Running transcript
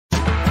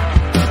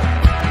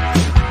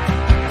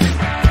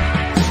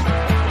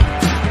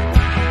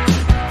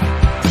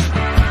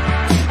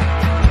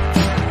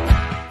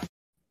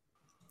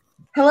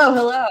Hello,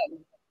 hello.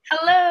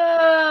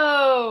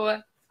 Hello.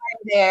 Hi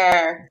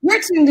there.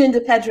 You're tuned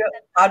into Pedro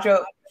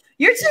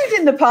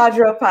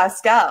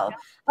Pascal,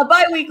 a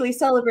bi-weekly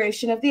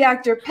celebration of the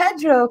actor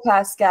Pedro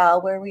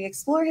Pascal, where we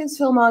explore his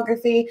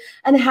filmography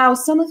and how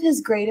some of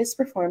his greatest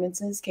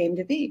performances came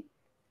to be.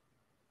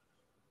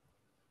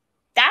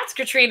 That's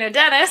Katrina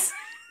Dennis.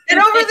 And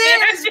over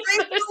there is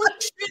Rachel.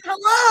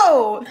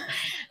 Hello.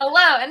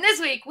 Hello. And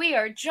this week we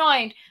are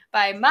joined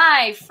by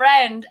my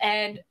friend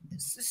and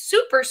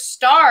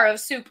superstar of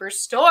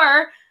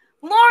Superstore,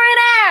 Lauren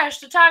Ash,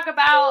 to talk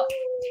about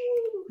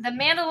the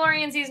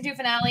Mandalorian season 2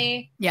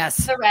 finale. Yes.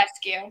 The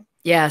Rescue.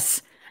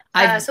 Yes.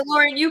 So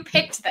Lauren, you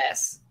picked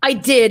this. I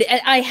did.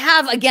 I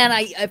have,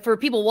 again, for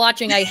people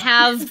watching, I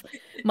have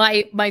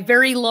my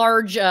very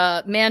large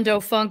Mando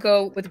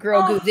Funko with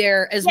Grogu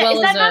there, as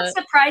well as. Is that not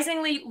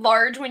surprisingly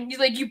large when you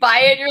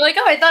buy it and you're like,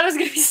 oh, I thought it was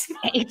going to be small.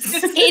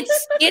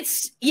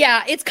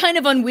 It's kind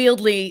of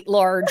unwieldy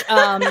large.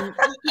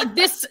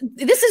 This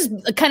is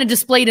kind of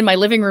displayed in my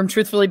living room,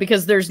 truthfully,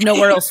 because there's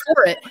nowhere else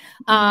for it,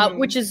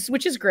 which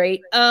is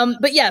great.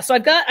 But yeah, so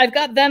I've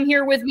got them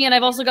here with me, and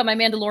I've also got my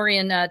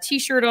Mandalorian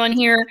T-shirt on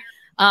here,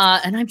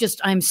 and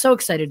I'm so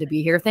excited to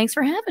be here. Thanks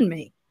for having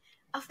me.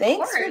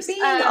 Thanks for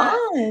being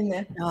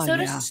on.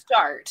 To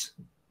start,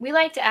 we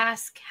like to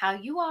ask how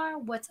you are,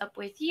 what's up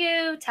with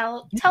you.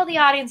 Tell the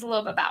audience a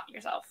little bit about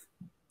yourself.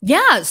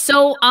 Yeah,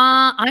 so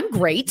I'm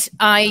great.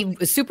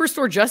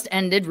 Superstore just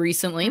ended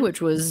recently,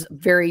 which was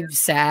very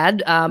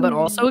sad, but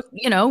also,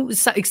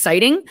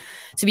 exciting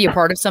to be a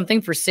part of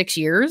something for 6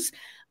 years.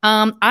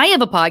 I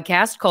have a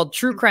podcast called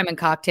True Crime and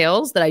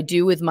Cocktails that I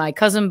do with my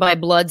cousin by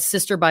blood,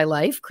 sister by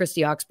life,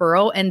 Christy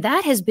Oxborough, and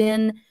that has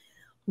been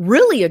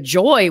really a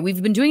joy.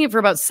 We've been doing it for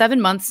about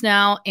 7 months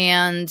now,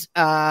 and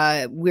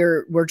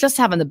we're just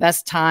having the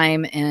best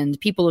time, and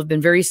people have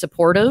been very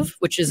supportive,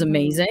 which is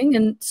amazing.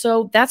 And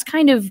so that's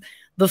kind of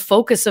the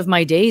focus of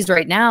my days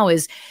right now,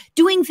 is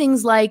doing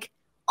things like,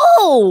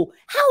 oh,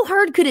 how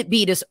hard could it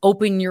be to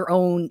open your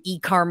own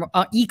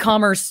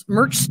e-commerce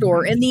merch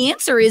store? And the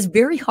answer is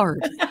very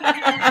hard.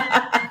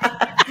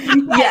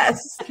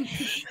 Yes.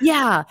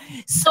 Yeah.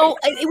 So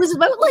it was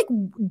about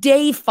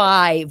day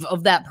 5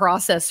 of that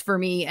process for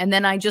me. And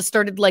then I just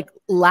started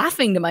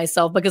laughing to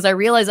myself because I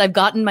realized I've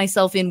gotten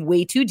myself in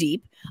way too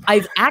deep.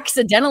 I've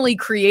accidentally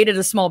created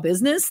a small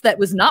business that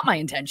was not my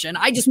intention.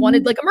 I just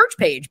wanted a merch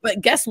page,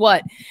 but guess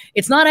what?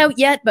 It's not out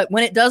yet, but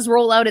when it does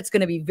roll out, it's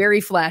going to be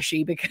very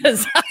flashy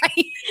because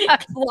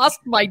I've lost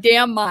my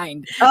damn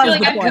mind.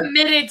 I'm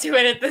committed to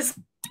it at this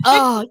point.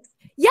 Oh,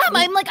 yeah,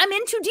 I'm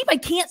in too deep. I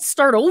can't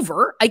start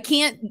over. I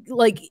can't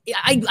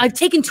I've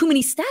taken too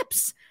many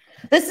steps.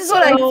 This is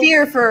what I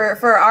fear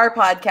for our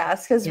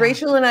podcast, because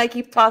Rachel and I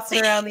keep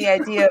tossing around the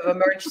idea of a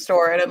merch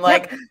store, and I'm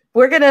like,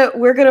 we're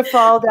gonna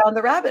fall down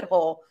the rabbit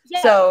hole.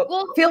 Yeah,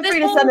 so feel free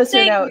to send us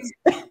your notes.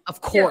 Of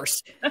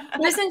course.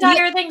 This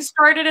entire thing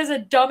started as a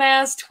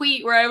dumbass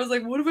tweet where I was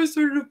like, what if I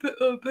started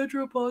a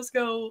Pedro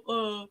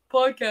Pascal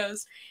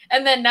podcast?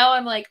 And then now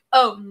I'm like,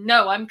 oh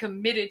no, I'm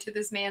committed to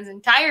this man's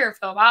entire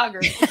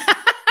filmography.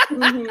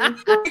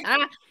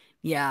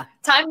 Yeah.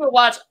 Time to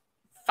watch.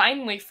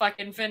 Finally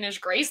fucking finish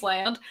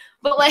Graceland,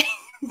 but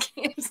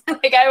it's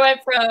I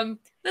went from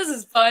this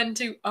is fun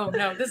to oh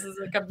no, this is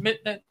a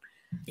commitment.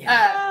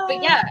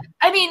 But yeah,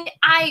 I mean,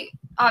 I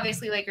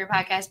obviously like your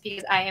podcast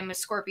because I am a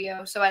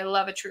Scorpio, so I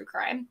love a true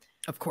crime,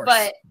 of course.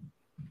 But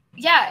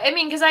yeah, I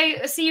mean, because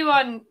I see you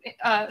on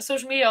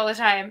social media all the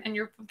time, and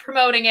you're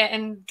promoting it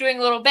and doing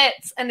little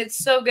bits, and it's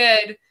so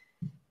good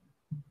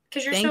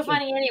because you're so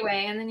funny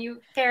anyway, and then you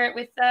pair it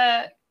with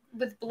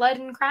blood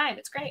and crime.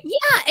 It's great.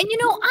 Yeah. And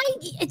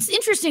it's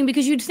interesting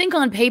because you'd think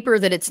on paper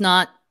that it's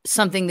not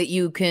something that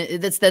you can,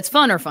 that's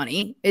fun or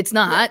funny. It's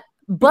not. Yeah.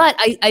 But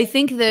I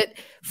think that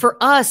for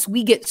us,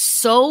 we get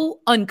so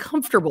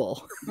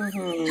uncomfortable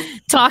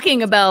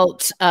talking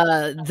about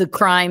the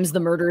crimes, the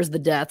murders, the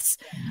deaths,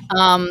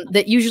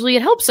 that usually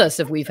it helps us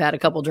if we've had a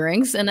couple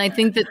drinks. And I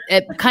think that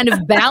at kind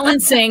of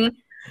balancing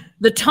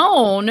the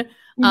tone,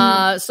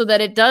 so that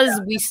it does,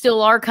 we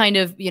still are kind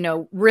of,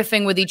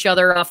 riffing with each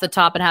other off the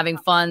top and having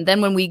fun.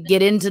 Then when we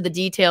get into the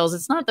details,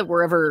 it's not that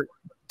we're ever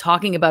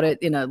talking about it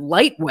in a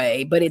light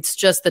way, but it's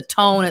just the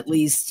tone, at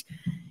least,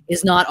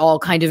 is not all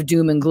kind of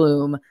doom and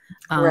gloom.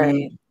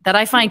 Right. That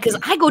I find, because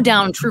I go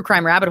down true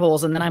crime rabbit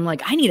holes and then I'm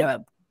like, I need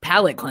a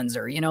palate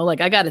cleanser,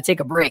 I got to take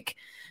a break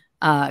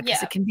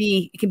because it can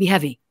be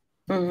heavy.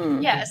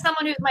 Mm-hmm. Yeah, as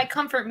someone my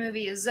comfort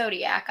movie is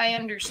Zodiac, I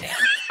understand.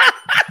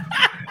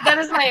 That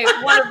is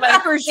one of my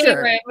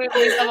favorite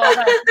movies of all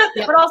time.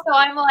 Yeah. But also,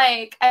 I'm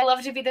I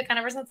love to be the kind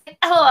of person that's like,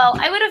 LOL,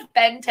 I would have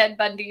been Ted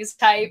Bundy's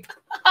type,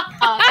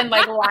 and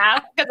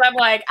laugh because I'm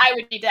I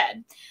would be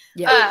dead.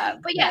 Yeah.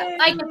 But yeah,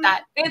 I get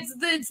that.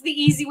 It's the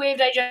easy way of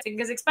digesting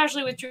because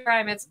especially with true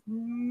crime, it's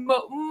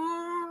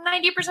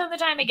 90% of the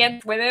time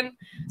against women.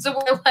 So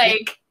we're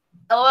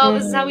LOL,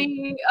 this is how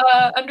we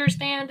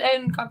understand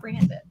and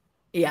comprehend it.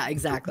 Yeah,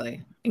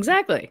 exactly.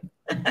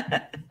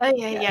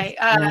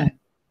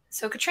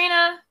 So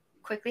Katrina,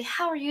 quickly,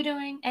 how are you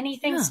doing?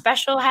 Anything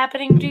special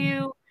happening to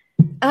you?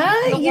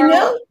 You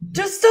know,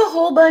 just a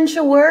whole bunch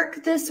of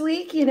work this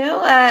week. You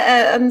know,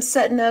 I'm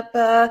setting up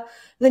the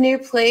new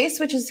place,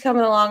 which is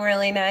coming along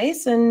really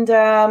nice. And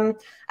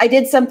I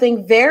did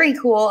something very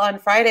cool on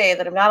Friday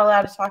that I'm not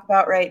allowed to talk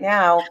about right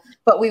now,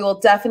 but we will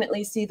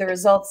definitely see the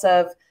results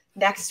of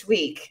next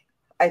week,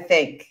 I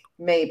think,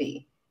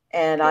 maybe.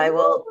 And I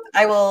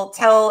will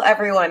tell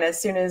everyone as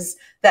soon as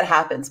that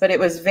happens. But it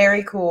was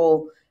very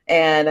cool,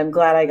 and I'm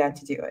glad I got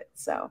to do it.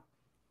 So.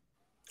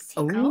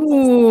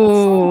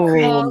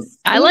 Ooh,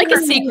 I like a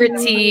secret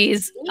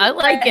tease. I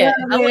like it.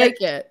 I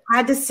like it. I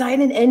had to sign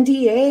an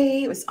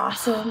NDA. It was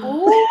awesome.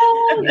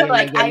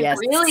 I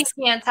really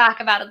can't talk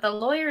about it. The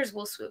lawyers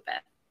will swoop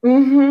it.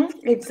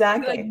 Mm-hmm.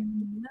 Exactly. Like,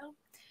 no.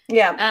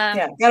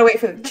 Yeah. Gotta wait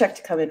for the check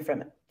to come in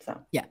from it. So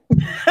yeah.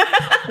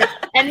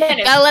 And then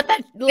gotta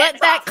let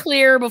that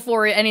clear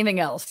before anything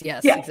else.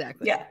 Yes,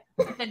 exactly. Yeah.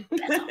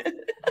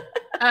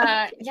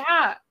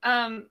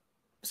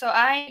 So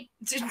I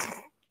did,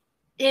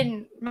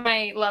 in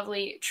my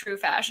lovely true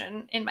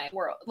fashion in my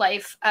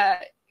life,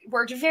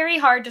 worked very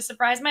hard to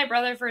surprise my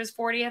brother for his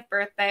 40th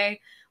birthday.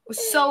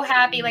 Was so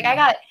happy. Like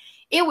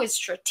it was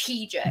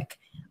strategic.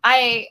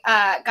 I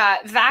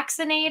got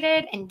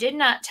vaccinated and did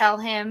not tell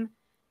him.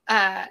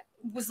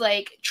 Was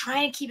like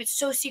trying to keep it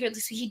so secret,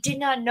 so he did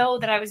not know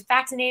that I was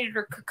vaccinated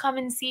or could come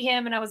and see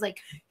him. And I was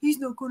like, he's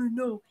not gonna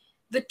know.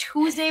 The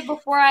Tuesday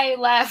before I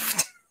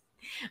left,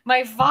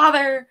 my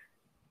father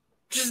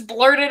just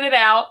blurted it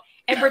out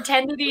and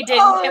pretended he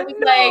didn't. It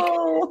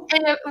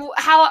was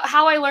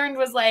how I learned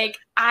was like,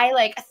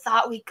 I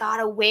thought we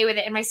got away with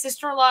it. And my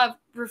sister-in-law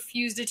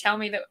refused to tell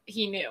me that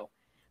he knew,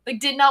 like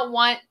did not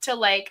want to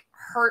like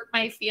hurt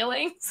my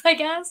feelings, I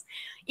guess,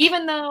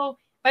 even though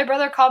my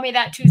brother called me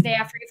that Tuesday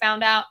after he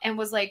found out and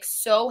was like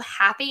so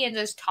happy and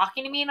just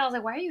talking to me. And I was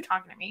like, why are you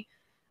talking to me?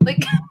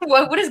 Like,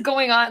 what is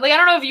going on? Like, I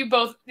don't know if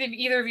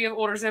either of you have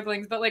older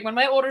siblings, but like when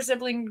my older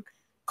sibling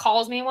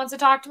calls me and wants to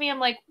talk to me, I'm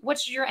like,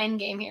 what's your end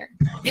game here?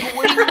 Like,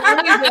 what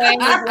are you doing?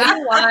 Like, what do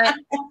you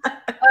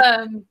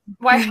want?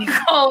 Why are you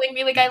calling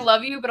me? Like, I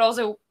love you, but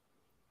also,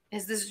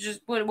 is this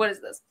just, what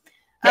is this?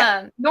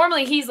 Yeah.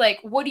 Normally he's like,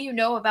 what do you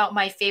know about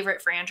my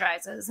favorite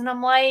franchises? And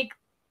I'm like,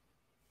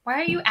 why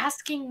are you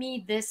asking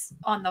me this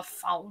on the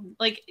phone?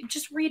 Like,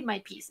 just read my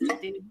pieces,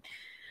 dude.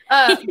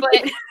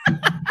 But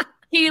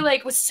he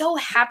like was so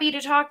happy to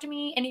talk to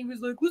me, and he was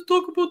like, "Let's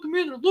talk about the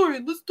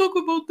Mandalorian. Let's talk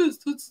about this.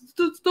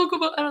 Let's talk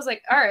about." And I was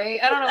like, "All right,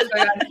 I don't know what's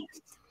going on."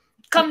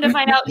 Come to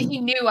find out, he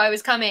knew I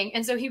was coming,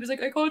 and so he was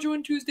like, "I called you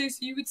on Tuesday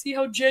so you would see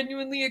how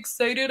genuinely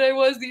excited I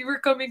was that you were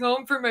coming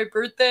home for my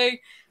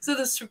birthday, so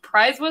the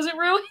surprise wasn't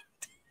ruined."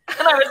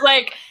 And I was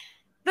like,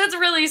 that's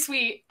really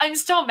sweet. I'm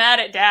still mad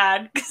at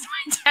Dad because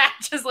my dad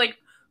just like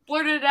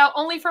blurted it out,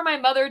 only for my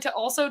mother to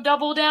also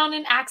double down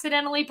and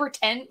accidentally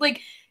pretend.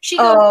 Like she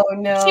goes,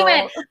 she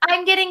went,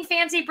 "I'm getting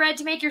fancy bread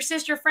to make your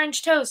sister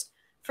French toast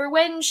for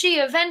when she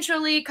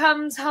eventually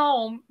comes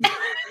home."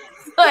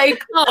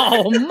 Like,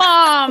 oh,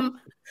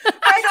 Mom.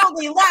 I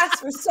only last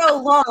for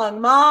so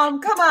long,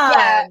 Mom. Come on.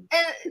 Yeah,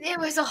 and it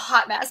was a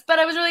hot mess, but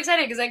I was really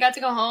excited because I got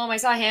to go home. I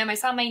saw him. I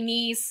saw my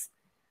niece,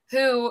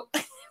 who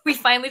we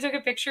finally took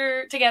a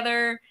picture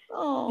together.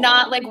 Aww.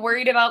 Not like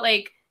worried about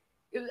like,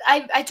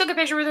 I took a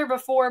picture with her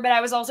before, but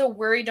I was also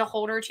worried to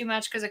hold her too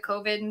much because of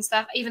COVID and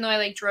stuff. Even though I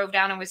like drove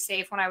down and was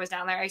safe when I was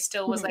down there, I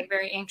still was like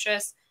very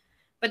anxious.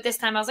 But this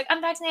time I was like,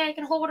 I'm vaccinated. I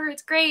can hold her.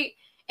 It's great.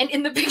 And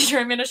in the picture,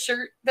 I'm in a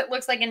shirt that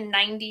looks like a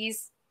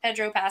 90s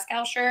Pedro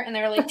Pascal shirt. And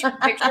there are like two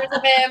pictures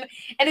of him.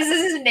 And this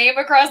is his name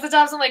across the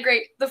top. So I'm like,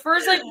 great. The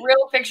first like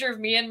real picture of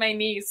me and my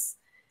niece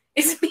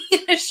is me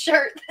in a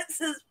shirt that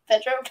says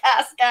Pedro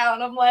Pascal.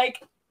 And I'm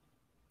like,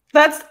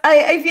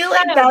 I feel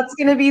like that's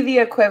going to be the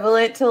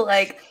equivalent to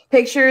like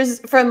pictures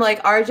from like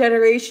our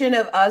generation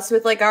of us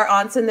with like our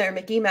aunts in their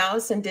Mickey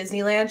Mouse and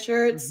Disneyland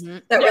shirts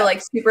that were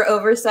like super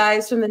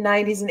oversized from the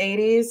 90s and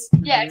 80s.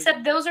 Yeah,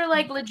 except those are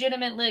like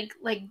legitimate, like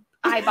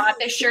I bought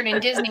this shirt in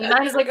Disney. And I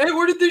was like, I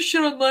ordered this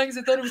shit online because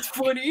I thought it was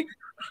funny.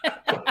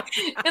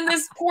 And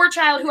this poor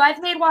child who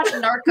I've made watch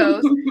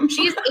Narcos,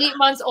 she's 8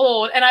 months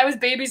old, and I was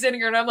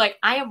babysitting her, and I'm like,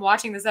 I am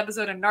watching this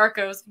episode of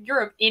Narcos.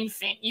 You're an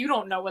infant. You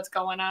don't know what's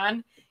going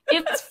on.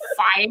 It's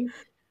fine.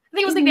 I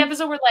think it was like the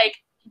episode where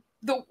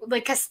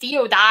like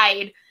Castillo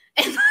died,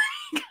 and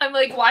like, I'm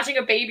like watching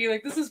a baby,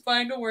 like, this is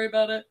fine, don't worry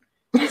about it.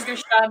 You just get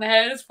shot in the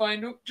head, it's fine,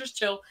 don't, just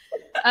chill.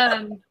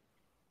 But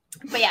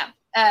yeah,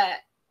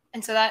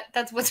 and so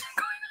that's what's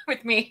going on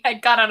with me. I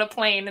got on a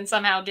plane and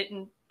somehow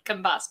didn't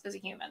combust as a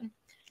human.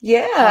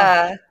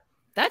 Yeah,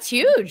 that's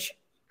huge.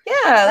 Yeah,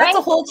 that's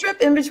a whole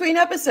trip in between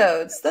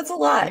episodes. That's a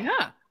lot.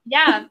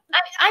 Yeah.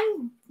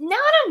 I'm now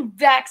that I'm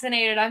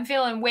vaccinated, I'm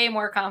feeling way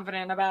more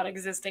confident about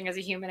existing as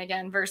a human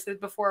again versus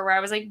before where I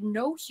was like,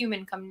 no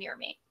human come near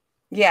me.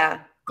 Yeah.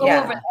 Go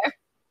over there.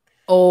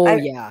 Oh,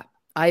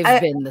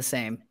 I've been the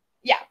same.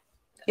 Yeah.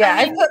 Yeah,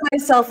 I've put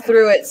myself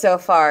through it so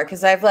far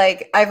because I've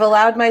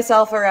allowed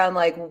myself around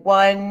like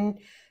one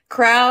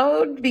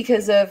crowd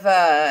because of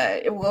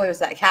what was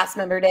that cast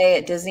member day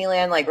at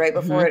Disneyland, like right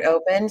before it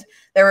opened.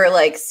 There were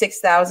like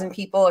 6,000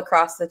 people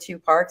across the two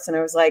parks, and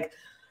I was like,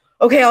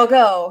 okay, I'll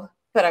go.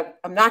 but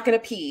I'm not going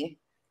to pee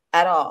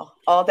at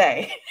all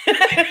day.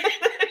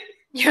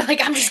 You're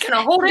like, I'm just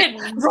gonna hold it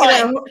and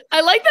run.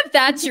 I like that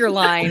that's your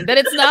line. That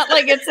it's not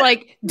like it's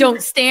like,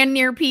 don't stand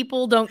near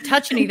people, don't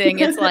touch anything.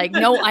 It's like,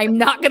 no, I'm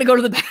not gonna go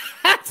to the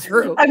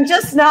bathroom. I'm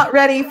just not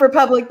ready for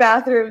public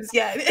bathrooms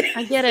yet.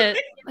 I get it.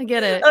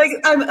 Like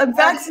I'm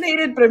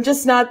vaccinated, but I'm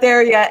just not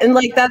there yet. And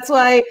like that's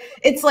why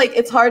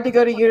it's hard to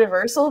go to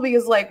Universal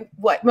because like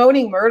what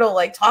Moaning Myrtle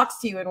like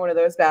talks to you in one of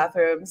those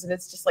bathrooms, and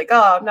it's just like,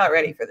 oh, I'm not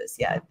ready for this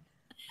yet.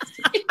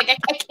 Like, I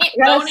can't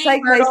gotta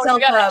psych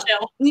myself up.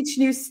 Chill. Each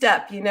new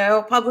step,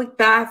 public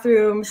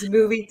bathrooms,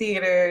 movie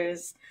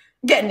theaters.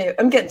 I'm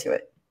getting to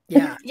it.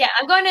 Yeah. Yeah,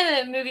 I'm going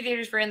to the movie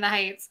theaters for In the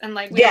Heights, and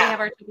like we already have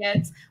our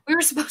tickets. We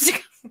were supposed to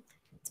go.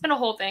 It's been a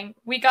whole thing.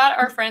 We got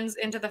our friends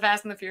into the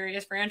Fast and the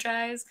Furious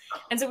franchise,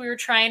 and so we were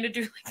trying to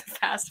do like the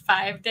Fast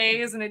 5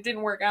 days, and it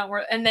didn't work out.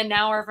 And then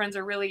now our friends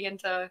are really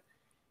into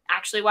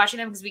actually watching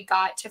them because we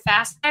got to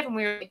Fast 5, and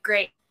we were like,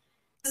 great.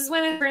 This is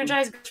when the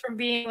franchise goes from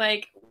being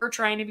like, we're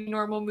trying to be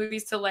normal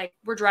movies to like,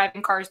 we're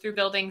driving cars through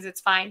buildings. It's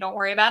fine. Don't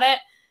worry about it.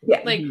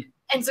 Yeah. Like,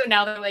 and so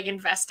now they're like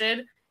invested,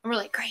 and we're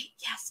like, great.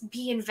 Yes.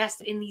 Be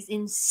invested in these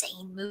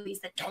insane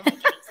movies that don't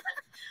make any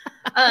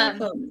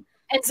sense.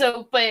 And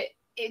so, but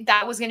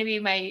that was going to be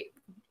my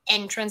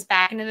entrance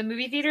back into the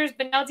movie theaters,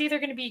 but now it's either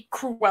going to be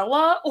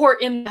Cruella or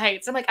In the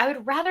Heights. I'm like, I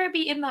would rather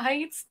be In the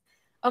Heights,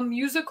 a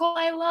musical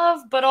I love,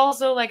 but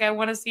also like, I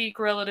want to see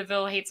Cruella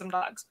DeVille hate some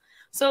dogs.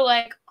 So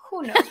like,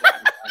 who knows what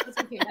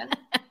I'm doing?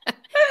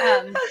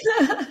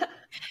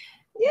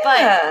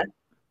 But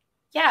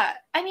yeah,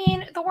 I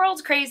mean, the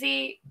world's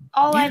crazy.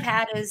 All I've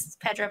had is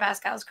Pedro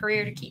Pascal's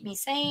career to keep me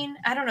sane.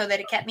 I don't know that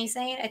it kept me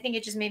sane. I think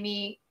it just made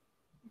me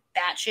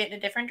batshit in a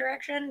different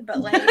direction. But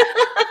like,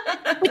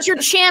 but you're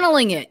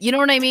channeling it. You know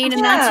what I mean?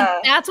 And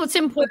that's what's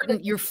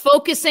important. You're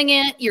focusing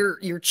it.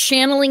 You're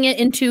channeling it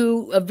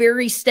into a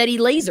very steady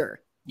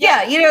laser.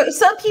 Yeah,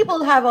 some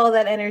people have all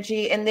that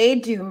energy and they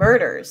do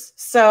murders.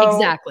 So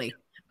exactly.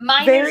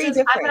 Mine is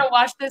just, I'm going to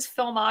watch this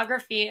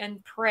filmography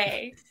and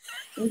pray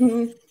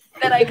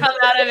that I come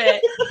out of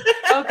it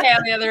okay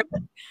on the other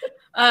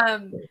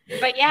end.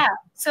 But yeah,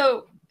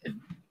 so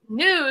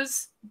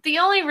news, the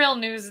only real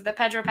news is that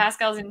Pedro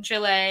Pascal's in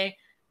Chile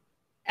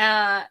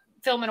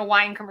filming a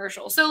wine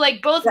commercial. So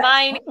like both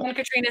mine and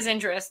Katrina's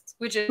interests,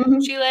 which is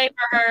Chile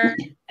for her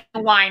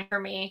and wine for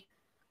me.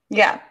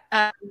 Yeah.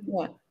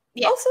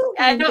 Yeah. Also,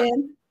 great.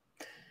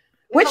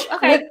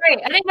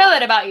 I didn't know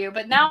that about you,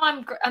 but now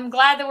I'm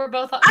glad that we're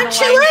both. I'm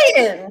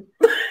Chilean.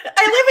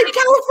 I live in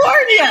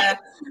California.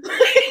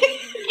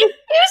 You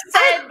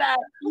said that.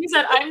 You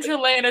said I'm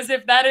Chilean as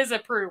if that is a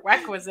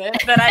prerequisite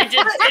that I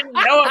just didn't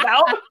know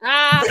about.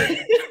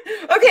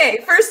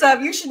 Okay, first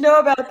off, you should know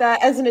about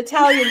that as an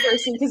Italian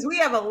person because we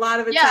have a lot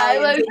of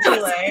Italians in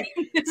Chile.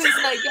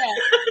 It's like,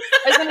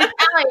 as an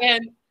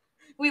Italian,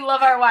 we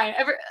love our wine.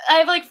 I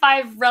have like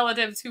 5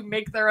 relatives who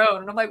make their own,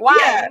 and I'm like, "Why?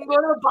 Yeah.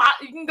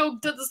 You can go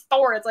to the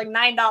store. It's like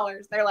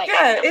 $9." They're like,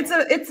 "Yeah, it's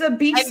a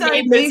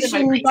beachside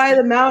nation by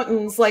the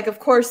mountains. Like, of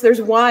course,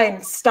 there's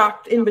wine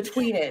stocked in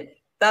between it.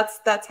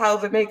 That's how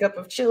the makeup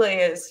of Chile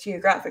is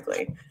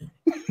geographically."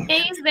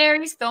 He's there.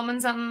 He's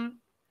filming something.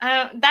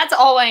 That's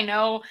all I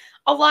know.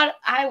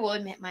 I will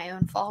admit my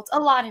own fault. A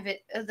lot of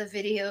the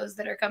videos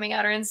that are coming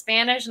out are in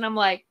Spanish, and I'm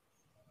like,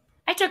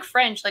 I took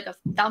French like a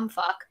dumb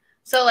fuck.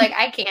 So, like,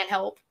 I can't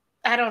help.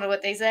 I don't know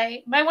what they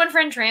say. My one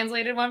friend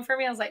translated one for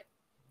me. I was like,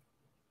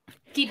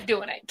 keep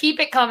doing it. Keep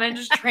it coming.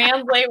 Just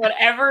translate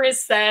whatever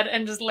is said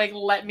and just, like,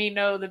 let me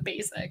know the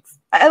basics.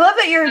 I love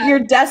that you're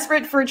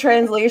desperate for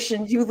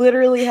translation. You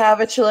literally have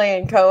a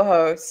Chilean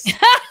co-host.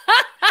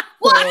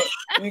 What?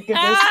 So you can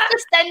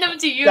just send them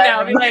to you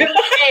now. Be like,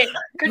 hey,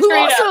 Katrina, who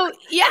also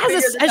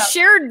has a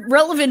shared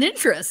relevant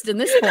interest in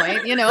this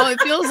point.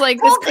 It feels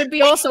like this could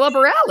be also up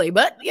her alley,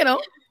 but,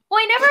 Well,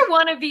 I never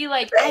want to be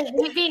like, I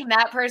hate being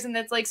that person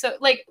that's like, so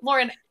like,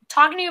 Lauren,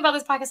 talking to you about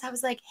this podcast, I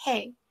was like,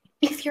 hey,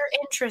 if you're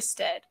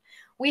interested,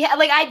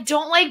 I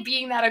don't like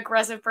being that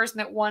aggressive person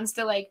that wants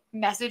to like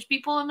message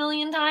people a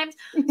million times.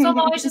 So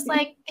I'm always just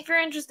like, if you're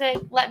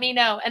interested, let me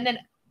know. And then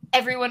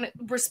everyone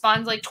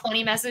responds like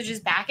 20 messages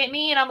back at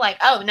me. And I'm like,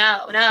 oh,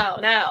 no.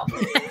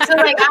 So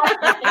like,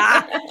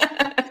 I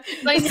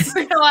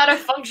never know how to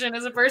function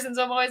as a person.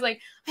 So I'm always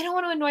like, I don't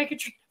want to annoy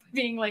Katrina.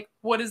 Being like,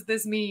 what does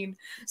this mean?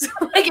 So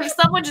like if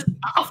someone just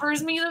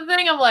offers me the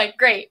thing, I'm like,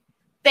 great,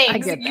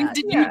 thanks.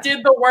 You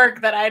did the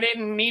work that I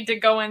didn't need to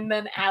go and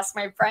then ask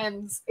my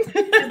friends.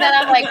 And then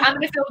I'm like, I'm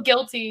gonna feel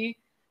guilty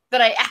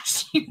that I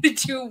asked you to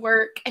do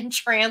work and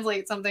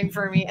translate something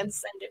for me and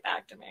send it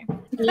back to me.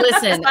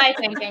 Listen, that's my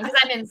thinking because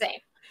I'm insane.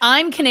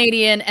 I'm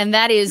Canadian, and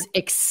that is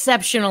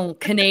exceptional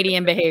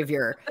Canadian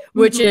behavior,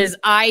 which is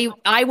I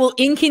will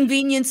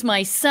inconvenience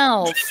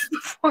myself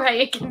before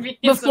I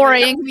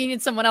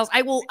inconvenience someone else.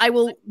 I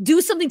will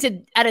do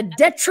something at a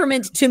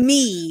detriment to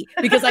me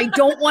because I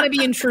don't want to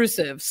be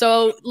intrusive.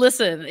 So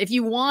listen, if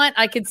you want,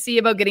 I could see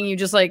about getting you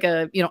just like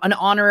an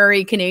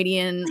honorary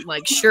Canadian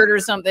like shirt or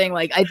something.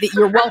 Like I think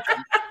you're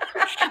welcome.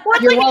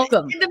 Well, You're like,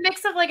 welcome. The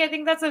mix of like, I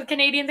think that's a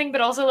Canadian thing,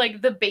 but also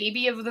like the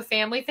baby of the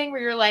family thing,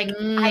 where you're like,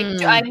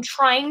 I'm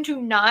trying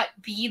to not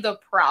be the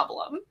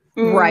problem.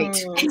 Right.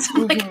 And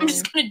so like, I'm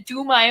just gonna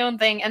do my own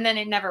thing, and then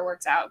it never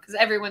works out because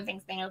everyone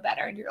thinks they know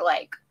better, and you're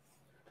like,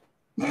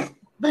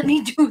 let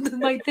me do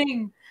my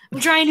thing. I'm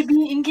trying to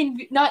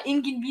be not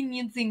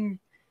inconveniencing.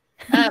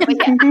 But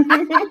yeah,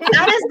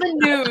 that is the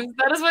news.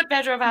 That is what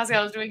Pedro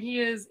Pascal is doing. He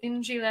is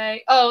in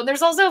Chile. Oh, there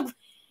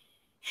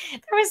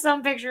was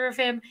some picture of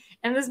him,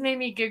 and this made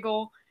me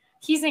giggle.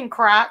 He's in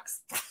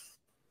Crocs.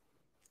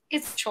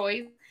 It's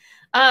choice.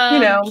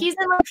 He's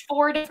in like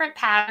 4 different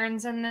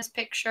patterns in this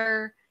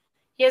picture.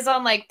 He has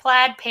on like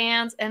plaid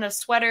pants and a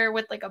sweater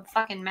with like a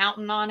fucking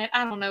mountain on it.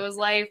 I don't know his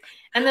life.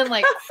 And then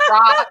like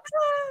Crocs.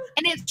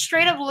 And it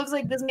straight up looks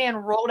like this man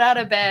rolled out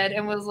of bed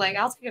and was like,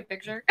 I'll take a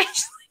picture. I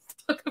just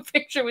took a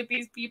picture with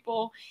these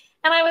people.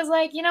 And I was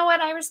like, you know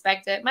what? I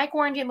respect it. My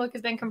quarantine look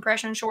has been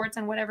compression shorts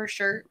and whatever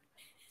shirt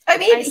I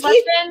mean, I slept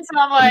in, so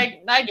I'm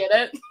like, I get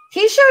it.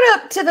 He showed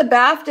up to the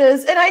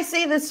BAFTAs, and I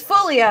say this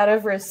fully out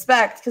of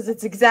respect because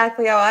it's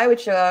exactly how I would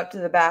show up to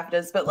the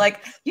BAFTAs. But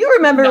like, you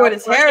remember what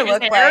his hair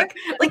looked like?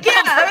 Like,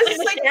 yeah, I was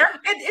just like,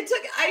 it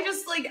took. I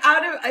just like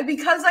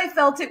because I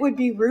felt it would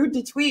be rude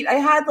to tweet. I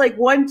had like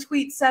one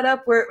tweet set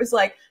up where it was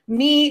like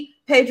me,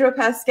 Pedro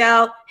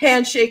Pascal,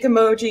 handshake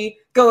emoji,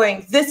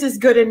 going, "This is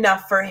good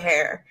enough for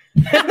hair."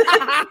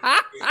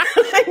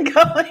 I'm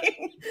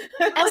going.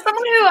 As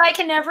someone who I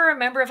can never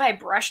remember if I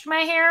brushed my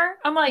hair,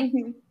 I'm like,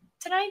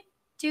 did I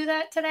do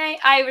that today?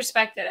 I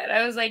respected it.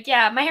 I was like,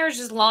 yeah, my hair is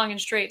just long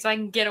and straight, so I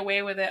can get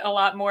away with it a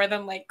lot more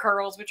than like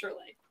curls, which are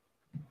like,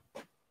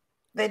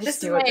 they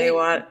just do what they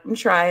want. I'm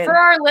trying. For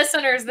our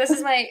listeners, this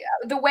is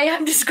the way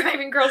I'm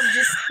describing girls is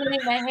just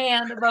spinning my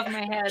hand above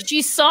my head.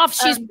 She's soft.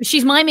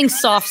 She's miming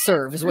soft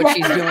serve is what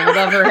she's doing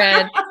above her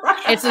head.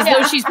 It's as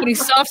though she's putting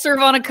soft serve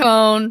on a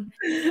cone.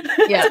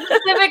 Yeah.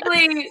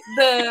 Specifically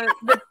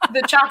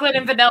the chocolate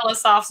and vanilla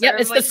soft serve.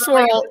 Yep, it's the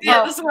swirl.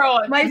 The swirl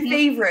one. My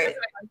favorite.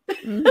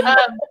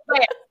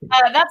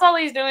 That's all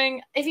he's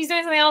doing. If he's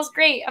doing something else,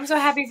 great. I'm so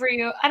happy for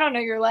you. I don't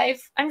know your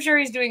life. I'm sure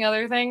he's doing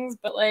other things,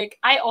 but like,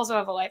 I also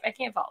have a life. I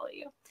can't follow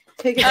you.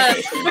 Take it.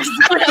 I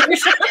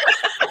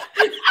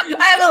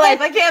have a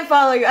life. I can't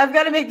follow you. I've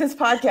got to make this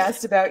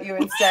podcast about you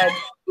instead.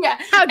 Yeah.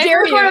 How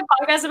dare you? I record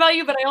a podcast about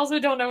you, but I also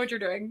don't know what you're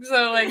doing.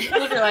 So like,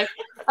 live your life.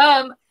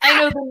 I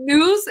know the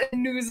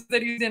news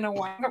that he's in a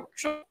wine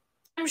commercial.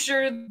 I'm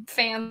sure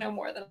fans know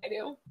more than I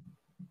do.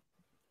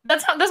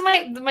 That's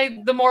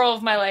the moral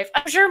of my life.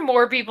 I'm sure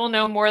more people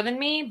know more than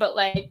me, but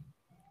like,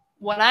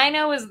 what I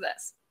know is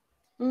this.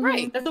 Mm-hmm.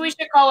 Right. That's what we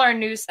should call our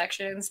news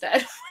section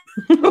instead.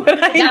 What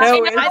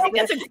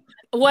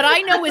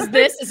I know is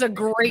this is a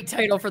great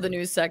title for the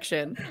news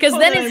section. Because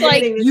then it's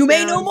like, you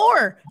may know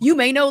more, you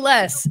may know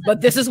less, but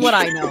this is what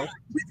I know.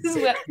 This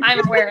is what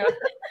I'm aware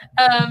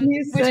of.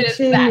 News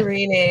section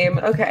rename.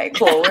 Okay,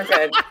 cool. We're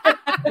good. I'm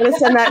going to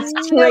send that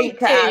straight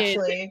to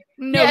Ashley.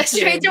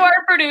 Straight to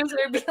our producer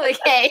and be like,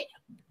 hey,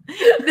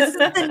 this is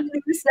the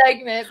new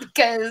segment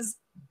because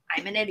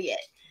I'm an idiot.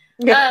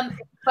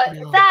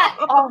 But that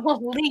all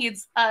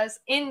leads us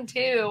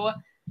into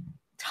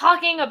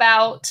talking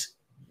about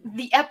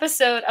the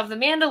episode of The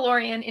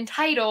Mandalorian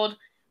entitled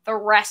The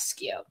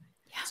Rescue.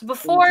 So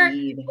before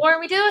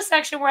we do a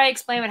section where I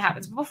explain what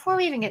happens, but before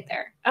we even get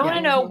there, I want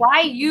to know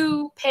why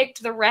you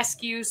picked The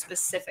Rescue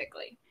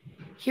specifically.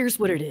 Here's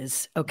what it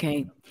is,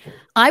 okay?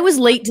 I was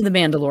late to The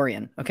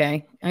Mandalorian,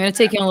 okay? I'm going to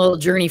take you on a little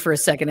journey for a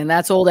second, and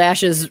that's old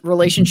Ash's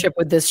relationship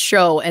with this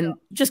show. And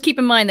just keep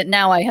in mind that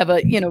now I have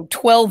a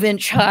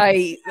 12-inch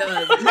high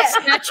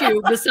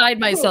statue beside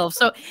myself.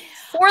 So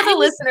for the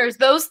listeners,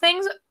 those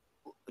things,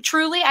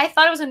 truly, I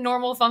thought it was a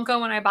normal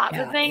Funko when I bought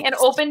the thing and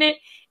opened it.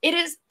 It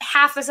is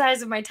half the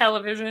size of my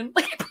television.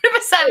 Like, I put it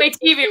beside my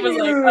TV and was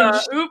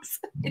like, oops.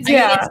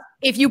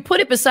 If you put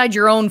it beside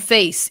your own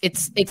face,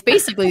 it's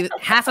basically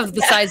half of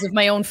the size of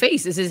my own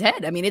face is his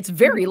head. I mean, it's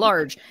very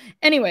large.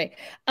 Anyway,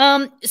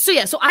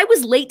 so I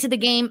was late to the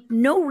game.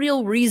 No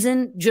real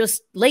reason,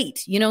 just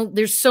late.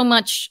 There's so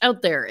much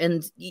out there.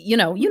 And, you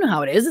know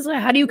how it is. It's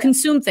like, how do you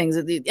consume things?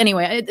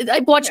 Anyway, I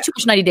watched too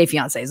much 90 Day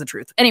Fiancé is the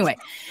truth. Anyway,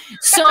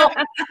 so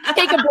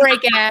take a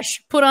break,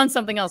 Ash. Put on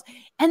something else.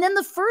 And then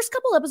the first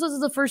couple episodes of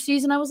the first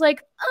season, I was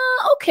like,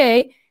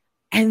 okay.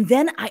 And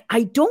then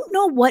I don't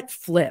know what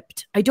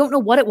flipped. I don't know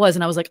what it was.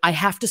 And I was like, I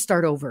have to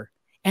start over.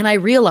 And I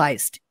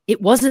realized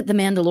it wasn't The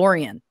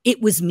Mandalorian.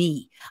 It was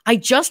me. I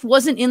just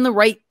wasn't in the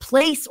right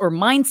place or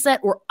mindset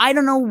or I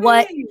don't know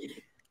what.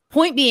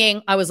 Point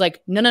being, I was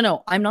like,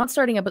 no. I'm not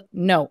starting up.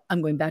 No,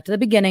 I'm going back to the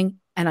beginning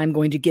and I'm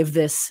going to give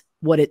this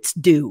what it's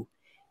due.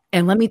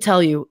 And let me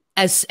tell you,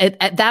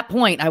 at that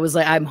point, I was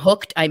like, I'm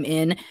hooked. I'm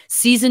in.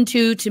 Season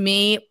 2 to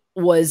me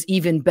was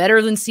even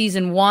better than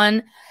season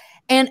 1.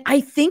 And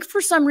I think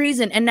for some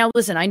reason, and now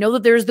listen, I know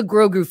that there's the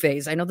Grogu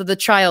phase. I know that the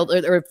child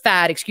or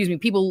fad,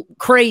 people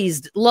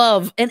crazed,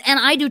 love, and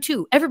I do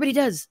too. Everybody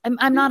does.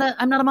 I'm not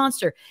a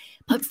monster.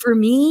 But for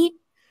me,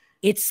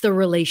 it's the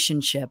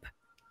relationship.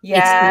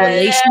 Yes.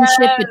 It's the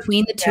relationship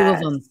between the two of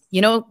them.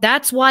 You know,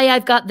 that's why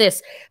I've got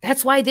this.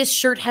 That's why this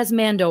shirt has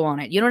Mando on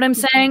it. You know what I'm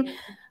saying?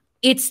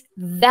 It's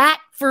that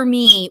for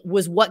me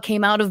was what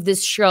came out of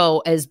this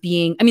show as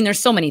being, I mean, there's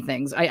so many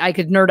things. I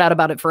could nerd out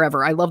about it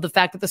forever. I love the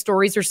fact that the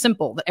stories are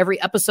simple, that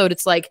every episode,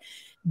 it's like,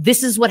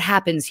 this is what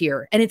happens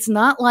here. And it's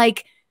not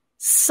like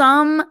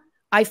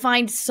I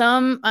find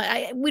some,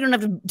 we don't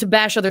have to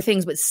bash other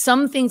things, but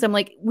some things I'm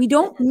like, we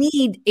don't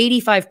need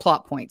 85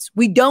 plot points.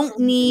 We don't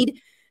need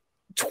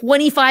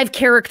 25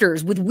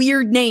 characters with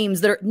weird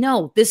names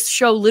no, this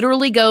show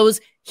literally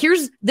goes,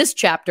 here's this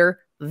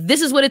chapter.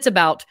 This is what it's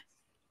about.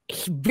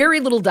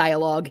 Very little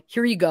dialogue.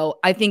 Here you go.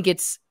 I think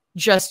it's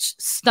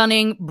just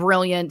stunning,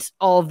 brilliant,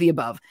 all of the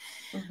above.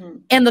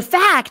 And the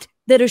fact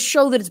that a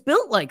show that is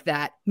built like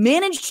that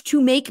managed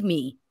to make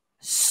me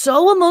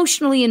so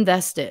emotionally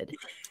invested.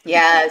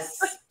 Yes.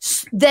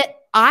 That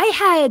I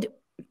had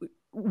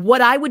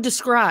what I would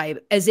describe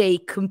as a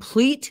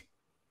complete,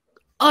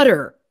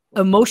 utter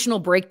emotional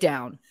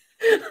breakdown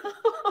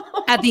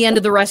at the end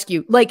of the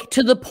rescue. Like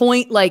to the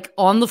point, like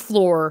on the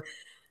floor,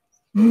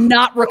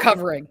 not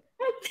recovering.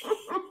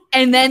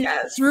 And then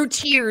through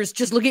tears,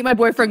 just looking at my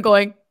boyfriend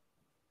going,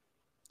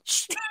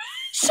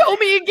 show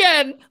me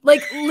again.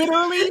 Like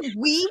literally,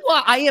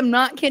 I am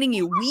not kidding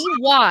you. We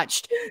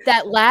watched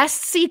that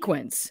last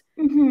sequence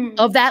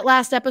of that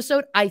last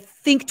episode, I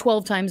think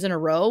 12 times in a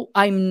row.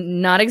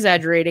 I'm not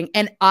exaggerating.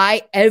 And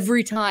I,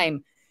 every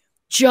time,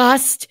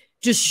 just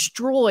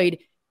destroyed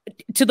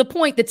to the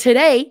point that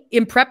today,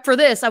 in prep for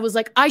this, I was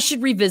like, I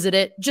should revisit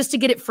it just to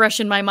get it fresh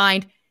in my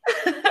mind.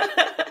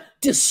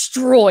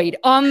 Destroyed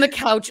on the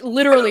couch,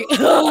 literally.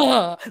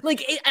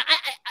 Like,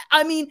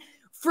 I mean,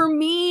 for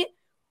me,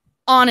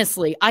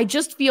 honestly, I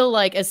just feel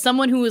like as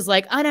someone who was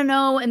like, I don't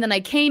know, and then I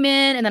came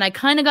in and then I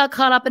kind of got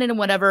caught up in it and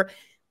whatever,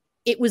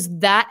 it was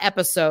that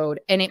episode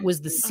and it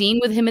was the scene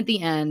with him at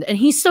the end. And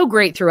he's so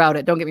great throughout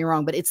it, don't get me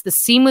wrong, but it's the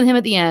scene with him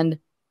at the end.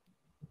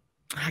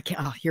 I can't,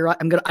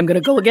 I'm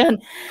gonna go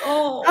again.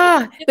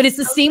 But it's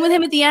the scene with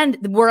him at the end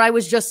where I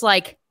was just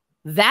like,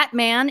 that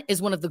man is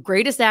one of the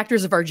greatest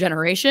actors of our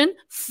generation.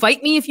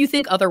 Fight me if you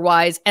think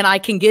otherwise, and I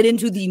can get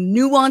into the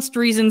nuanced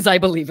reasons I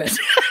believe it.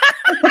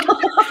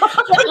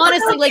 But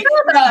honestly, like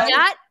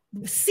that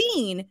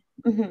scene,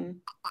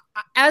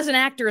 as an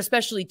actor,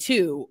 especially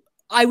too,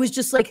 I was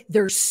just like,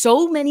 there's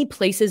so many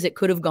places it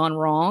could have gone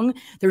wrong.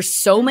 There's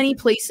so many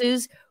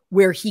places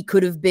where he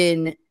could have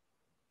been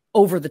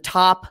over the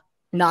top,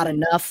 not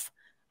enough.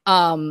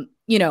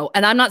 You know,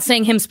 and I'm not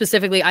saying him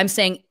specifically. I'm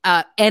saying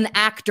an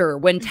actor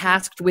when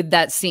tasked with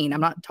that scene. I'm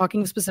not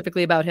talking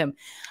specifically about him.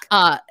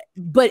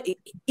 But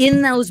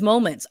in those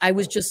moments, I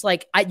was just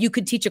like, you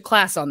could teach a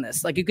class on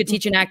this. Like you could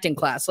teach an acting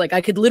class. Like I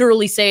could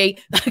literally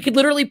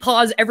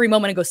pause every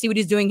moment and go, see what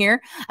he's doing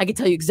here. I could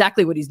tell you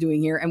exactly what he's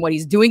doing here and what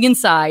he's doing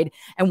inside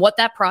and what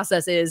that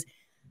process is.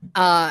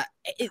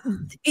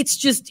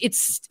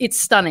 It's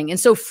stunning. And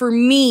so for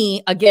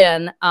me,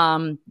 again,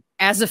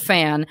 as a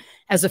fan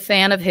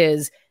of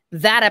his,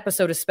 that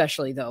episode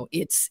especially, though,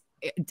 it's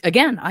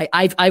again,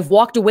 I've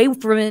walked away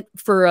from it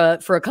for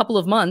a couple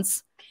of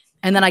months,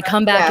 and then I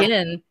come back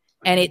in,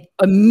 and it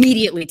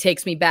immediately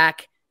takes me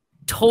back,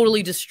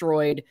 totally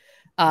destroyed.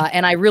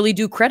 And I really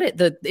do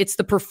credit it's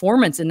the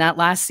performance in that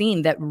last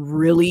scene that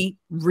really,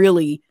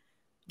 really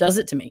does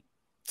it to me.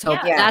 So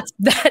that's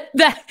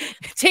that.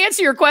 To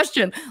answer your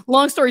question,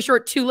 long story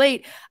short, too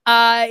late.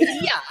 I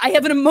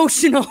have an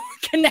emotional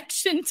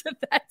connection to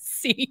that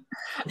scene.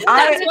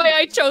 That's why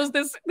I chose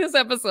this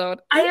episode.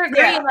 I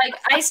agree. Like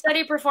I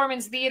studied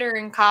performance theater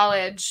in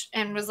college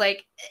and was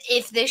like,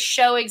 if this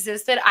show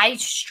existed, I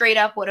straight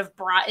up would have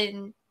brought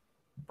in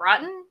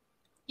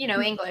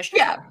English.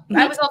 Yeah.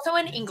 I was also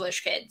an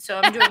English kid, so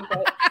I'm doing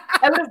good.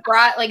 I would have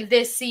brought like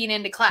this scene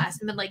into class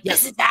and been like,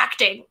 this is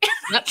acting.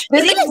 This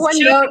is one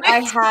note I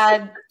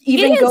had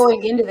even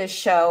going into this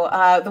show.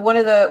 One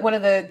of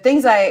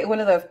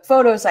the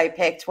photos I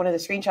picked, one of the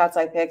screenshots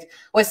I picked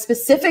was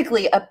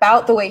specifically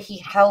about the way he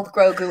held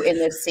Grogu in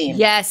this scene.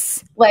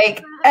 Yes.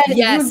 Like, and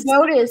you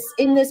notice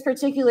in this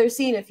particular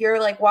scene, if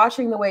you're like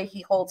watching the way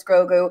he holds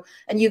Grogu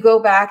and you go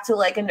back to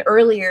like an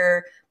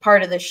earlier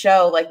part of the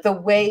show, like the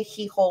way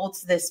he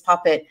holds this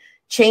puppet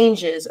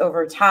changes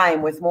over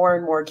time with more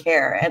and more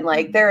care. And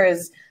like there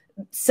is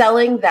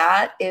selling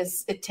that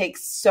it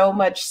takes so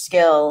much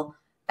skill,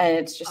 and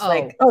it's just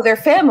like, they're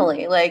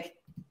family. Like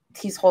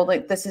he's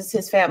holding, this is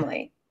his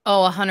family.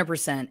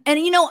 100%. And,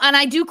 and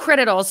I do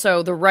credit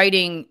also the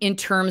writing in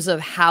terms of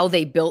how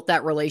they built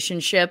that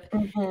relationship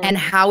and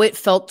how it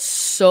felt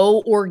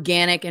so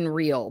organic and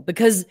real.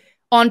 Because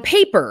on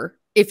paper,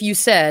 if you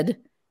said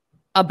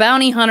a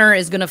bounty hunter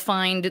is going to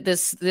find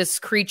this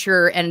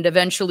creature and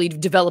eventually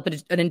develop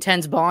an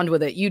intense bond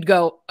with it, you'd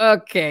go,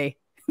 okay.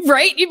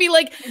 Right? You'd be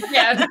like,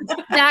 yeah,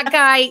 that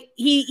guy,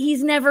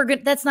 he's never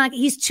good.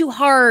 He's too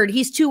hard.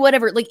 He's too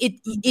whatever. Like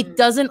it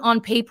doesn't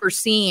on paper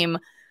seem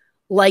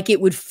like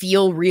it would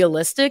feel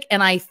realistic.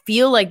 And I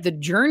feel like the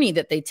journey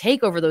that they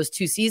take over those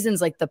 2 seasons,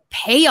 like the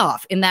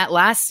payoff in that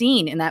last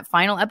scene, in that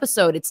final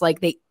episode, it's like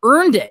they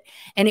earned it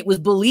and it was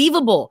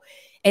believable.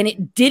 and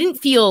it didn't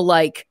feel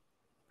like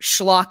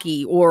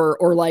schlocky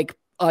or like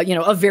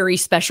a very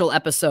special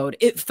episode.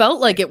 It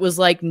felt like it was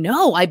like,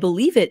 no, I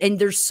believe it. And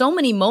there's so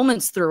many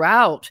moments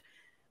throughout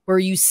where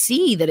you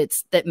see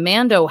that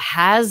Mando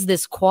has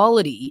this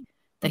quality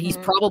that he's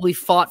probably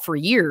fought for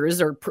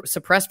years or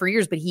suppressed for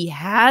years, but he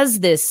has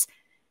this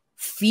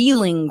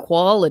feeling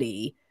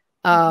quality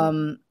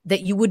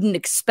that you wouldn't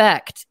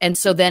expect. And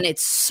so then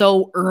it's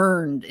so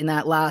earned in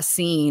that last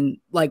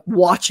scene, like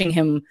watching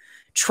him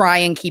try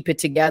and keep it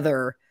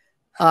together.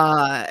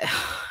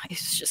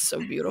 It's just so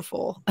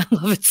beautiful. I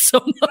love it so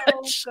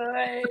much. So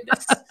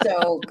good.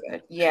 So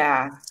good.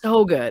 Yeah.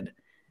 So good.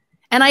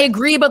 And I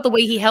agree about the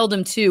way he held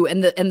him too,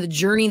 and the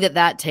journey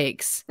that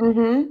takes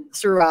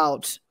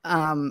throughout.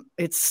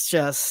 It's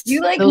just you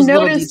like those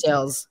notice, little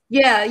details.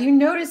 Yeah, you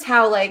notice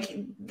how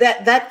like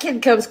that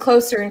kid comes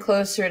closer and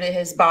closer to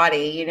his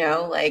body, you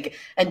know, like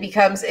and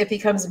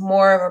becomes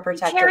more of a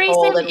protective Carries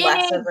hold him and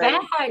less in of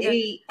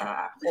a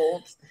a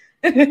hold.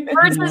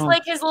 Versus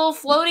like his little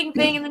floating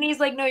thing, and then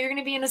he's like, "No, you're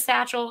going to be in a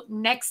satchel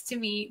next to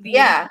me."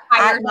 At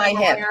my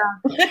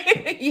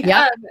hip.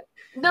 Yeah.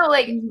 No,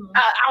 like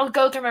I'll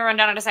go through my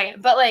rundown in a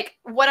second, but like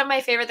one of my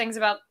favorite things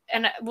about,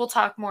 and we'll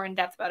talk more in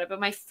depth about it,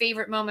 but my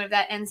favorite moment of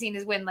that end scene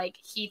is when like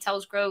he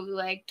tells Grogu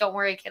like, "Don't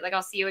worry, kid, like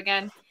I'll see you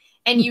again,"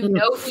 and you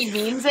know he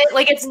means it.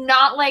 Like it's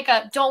not like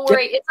a "don't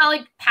worry," it's not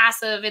like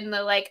passive in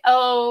the like,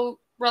 "Oh,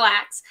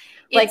 relax,"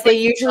 like they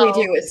usually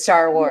do with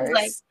Star Wars.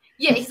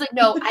 He's like,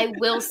 "No, I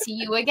will see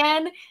you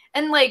again,"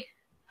 and like.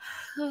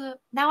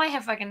 Now I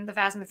have fucking the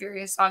Fast and the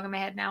Furious song in my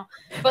head now,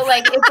 but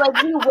like it's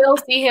like you will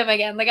see him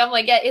again. Like I'm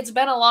like, yeah, it's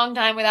been a long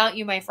time without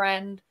you, my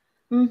friend,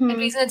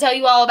 and he's gonna tell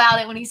you all about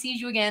it when he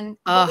sees you again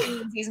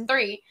in season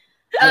 3.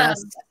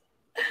 Yes.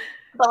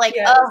 But like,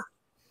 all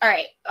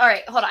right,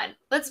 hold on.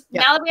 Now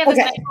that we have this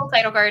nice little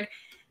title card,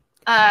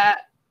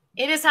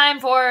 it is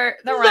time for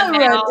the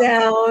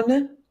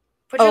rundown.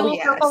 Put your little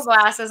purple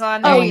glasses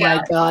on. Oh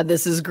my god,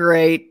 this is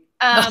great.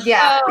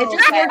 It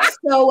just works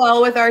so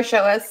well with our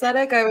show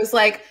aesthetic. I was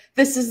like,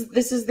 this is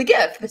the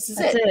gift. This is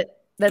it.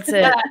 That's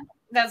it.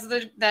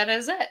 That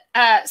is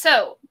it.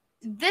 So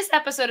this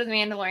episode of The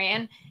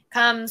Mandalorian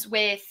comes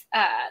with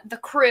the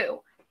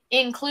crew,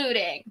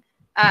 including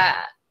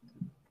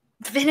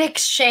Fennec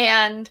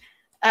Shand,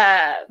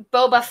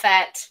 Boba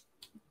Fett,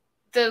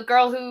 the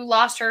girl who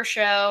lost her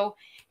show,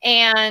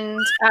 and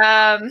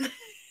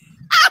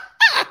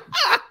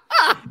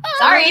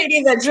sorry,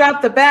 lady that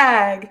dropped the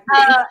bag.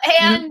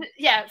 And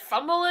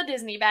fumble a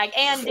Disney bag,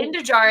 and Din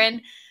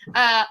Djarin,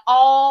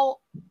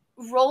 all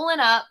rolling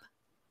up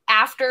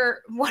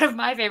after one of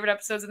my favorite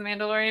episodes of The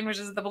Mandalorian, which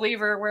is The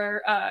Believer,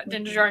 where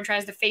Din Djarin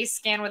tries to face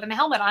scan with a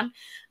helmet on.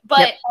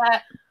 But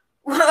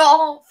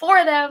all 4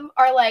 of them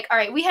are like, all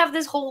right, we have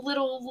this whole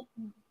little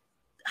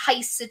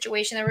heist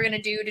situation that we're going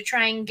to do to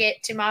try and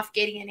get to Moff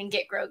Gideon and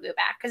get Grogu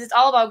back, because it's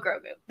all about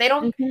Grogu. They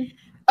don't...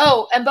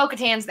 Oh, and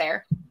Bo-Katan's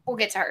there. We'll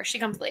get to her. She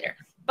comes later.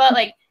 But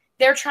like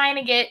they're trying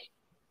to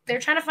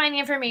find the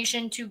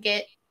information to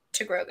get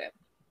to Grogu.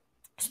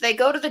 So they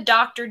go to the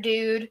doctor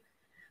dude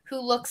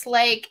who looks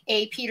like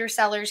a Peter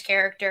Sellers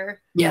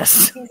character. Yes.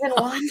 Season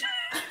 1.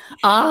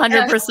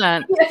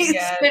 100%.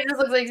 It just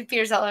looks like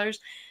Peter Sellers.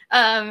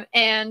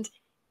 And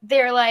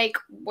they're like,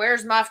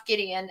 "Where's Moff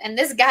Gideon?" And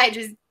this guy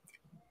just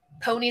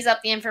ponies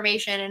up the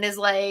information and is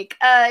like,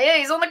 yeah,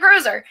 he's on the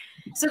cruiser.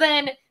 So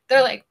then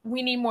they're like,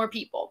 "We need more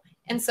people."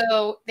 And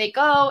so they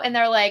go and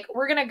they're like,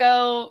 "We're going to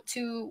go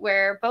to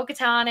where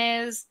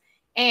Bo-Katan is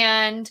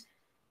and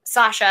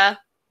Sasha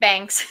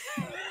Banks."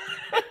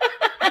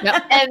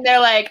 And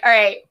they're like, "All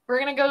right, we're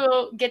going to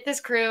go get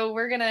this crew.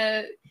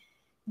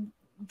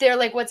 They're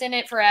like, "What's in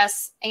it for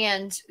us?"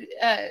 And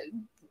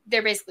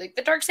they're basically like,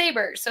 the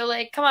Darksaber. So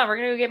like, come on, we're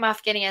going to go get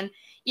Moff Gideon.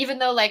 Even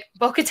though like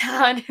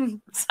Bo-Katan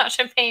and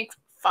Sasha Banks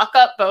fuck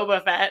up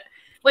Boba Fett.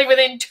 Like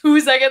within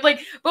 2 seconds, like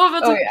Boba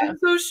Fett's like, "I'm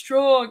so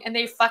strong." And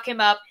they fuck him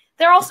up.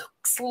 They're also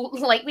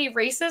slightly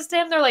racist to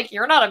him. They're like,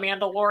 "You're not a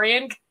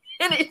Mandalorian."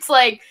 And it's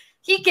like,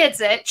 he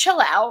gets it.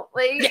 Chill out.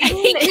 Like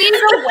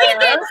he's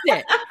aware.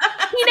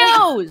 He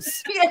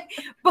knows.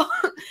 Boba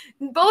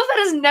Fett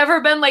has never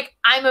been like,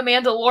 "I'm a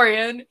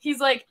Mandalorian." He's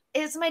like,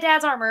 "It's my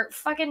dad's armor.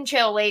 Fucking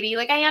chill, lady.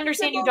 Like, I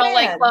understand you don't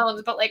like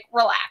clones, but like,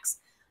 relax.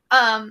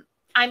 I'm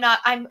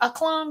a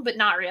clone, but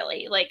not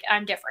really. Like,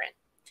 I'm different."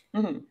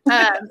 I'm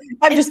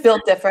just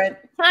built different.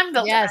 I'm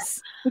built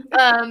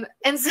different.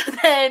 And so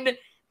then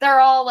they're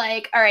all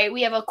like, "All right,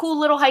 we have a cool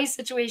little heist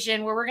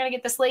situation where we're going to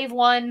get the Slave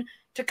One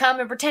to come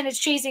and pretend it's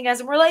chasing us."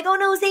 And we're like, "Oh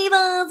no, save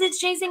us. It's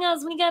chasing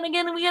us. We gotta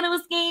get him. We gotta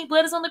escape.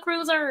 Let us on the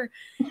cruiser."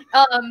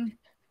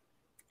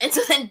 And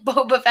so then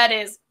Boba Fett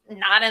is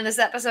not in this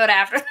episode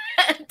after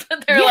that.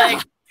 But they're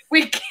like,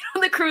 we get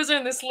on the cruiser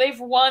and the Slave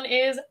One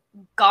is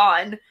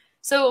gone.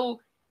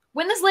 So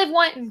when the Slave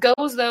One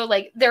goes, though,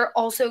 like, there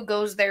also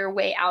goes their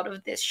way out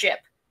of this ship.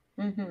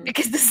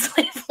 Because the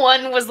Slave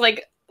One was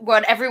like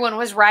what everyone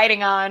was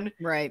riding on,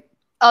 right?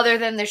 Other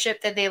than the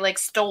ship that they like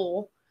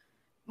stole,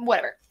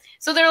 whatever.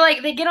 So they're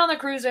like, they get on the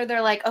cruiser.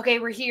 They're like, "Okay,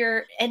 we're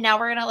here, and now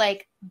we're gonna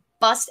like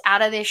bust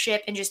out of this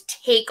ship and just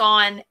take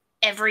on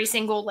every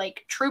single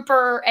like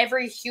trooper,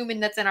 every human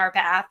that's in our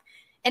path.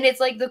 And it's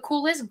like the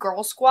coolest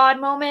girl squad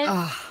moment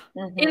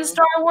in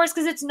Star Wars,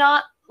 because it's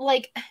not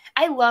like,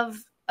 I love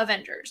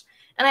Avengers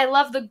and I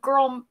love the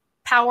girl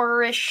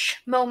power-ish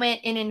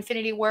moment in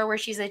Infinity War where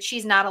she's like,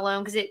 she's not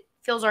alone, because it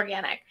feels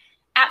organic.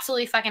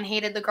 Absolutely fucking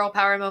hated the girl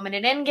power moment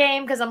in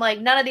Endgame, because I'm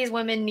like, none of these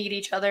women need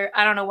each other.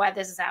 I don't know why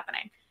this is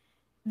happening.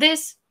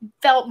 This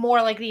felt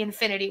more like the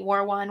Infinity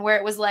War one, where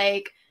it was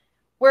like,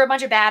 we're a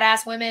bunch of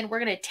badass women. We're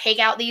going to take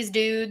out these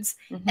dudes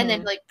and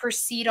then like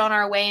proceed on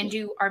our way and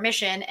do our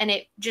mission. And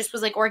it just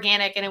was like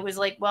organic. And it was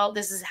like, well,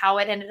 this is how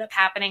it ended up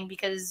happening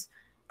because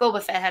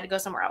Boba Fett had to go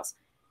somewhere else.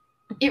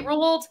 It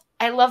ruled.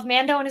 I love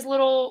Mando and his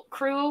little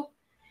crew.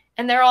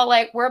 And they're all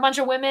like, we're a bunch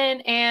of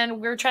women and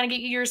we're trying to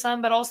get you your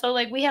son. But also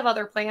like, we have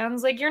other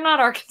plans. Like, you're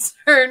not our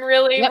concern,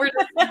 really. Yep. We're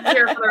just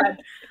here for the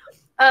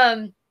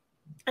ride.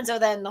 And so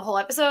then the whole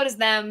episode is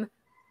them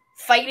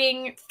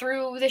fighting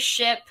through the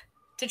ship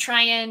to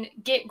try and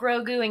get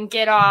Grogu and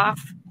get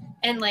off.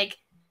 And like,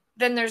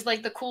 then there's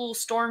like the cool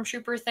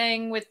stormtrooper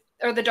thing with,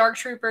 or the dark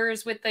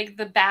troopers with like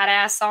the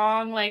badass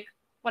song, like,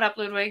 what up,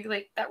 Ludwig?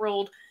 Like, that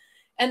rolled.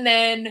 And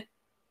then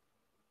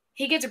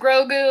he gets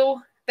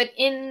Grogu, but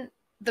in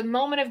the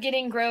moment of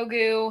getting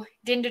Grogu,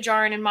 Din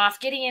Djarin and Moff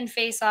Gideon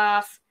face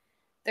off.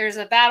 There's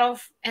a battle,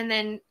 and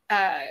then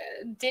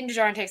Din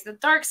Djarin takes the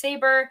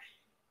Darksaber.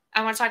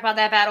 I want to talk about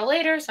that battle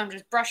later, so I'm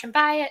just brushing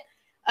by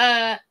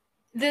it.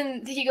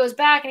 Then he goes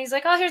back and he's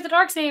like, oh, here's the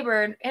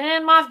Darksaber.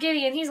 And Moff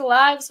Gideon, he's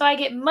alive. So I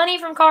get money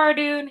from Cara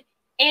Dune.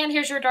 And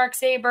here's your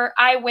Darksaber.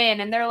 I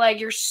win. And they're like,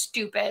 you're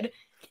stupid.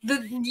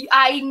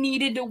 I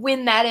needed to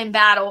win that in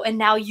battle. And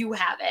now you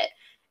have it.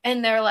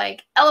 And they're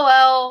like,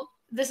 LOL.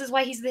 This is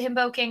why he's the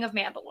Himbo King of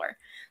Mandalore.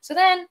 So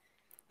then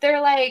they're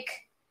like,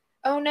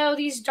 oh no,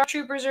 these Dark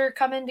Troopers are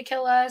coming to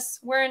kill us.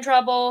 We're in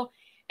trouble.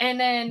 And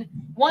then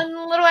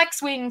one little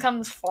X-Wing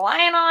comes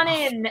flying on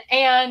in.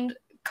 And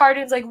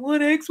Carden's like,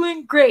 what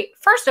X-Wing? Great.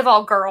 First of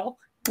all, girl.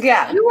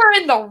 Yeah. You are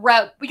in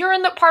the you're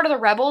in the part of the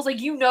rebels. Like,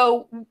 you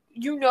know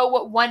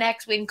what one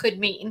X-Wing could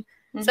mean.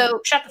 Mm-hmm. So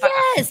shut the fuck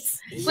up.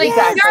 Like,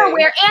 yes. You're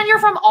aware, and you're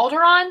from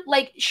Alderaan.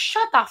 Like,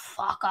 shut the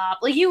fuck up.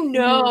 Like, you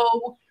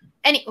know.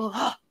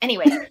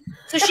 Anyway.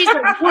 So she's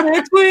like, what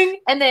X-Wing?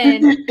 And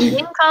then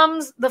in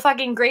comes the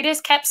fucking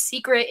greatest kept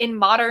secret in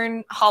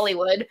modern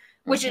Hollywood,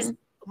 which is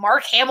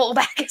Mark Hamill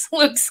back as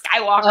Luke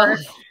Skywalker.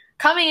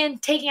 Coming in,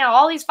 taking out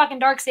all these fucking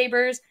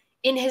Darksabers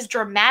in his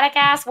dramatic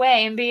ass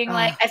way and being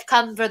like, I've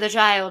come for the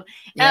child.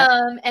 Yep.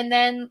 And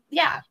then,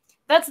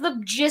 that's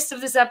the gist of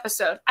this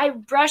episode. I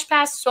brushed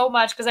past so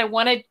much because I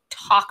want to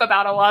talk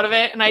about a lot of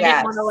it. And I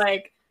didn't want to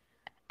like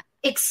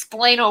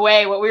explain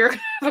away what we were going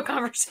to have a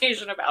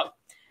conversation about.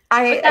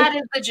 But that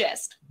is the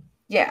gist.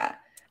 Yeah.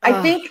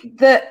 I think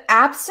the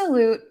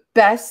absolute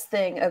best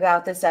thing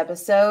about this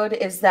episode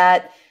is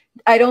that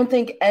I don't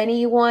think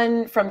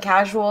anyone from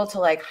casual to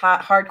like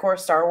hardcore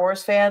Star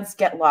Wars fans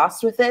get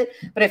lost with it.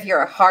 But if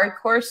you're a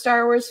hardcore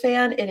Star Wars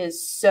fan, it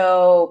is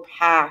so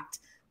packed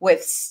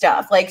with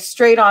stuff. Like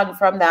straight on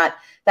from that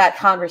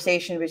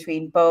conversation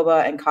between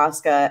Boba and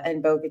Casca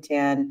and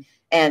Bo-Katan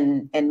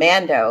and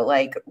Mando.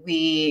 Like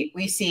we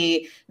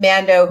see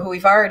Mando, who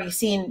we've already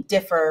seen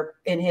differ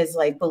in his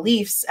like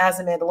beliefs as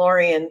a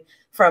Mandalorian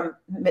from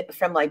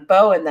like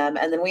Bo and them.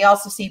 And then we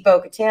also see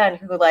Bo-Katan,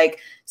 who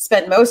like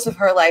spent most of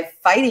her life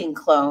fighting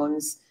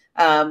clones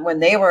when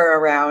they were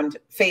around,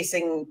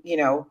 facing,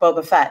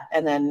 Boba Fett.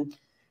 And then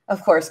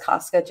of course,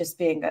 Casca just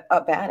being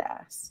a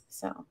badass.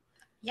 So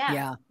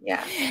yeah.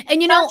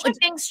 And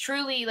things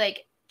truly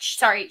like,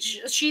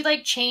 she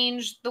like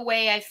changed the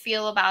way I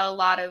feel about a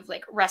lot of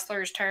like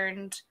wrestlers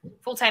turned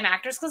full-time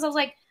actors. Cause I was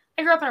like,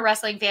 I grew up in a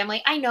wrestling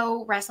family. I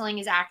know wrestling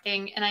is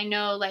acting, and I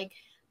know like,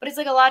 but it's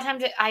like a lot of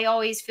times I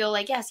always feel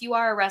like, yes, you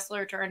are a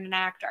wrestler turned an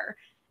actor.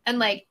 And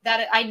like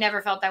that, I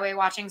never felt that way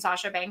watching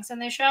Sasha Banks in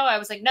this show. I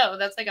was like, no,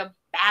 that's like a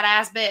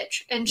badass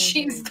bitch. And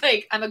she's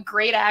like, I'm a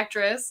great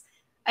actress.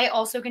 I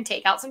also can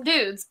take out some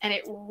dudes, and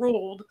it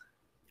ruled.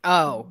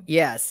 Oh,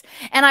 yes.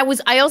 And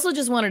I also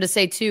just wanted to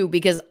say too,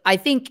 because I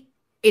think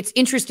it's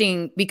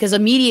interesting because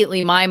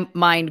immediately my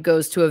mind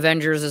goes to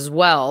Avengers as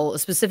well.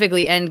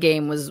 Specifically,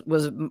 Endgame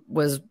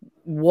was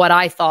what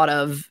I thought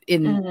of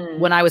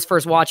when I was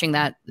first watching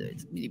that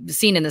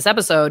scene in this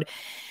episode.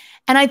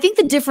 And I think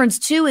the difference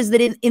too is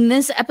that in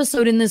this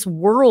episode, in this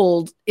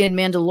world in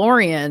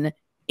Mandalorian,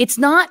 it's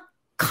not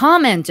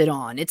commented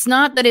on. It's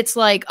not that it's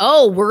like,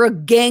 oh, we're a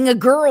gang of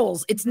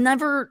girls. It's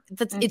never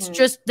that. It's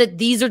just that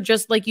these are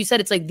just, like you said,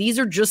 it's like these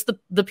are just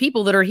the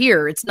people that are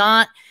here. It's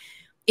not.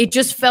 It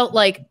just felt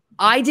like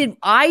I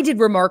did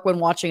remark when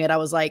watching it. I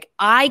was like,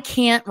 I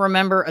can't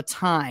remember a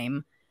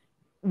time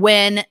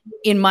when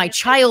in my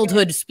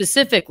childhood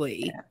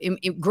specifically,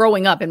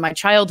 growing up in my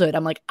childhood,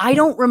 I'm like, I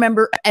don't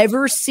remember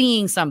ever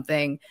seeing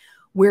something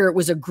where it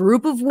was a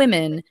group of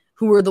women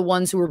who were the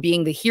ones who were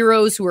being the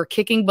heroes, who were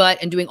kicking butt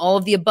and doing all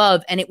of the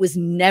above, and it was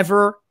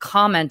never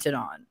commented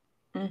on.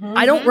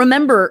 I don't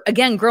remember,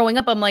 again, growing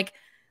up, I'm like,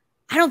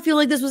 I don't feel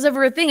like this was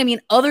ever a thing. I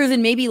mean, other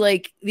than maybe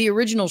like the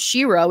original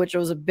She-Ra, which I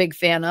was a big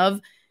fan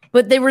of,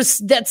 but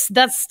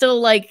that's still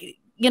like,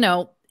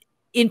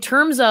 in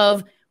terms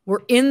of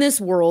we're in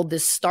this world,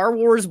 this Star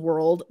Wars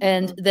world,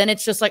 and then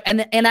it's just like,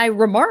 and I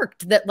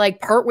remarked that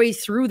like partway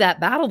through that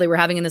battle they were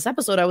having in this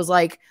episode, I was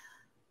like,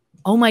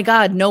 oh my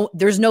God, no,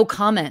 there's no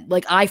comment.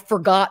 Like I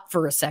forgot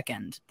for a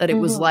second that it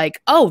was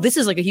like, oh, this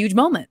is like a huge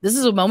moment. This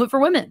is a moment for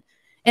women.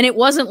 And it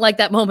wasn't like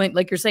that moment,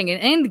 like you're saying in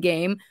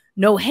Endgame,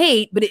 no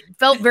hate, but it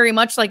felt very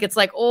much like it's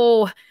like,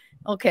 oh,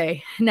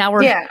 okay, now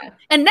we're,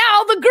 and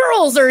now the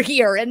girls are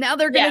here, and now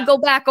they're going to go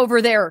back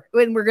over there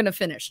when we're going to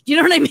finish. You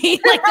know what I mean?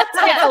 Like that's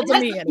how it felt to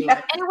me anyway.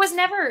 And it was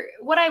never,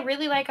 what I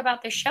really like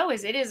about this show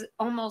is it is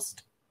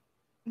almost,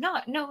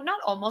 not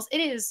almost, it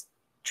is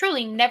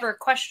truly never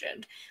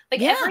questioned.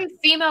 Like every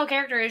female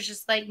character is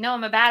just like, no,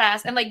 I'm a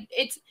badass. And like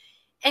it's,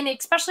 and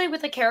especially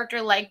with a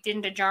character like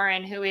Din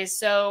Djarin, who is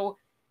so,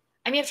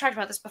 I mean, I've talked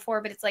about this before,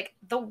 but it's like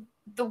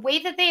the way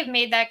that they have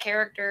made that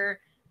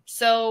character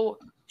so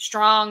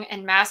strong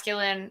and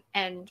masculine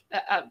and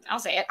I'll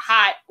say it,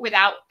 hot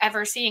without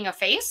ever seeing a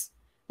face.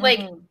 Like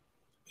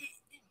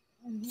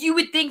you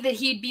would think that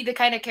he'd be the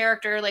kind of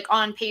character like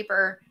on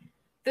paper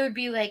that would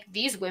be like,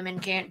 these women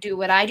can't do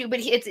what I do, but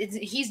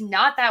he's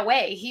not that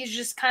way. He's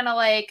just kind of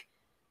like,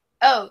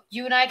 oh,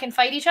 you and I can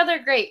fight each other.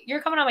 Great.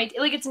 You're coming on my,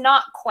 like, it's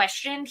not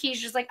questioned.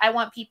 He's just like, I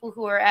want people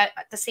who are at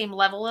the same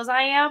level as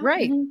I am.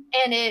 Right.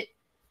 And it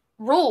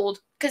ruled.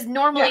 Because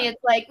normally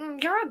it's like,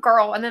 you're a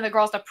girl, and then the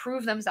girls have to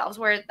prove themselves,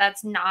 where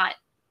that's not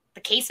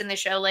the case in the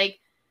show. Like,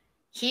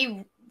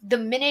 the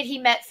minute he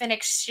met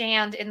Fennec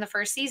Shand in the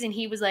first season,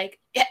 he was like,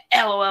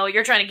 LOL,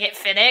 you're trying to get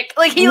Fennec?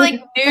 Like, he,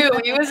 like, knew.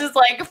 He was just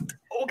like,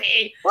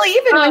 okay. Well,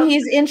 even when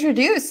he's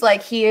introduced,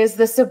 like, he is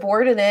the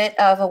subordinate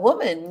of a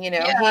woman, you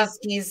know? Yeah.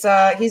 He's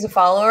a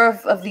follower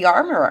of the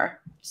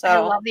armorer. So I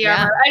love the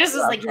armorer. I just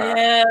was like,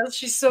 yeah,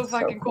 she's so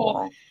fucking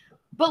cool.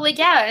 But, like,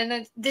 yeah, and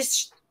then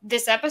this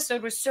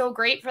episode was so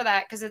great for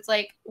that, because it's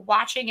like,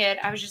 watching it,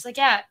 I was just like,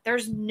 yeah,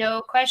 there's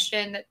no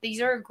question that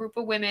these are a group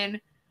of women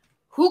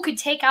who could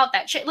take out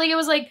that shit. Like, it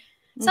was like,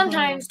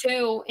 sometimes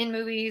too, in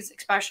movies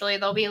especially,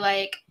 they'll be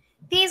like,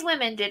 these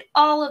women did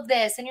all of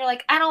this, and you're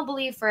like, I don't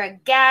believe for a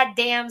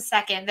goddamn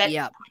second that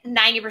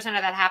 90% of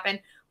that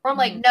happened. Or I'm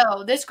like,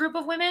 no, this group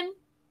of women,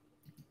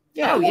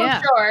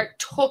 sure,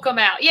 took them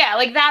out. Yeah,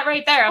 like that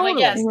right there. I'm like,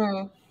 yes,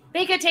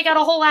 they could take out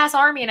a whole ass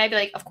army, and I'd be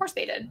like, of course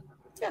they did.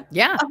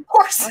 Yeah, of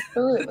course,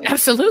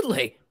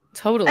 absolutely,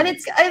 totally. And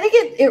I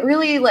think it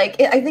really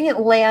like I think it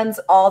lands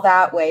all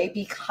that way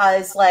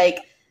because like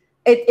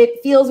it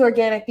feels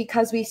organic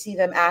because we see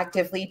them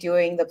actively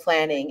doing the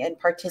planning and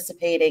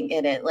participating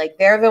in it. Like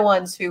they're the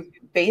ones who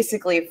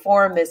basically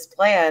form this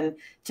plan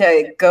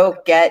to go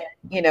get,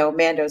 you know,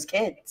 Mando's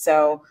kid.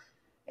 So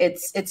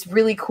it's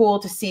really cool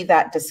to see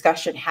that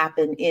discussion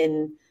happen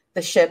in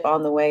the ship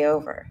on the way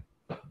over.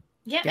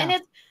 Yeah. And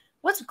it's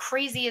what's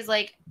crazy is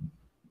like,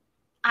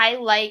 I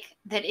like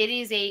that it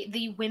is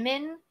the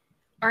women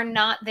are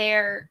not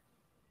there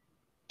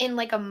in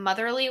like a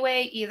motherly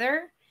way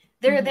either.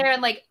 They're there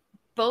in like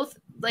both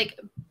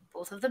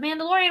of the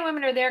Mandalorian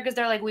women are there because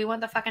they're like, we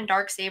want the fucking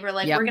Darksaber.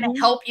 Like we're going to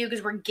help you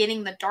because we're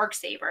getting the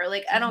Darksaber.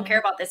 Like, I don't care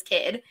about this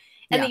kid.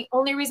 And the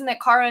only reason that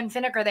Cara and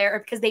Fennec are there are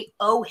because they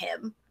owe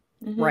him.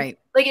 Right.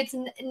 Like it's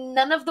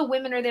none of the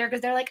women are there because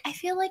they're like, I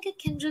feel like a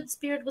kindred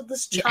spirit with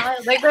this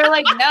child. Like they're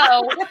like,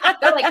 no.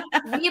 They're like,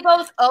 we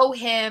both owe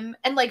him.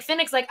 And like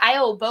Fennec's like, I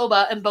owe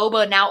Boba, and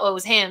Boba now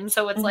owes him.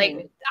 So it's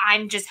like,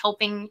 I'm just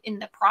helping in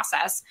the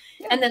process.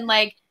 And then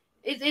like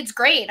it's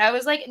great. I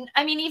was like,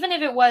 I mean, even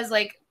if it was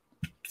like,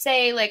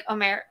 say like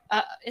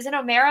is it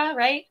Omera,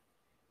 right?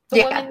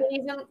 The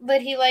woman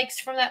that he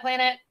likes from that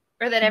planet,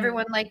 or that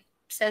everyone like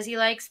says he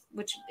likes,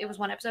 which it was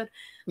one episode.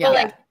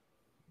 But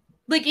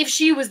like if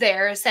she was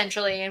there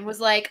essentially and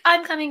was like,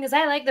 I'm coming because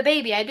I like the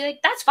baby, I'd be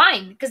like, that's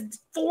fine, because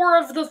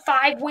 4 of the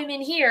 5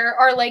 women here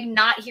are like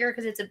not here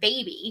because it's a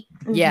baby.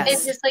 Yes.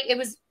 It's just like, it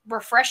was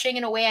refreshing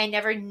in a way I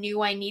never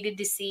knew I needed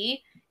to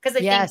see, because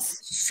I think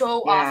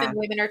so often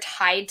women are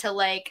tied to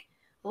like,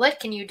 what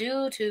can you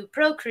do to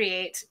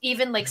procreate,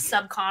 even like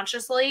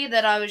subconsciously,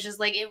 that I was just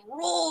like, it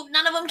ruled.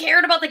 None of them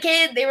cared about the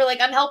kid. They were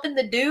like, I'm helping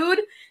the dude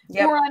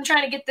or I'm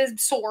trying to get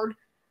this sword.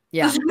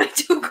 Those are my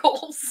 2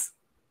 goals.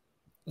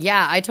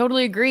 Yeah, I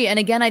totally agree. And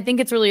again, I think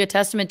it's really a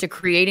testament to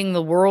creating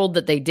the world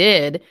that they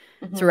did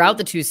throughout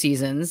the 2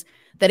 seasons.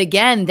 That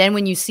again, then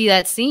when you see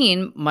that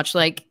scene, much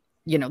like,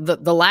 you know,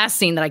 the last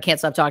scene that I can't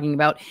stop talking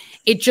about,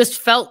 it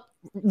just felt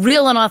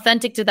real and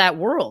authentic to that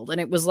world.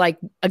 And it was like,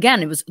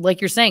 again, it was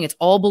like you're saying, it's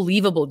all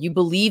believable. You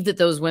believe that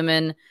those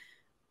women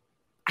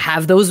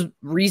have those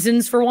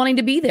reasons for wanting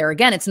to be there.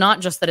 Again, it's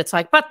not just that it's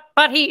like, but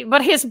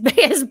his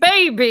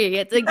baby.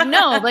 It's like,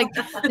 no, like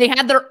they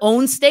had their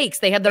own stakes.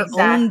 They had their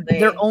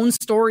own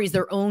stories,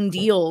 their own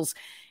deals,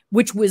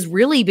 which was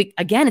really,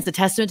 again, it's a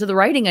testament to the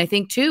writing, I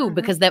think too,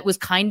 because that was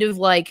kind of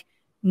like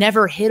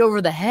never hit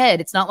over the head.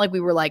 It's not like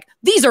we were like,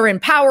 these are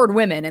empowered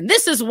women and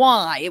this is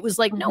why. It was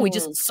like, no, we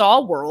just saw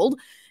a world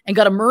and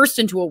got immersed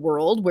into a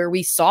world where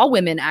we saw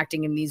women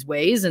acting in these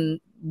ways, and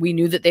we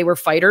knew that they were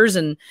fighters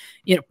and,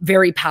 you know,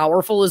 very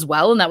powerful as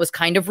well. And that was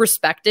kind of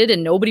respected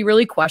and nobody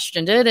really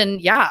questioned it. And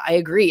yeah, I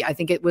agree. I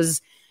think it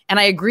was, And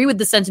I agree with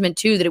the sentiment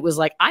too, that it was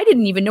like, I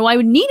didn't even know I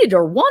needed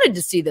or wanted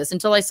to see this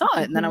until I saw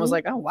it. And then I was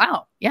like, oh,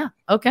 wow. Yeah.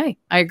 Okay.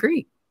 I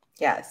agree.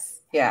 Yes.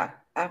 Yeah,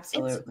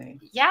 absolutely.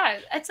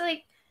 It's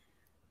like,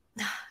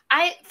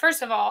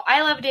 first of all,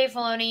 I love Dave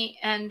Filoni,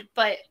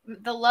 but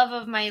the love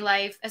of my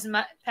life is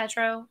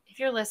Petro. If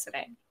you're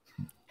listening,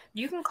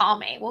 you can call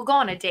me. We'll go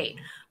on a date.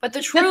 But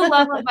the true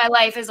love of my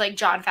life is like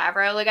Jon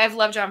Favreau. Like, I've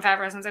loved Jon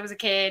Favreau since I was a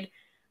kid.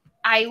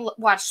 I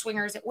watched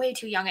Swingers at way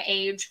too young an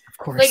age. Of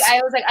course. Like,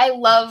 I was like, I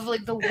love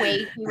like the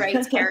way he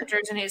writes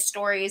characters and his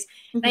stories.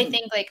 And I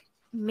think like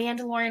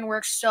Mandalorian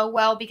works so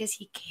well because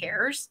he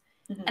cares.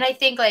 And I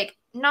think like,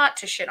 not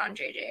to shit on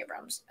JJ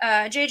Abrams.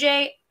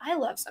 JJ, I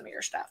love some of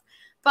your stuff.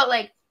 But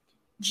like,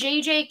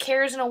 JJ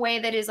cares in a way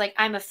that is like,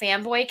 I'm a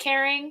fanboy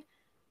caring,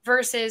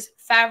 versus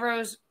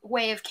Favreau's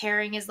way of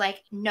caring is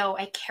like, no,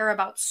 I care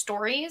about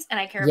stories and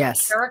I care about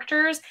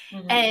characters.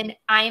 And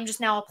I am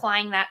just now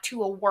applying that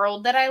to a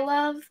world that I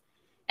love.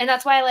 And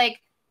that's why,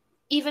 like,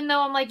 even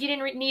though I'm like, you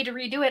didn't need to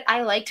redo it,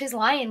 I liked his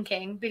Lion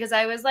King because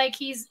I was like,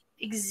 he's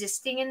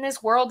existing in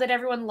this world that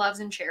everyone loves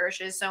and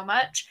cherishes so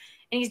much.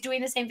 And he's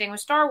doing the same thing with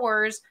Star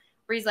Wars,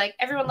 where he's like,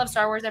 everyone loves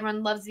Star Wars.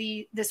 Everyone loves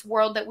this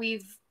world that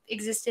we've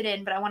existed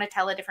in, but I want to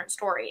tell a different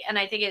story. And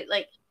I think it,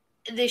 like,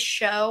 this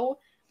show,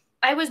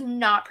 I was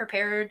not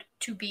prepared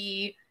to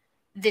be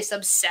this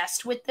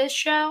obsessed with this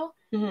show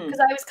because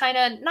I was kind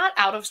of not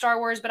out of Star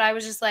Wars, but I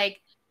was just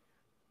like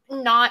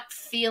not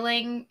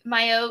feeling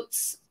my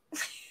oats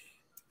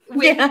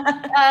with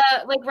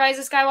like Rise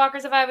of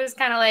Skywalker. If I was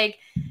kind of like,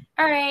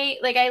 all right,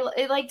 like I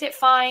liked it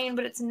fine,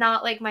 but it's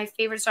not like my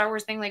favorite Star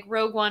Wars thing. Like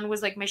Rogue One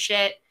was like my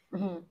shit.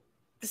 The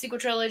sequel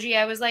trilogy,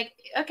 I was like,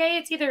 okay,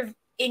 it's either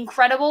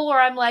incredible or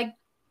I'm like,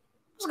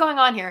 what's going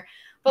on here?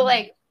 But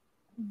like,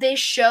 this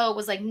show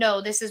was like, no,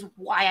 this is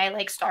why I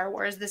like Star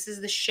Wars. This is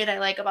the shit I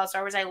like about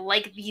Star Wars. I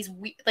like these,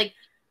 like,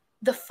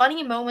 the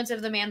funny moments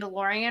of The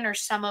Mandalorian are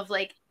some of,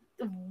 like,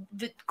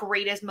 the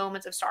greatest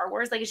moments of Star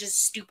Wars. Like, it's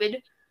just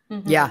stupid.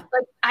 Yeah.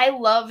 Like, I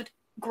loved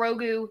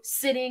Grogu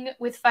sitting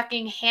with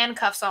fucking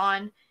handcuffs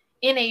on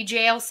in a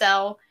jail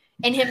cell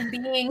and him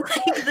being,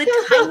 like,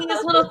 the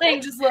tiniest little thing,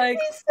 just like,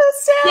 he's so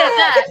sad. Yeah,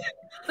 that.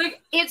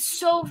 Like, it's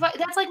so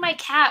that's like my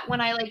cat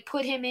when I like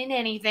put him in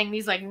anything.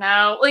 He's like,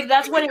 no, like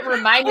that's what it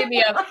reminded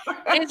me of.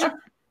 And it's just,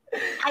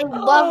 I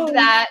loved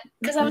that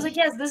because I was like,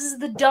 yes, this is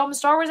the dumb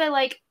Star Wars I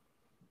like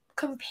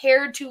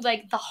compared to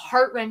like the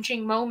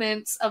heart-wrenching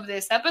moments of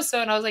this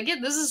episode. And I was like, yeah,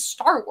 this is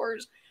Star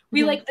Wars.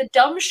 We like the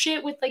dumb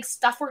shit with like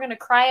stuff we're gonna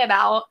cry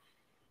about,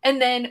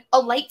 and then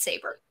a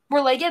lightsaber.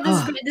 We're like, yeah,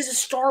 this is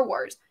Star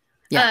Wars.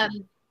 Yeah.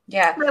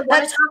 I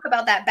want to talk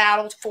about that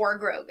battle for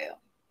Grogu.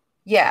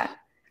 Yeah.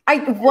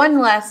 One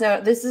last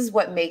note, this is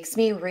what makes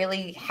me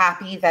really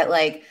happy that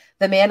like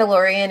The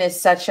Mandalorian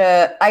is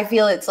I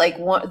feel it's like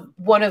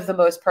one of the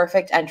most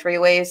perfect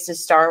entryways to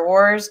Star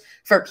Wars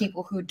for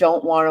people who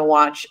don't want to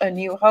watch A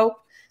New Hope.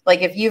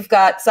 Like if you've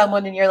got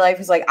someone in your life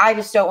who's like, I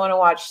just don't want to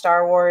watch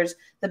Star Wars,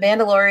 The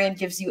Mandalorian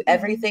gives you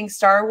everything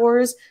Star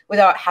Wars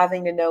without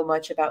having to know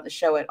much about the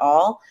show at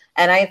all.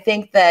 And I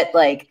think that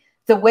like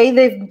the way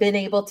they've been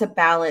able to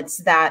balance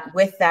that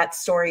with that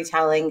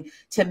storytelling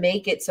to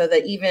make it so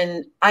that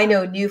even I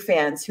know new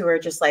fans who are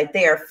just like,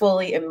 they are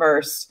fully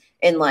immersed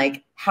in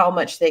like how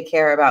much they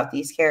care about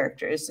these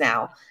characters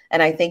now.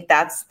 And I think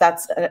that's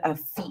a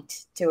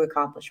feat to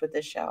accomplish with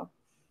this show.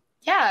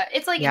 Yeah.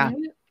 It's like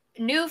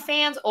new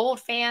fans, old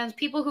fans,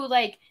 people who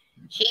like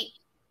hate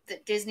the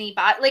Disney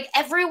like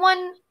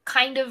everyone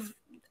kind of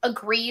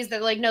agrees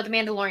that like, no, The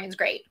Mandalorian's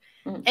great.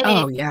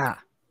 And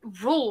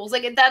rules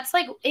like that's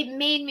like it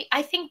made me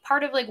I think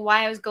part of like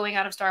why I was going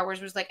out of Star Wars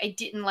was like I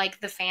didn't like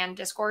the fan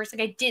discourse.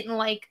 Like I didn't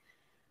like,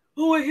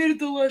 oh, I hated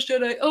The Last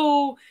Jedi,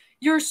 oh,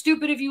 you're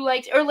stupid if you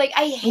liked, or like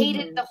I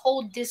hated the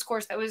whole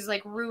discourse that was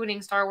like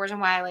ruining Star Wars and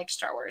why I liked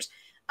Star Wars.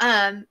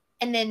 And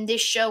then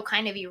this show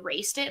kind of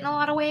erased it in a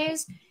lot of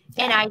ways.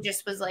 And I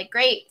just was like,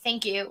 great,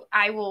 thank you,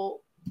 I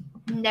will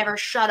never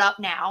shut up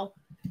now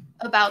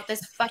about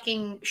this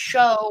fucking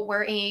show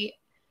where a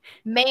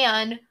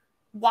man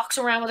walks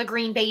around with a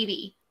green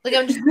baby. Like,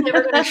 I'm just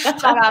never going to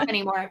shut up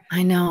anymore.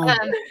 I know.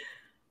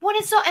 When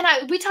it's so,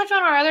 and we talked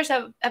about on our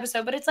other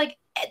episode, but it's like,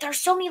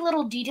 there's so many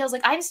little details.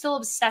 Like, I'm still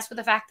obsessed with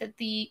the fact that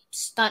the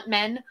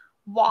stuntmen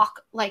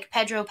walk like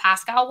Pedro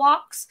Pascal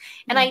walks.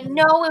 And I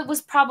know it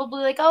was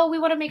probably like, oh, we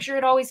want to make sure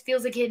it always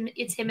feels like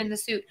it's him in the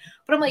suit.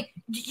 But I'm like,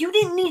 you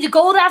didn't need to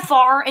go that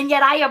far. And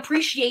yet I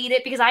appreciate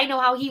it because I know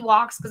how he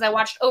walks because I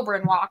watched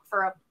Oberyn walk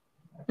for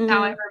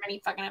however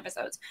many fucking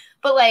episodes.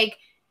 But like,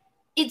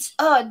 it's,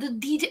 the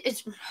detail,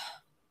 it's,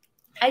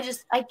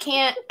 I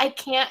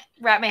can't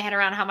wrap my head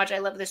around how much I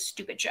love this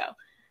stupid show.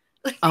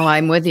 Oh,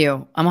 I'm with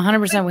you. I'm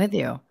 100% with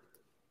you.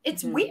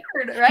 It's weird,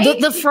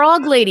 right? The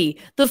frog lady,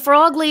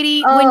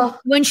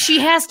 when she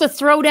has to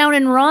throw down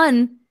and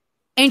run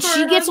and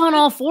she gets on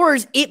all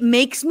fours, it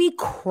makes me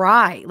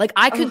cry. Like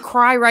I could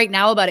cry right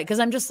now about it because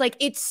I'm just like,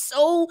 it's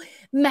so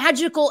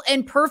magical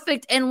and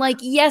perfect. And like,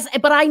 yes,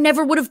 but I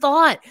never would have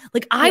thought,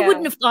 like I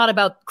wouldn't have thought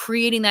about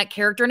creating that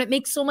character. And it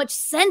makes so much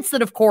sense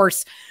that of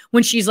course,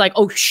 when she's like,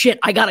 oh shit,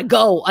 I gotta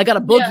go, I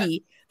gotta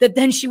boogie, that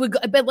then she would go,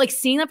 but like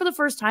seeing that for the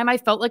first time, I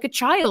felt like a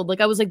child.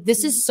 Like I was like,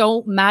 this is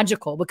so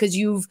magical because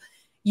you've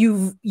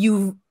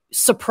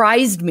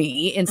surprised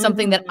me in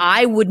something that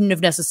I wouldn't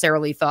have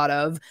necessarily thought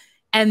of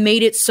and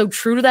made it so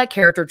true to that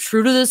character,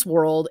 true to this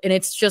world. And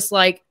it's just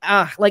like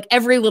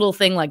every little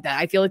thing like that.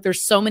 I feel like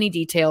there's so many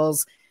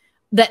details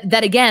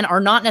that again are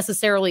not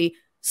necessarily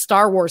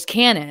Star Wars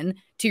canon.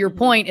 To your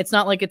point, it's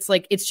not like it's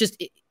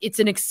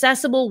an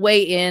accessible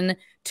way in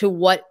to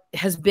what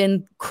has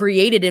been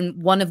created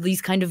in one of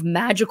these kind of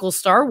magical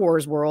Star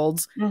Wars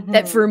worlds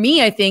that for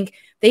me, I think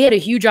they had a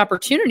huge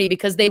opportunity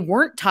because they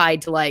weren't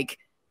tied to like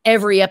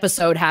every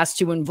episode has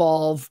to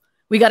involve,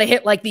 we got to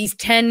hit like these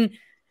 10,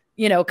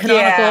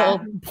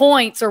 canonical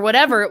points or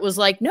whatever. It was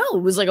like, no,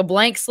 it was like a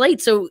blank slate.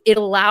 So it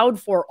allowed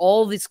for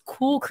all this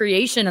cool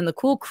creation and the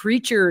cool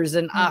creatures.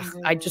 And I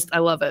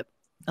love it.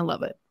 I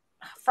love it.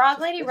 Frog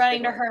Lady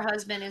running to her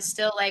husband is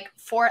still like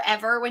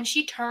forever. When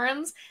she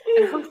turns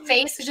and her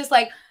face is just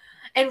like,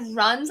 and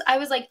runs, I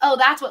was like, oh,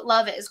 that's what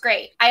love is.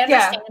 Great. I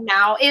understand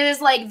now. It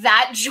is like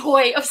that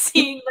joy of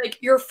seeing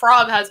like your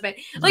frog husband.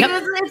 Like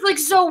it's like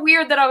so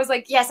weird that I was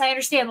like, yes, I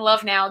understand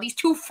love now. These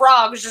two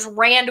frogs just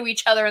ran to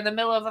each other in the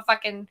middle of a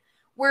fucking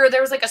where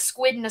there was like a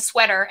squid in a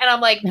sweater. And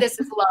I'm like, this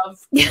is love.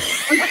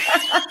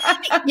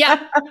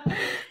 Yeah.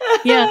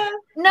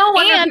 No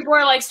wonder people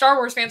are like, Star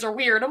Wars fans are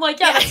weird. I'm like,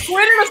 the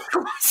squid in a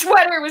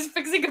sweater was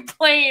fixing a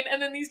plane, and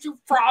then these two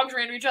frogs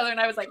ran to each other, and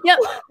I was like,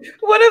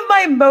 One of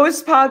my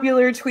most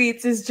popular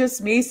tweets is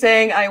just me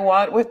saying, I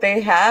want what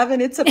they have,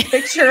 and it's a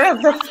picture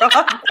of the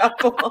frog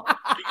couple. Well,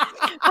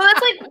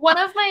 that's like one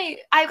of my,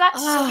 I got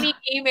so many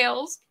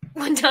emails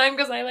one time,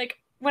 because I like,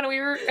 when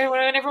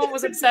everyone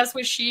was obsessed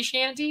with sea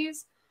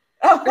shanties,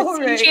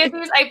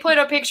 shanties, I put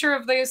a picture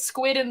of the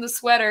squid in the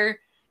sweater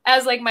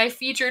as like my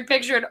featured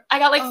picture. And I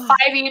got like 5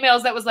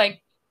 emails that was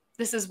like,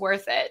 this is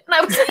worth it. And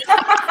I was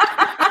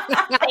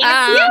like, thank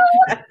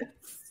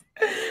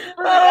you.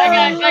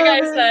 That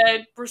guy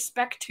said,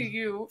 respect to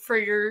you for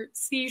your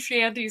sea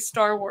shanty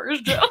Star Wars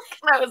joke.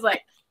 And I was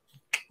like,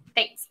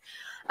 thanks.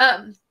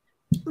 But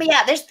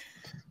yeah, there's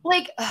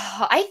like,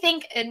 I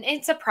think, and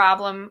it's a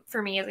problem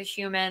for me as a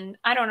human.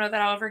 I don't know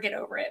that I'll ever get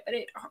over it, but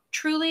it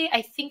truly,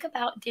 I think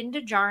about Din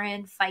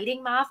Djarin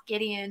fighting Moff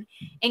Gideon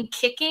and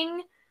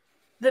kicking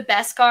the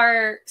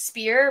Beskar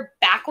spear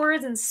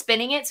backwards and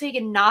spinning it so he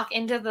can knock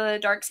into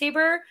the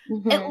Darksaber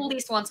at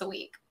least once a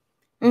week.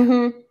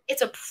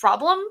 It's a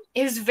problem.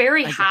 It was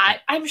very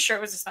hot. I'm sure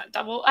it was just not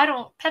double.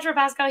 Pedro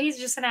Pascal, he's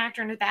just an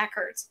actor and his back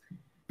hurts.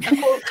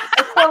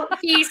 A quote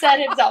he said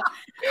himself.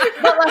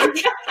 But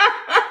like,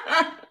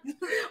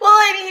 well,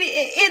 I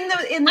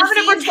mean, in the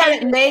scenes that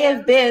it may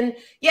have been,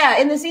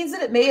 in the scenes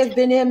that it may have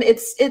been him,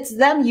 it's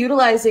them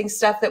utilizing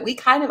stuff that we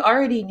kind of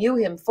already knew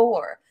him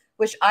for,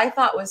 which I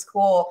thought was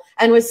cool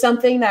and was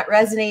something that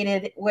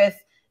resonated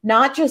with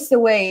not just the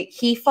way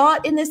he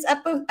fought in this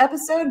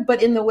episode,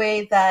 but in the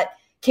way that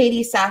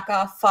Katie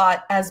Sackhoff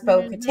fought as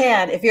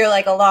Bo-Katan. If you're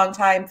like a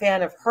longtime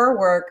fan of her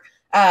work,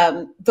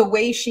 the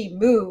way she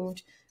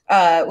moved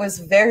was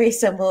very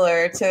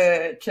similar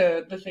to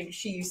the things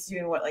she used to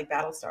do in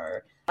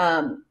Battlestar.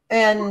 And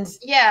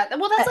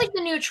well, that's like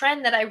the new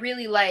trend that I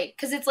really like,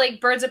 because it's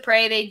like Birds of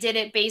Prey, they did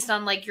it based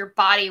on like your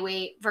body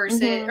weight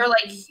versus or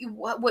like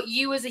what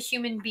you as a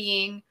human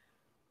being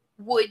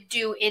would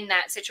do in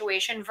that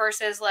situation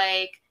versus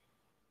like,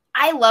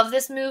 I love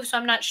this move, so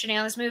I'm not shitting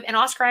on this move. And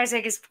Oscar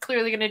Isaac is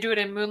clearly going to do it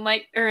in Moon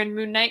Knight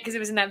because it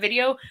was in that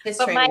video.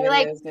 But my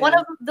one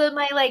of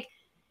my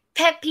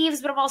pet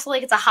peeves, but I'm also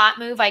like, it's a hot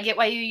move, I get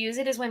why you use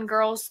it, is when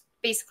girls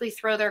basically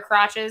throw their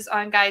crotches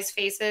on guys'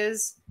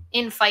 faces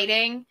in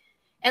fighting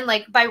and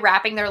like by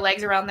wrapping their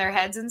legs around their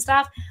heads and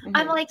stuff.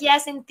 I'm like,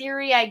 yes, in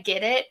theory I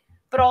get it,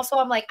 but also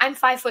I'm like, I'm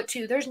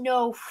 5'2". There's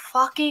no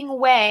fucking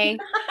way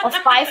a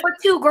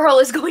 5'2" girl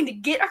is going to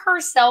get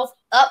herself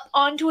up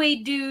onto a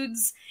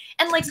dude's,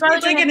 and like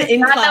Scarlett Johansson is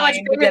not that much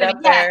bigger than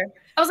me.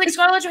 I was like,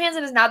 Scarlett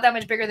Johansson is not that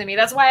much bigger than me.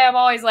 That's why I'm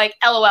always like,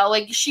 LOL,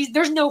 like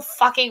there's no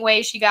fucking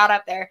way she got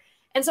up there.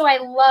 And so I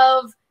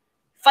love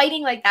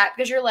fighting like that,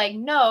 because you're like,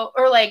 no,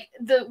 or like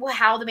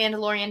how the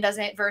Mandalorian does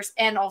it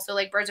and also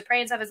like Birds of Prey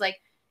and stuff is like,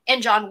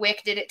 and John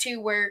Wick did it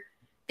too, where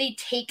they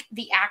take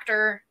the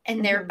actor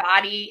and their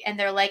body and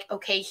they're like,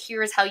 okay,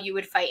 here's how you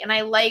would fight. And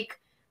I like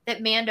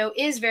that Mando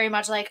is very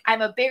much like,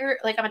 I'm a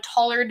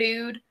taller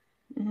dude.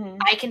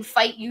 I can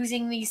fight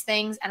using these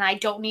things and I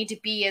don't need to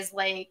be as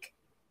like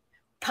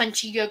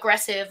punchy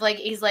aggressive. Like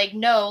he's like,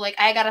 no, like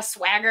I got a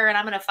swagger and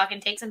I'm gonna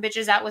fucking take some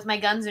bitches out with my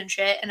guns and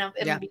shit and I'm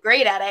gonna be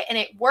great at it. And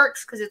it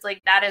works because it's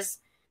like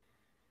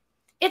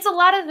it's a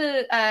lot of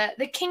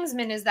the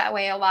Kingsman is that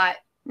way a lot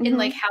in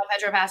like how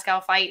Pedro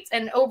Pascal fights,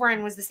 and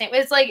Oberyn was the same.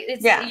 It's like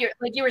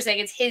like you were saying,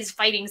 it's his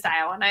fighting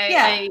style, and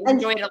I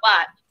enjoyed it a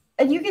lot.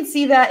 And you can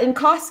see that in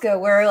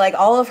Costco, where like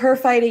all of her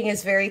fighting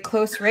is very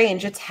close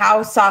range. It's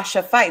how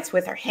Sasha fights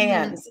with her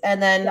hands.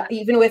 And then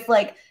even with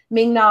like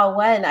Ming-Na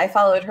Wen, I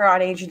followed her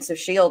on Agents of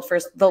S.H.I.E.L.D. for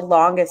the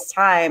longest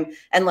time.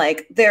 And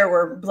like there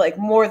were like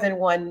more than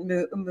one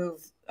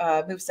move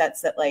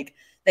sets that like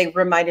they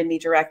reminded me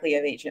directly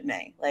of Agent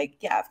May. Like,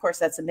 yeah, of course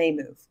that's a May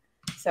move.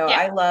 So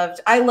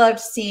I loved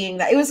seeing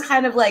that. It was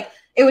kind of like,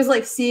 it was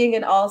like seeing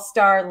an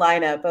all-star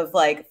lineup of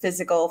like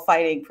physical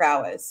fighting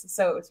prowess.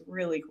 So it was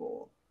really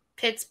cool.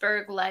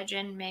 Pittsburgh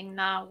legend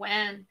Ming-Na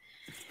Wen.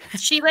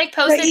 She like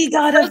posted. The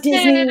EGOT of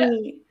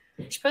Disney.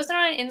 She posted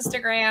on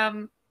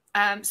Instagram.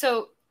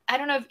 So I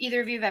don't know if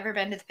either of you have ever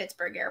been to the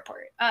Pittsburgh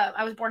airport.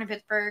 I was born in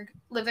Pittsburgh,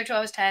 lived there till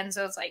I was 10.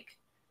 So it's like,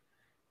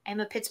 I'm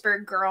a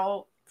Pittsburgh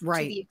girl to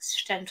the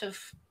extent of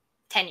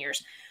 10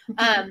 years.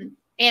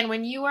 And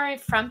when you are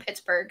from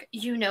Pittsburgh,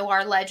 you know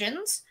our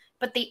legends.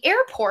 But the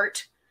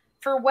airport,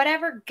 for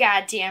whatever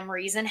goddamn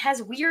reason,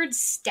 has weird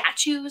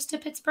statues to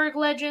Pittsburgh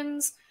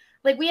legends.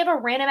 Like, we have a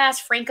random ass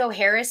Franco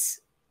Harris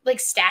like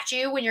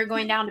statue when you're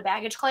going down to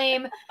baggage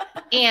claim,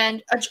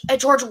 and a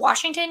George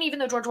Washington, even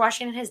though George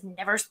Washington has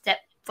never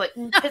stepped foot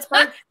in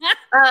Pittsburgh,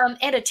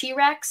 and a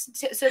T-Rex.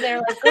 So they're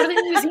like, go to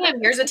the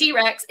museum, here's a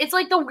T-Rex. It's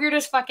like the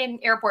weirdest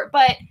fucking airport,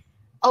 but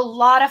a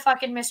lot of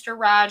fucking Mr.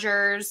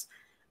 Rogers.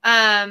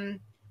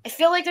 I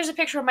feel like there's a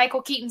picture of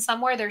Michael Keaton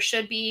somewhere. There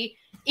should be.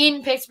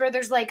 In Pittsburgh,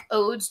 there's like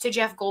odes to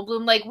Jeff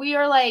Goldblum. Like, we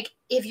are like,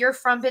 if you're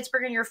from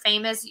Pittsburgh and you're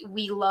famous,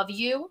 we love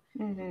you.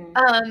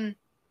 Mm-hmm.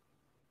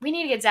 We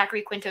need to get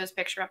Zachary Quinto's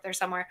picture up there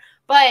somewhere,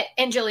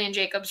 and Jillian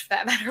Jacobs for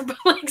that matter. But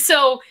like,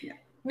 so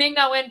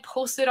Ming-Na Wen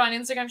posted on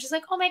Instagram. She's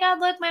like, oh my God,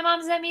 look, my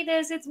mom sent me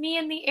this. It's me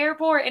in the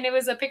airport. And it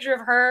was a picture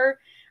of her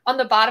on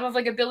the bottom of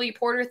like a Billy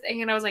Porter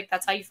thing. And I was like,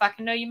 that's how you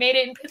fucking know you made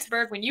it in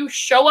Pittsburgh. When you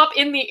show up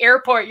in the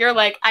airport, you're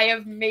like, I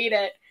have made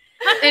it.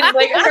 And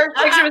like, her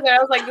picture was there. I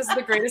was like, this is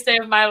the greatest day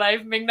of my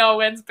life. Ming-Na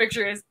Wen's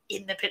picture is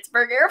in the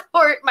Pittsburgh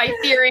airport. My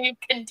theory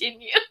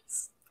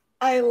continues.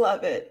 I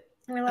love it.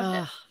 I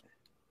love it.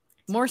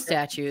 More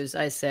statues,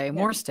 I say.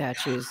 More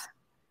statues.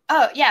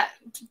 Oh, yeah.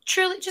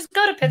 Truly, just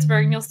go to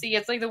Pittsburgh and you'll see.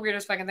 It's like the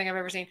weirdest fucking thing I've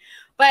ever seen.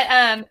 But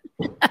I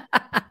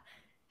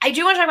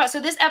do want to talk about,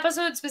 so this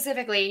episode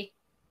specifically,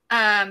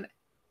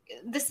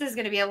 this is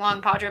going to be a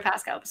long Padre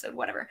Pascal episode,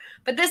 whatever.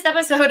 But this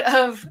episode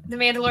of The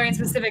Mandalorian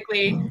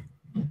specifically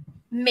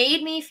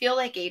made me feel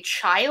like a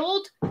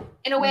child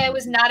in a way I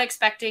was not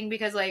expecting,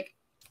 because like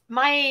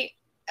I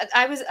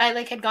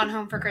had gone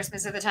home for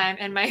Christmas at the time,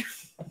 and my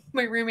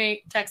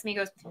roommate texted me,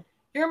 goes,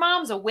 your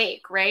mom's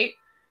awake, right?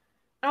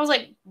 And I was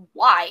like,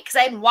 why? Because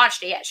I hadn't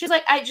watched it yet. She's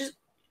like,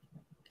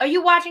 are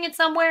you watching it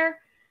somewhere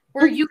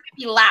where you can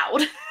be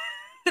loud?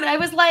 And I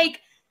was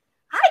like,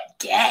 I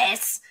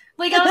guess.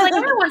 Like, I was like,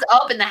 everyone's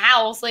up in the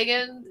house. Like,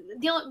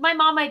 my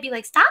mom might be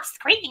like, stop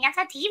screaming, that's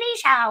a TV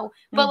show.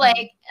 But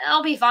like,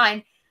 I'll be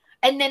fine.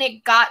 And then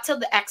it got to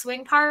the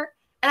X-Wing part,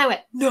 and I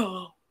went,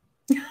 no.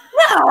 And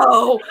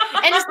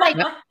just like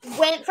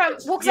went from,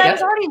 because I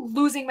was already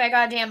losing my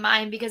goddamn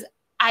mind, because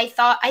I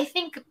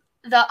think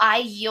the I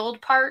yield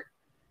part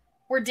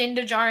where Din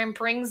Djarin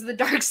brings the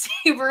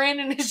Darksaber in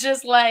and it's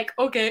just like,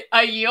 okay,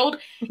 I yield,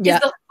 is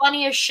the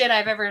funniest shit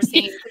I've ever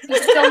seen.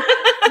 It's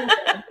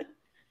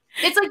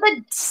like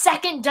the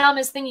second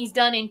dumbest thing he's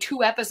done in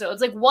 2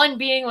 episodes. Like, one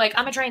being like,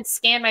 I'm gonna try and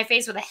scan my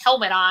face with a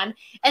helmet on,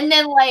 and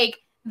then like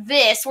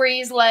this where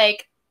he's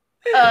like,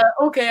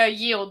 okay, I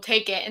yield,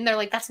 take it. And they're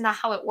like, that's not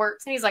how it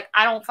works. And he's like,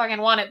 I don't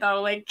fucking want it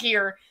though, like,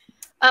 here.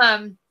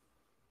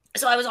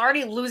 So I was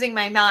already losing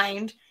my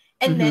mind.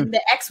 And then the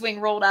X-Wing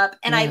rolled up,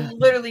 and I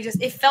literally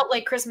just, it felt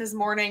like Christmas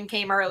morning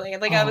came early.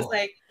 Like, I was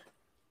like,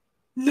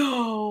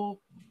 no,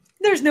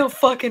 there's no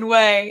fucking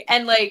way.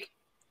 And like,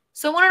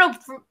 so I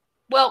want to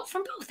know,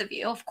 from both of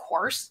you, of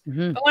course, I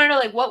want to know,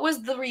 like, what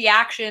was the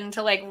reaction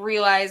to like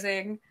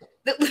realizing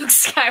that Luke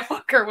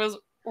Skywalker was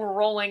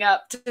rolling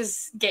up to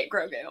get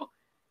Grogu?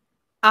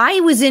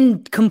 I was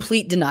in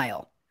complete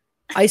denial.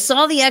 I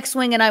saw the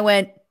X-Wing and I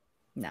went,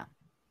 no.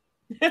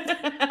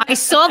 I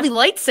saw the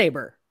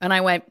lightsaber and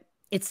I went,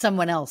 it's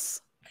someone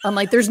else. I'm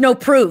like, there's no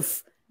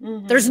proof.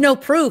 There's no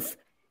proof.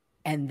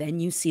 And then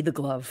you see the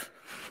glove.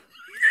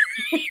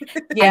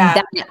 And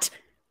that,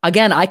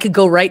 again, I could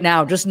go right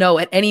now. Just know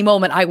at any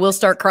moment I will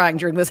start crying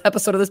during this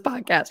episode of this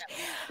podcast.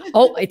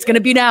 Oh, it's going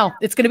to be now.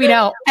 It's going to be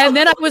now. And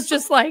then I was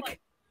just like,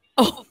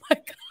 oh my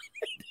God.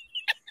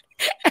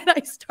 And I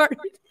started,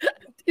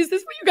 is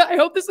this what you got? I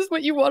hope this is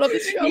what you want on the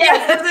show.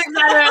 Yeah, that's exactly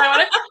what I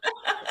want.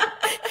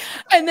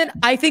 And then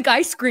I think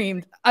I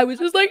screamed. I was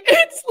just like,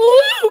 it's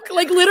Luke.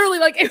 Like, literally,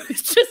 like, it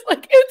was just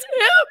like, it's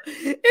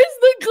him. It's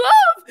the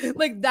glove.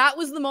 Like, that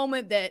was the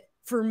moment that,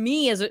 for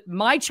me, as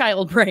my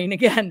child brain,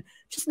 again,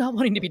 just not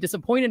wanting to be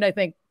disappointed, I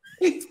think,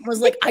 was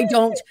like, I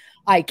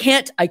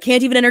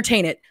can't even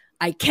entertain it.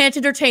 I can't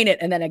entertain it.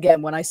 And then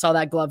again, when I saw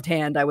that gloved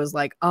hand, I was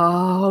like,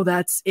 oh,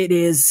 it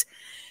is.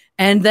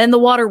 And then the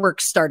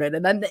waterworks started.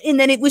 And then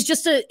it was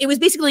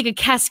basically like a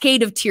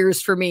cascade of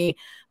tears for me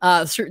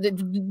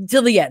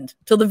till the end,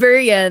 till the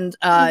very end,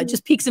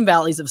 just peaks and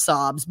valleys of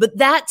sobs. But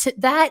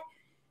that,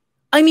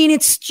 I mean,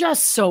 it's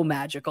just so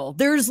magical.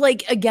 There's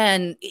like,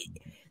 again,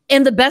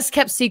 and the best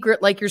kept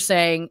secret, like you're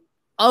saying,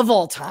 of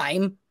all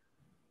time.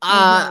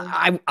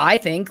 I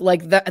think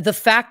like the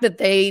fact that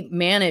they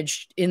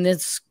managed in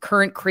this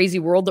current crazy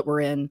world that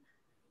we're in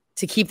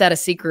to keep that a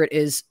secret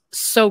is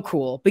so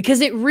cool,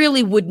 because it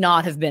really would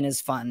not have been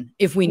as fun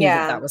if we knew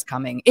that was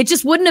coming. It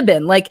just wouldn't have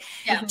been. Like,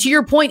 to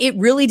your point, it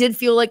really did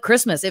feel like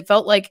Christmas. It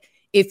felt like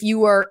if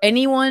you are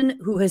anyone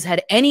who has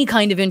had any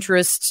kind of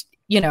interest,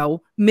 you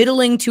know,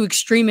 middling to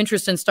extreme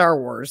interest in Star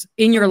Wars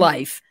in your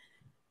life,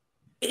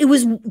 it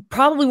was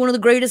probably one of the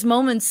greatest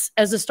moments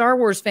as a Star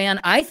Wars fan,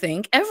 I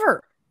think,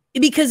 ever.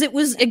 Because it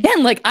was,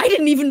 again, like, I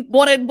didn't even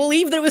want to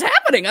believe that it was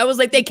happening. I was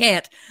like, they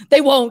can't, they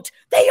won't,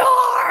 they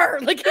are.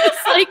 Like,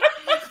 it's like,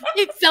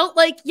 it felt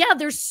like,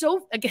 there's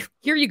so, again,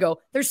 here you go.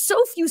 There's so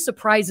few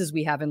surprises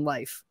we have in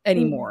life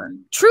anymore.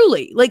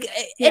 Truly. Like,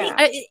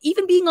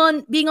 even being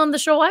on the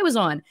show I was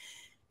on,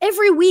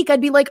 every week I'd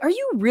be like, are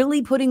you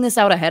really putting this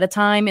out ahead of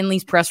time in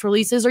these press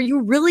releases? Are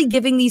you really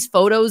giving these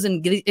photos?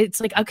 And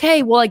it's like,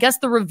 okay, well, I guess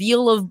the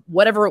reveal of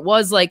whatever it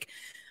was, like,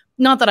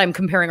 not that I'm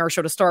comparing our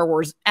show to Star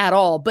Wars at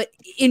all, but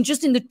in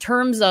the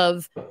terms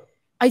of,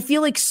 I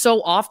feel like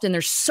so often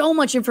there's so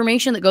much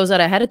information that goes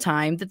out ahead of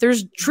time that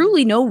there's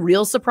truly no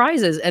real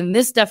surprises. And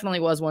this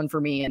definitely was one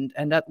for me.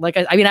 And that, like,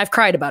 I mean, I've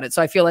cried about it.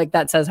 So I feel like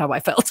that says how I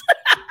felt.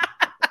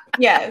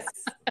 Yes.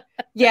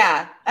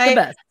 Yeah.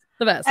 The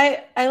best.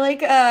 I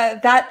like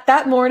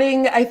that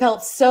morning. I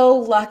felt so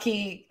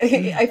lucky.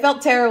 I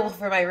felt terrible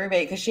for my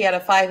roommate because she had a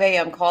 5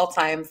 a.m. call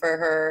time for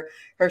her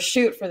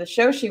shoot for the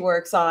show she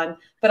works on.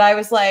 But I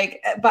was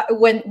like, but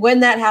when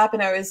that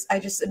happened, I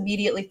just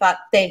immediately thought,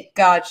 thank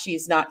God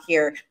she's not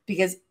here,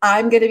 because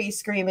I'm going to be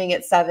screaming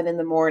at 7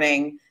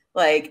 a.m.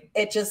 Like,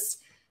 it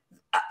just,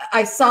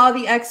 I saw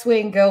the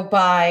X-Wing go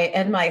by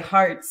and my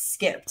heart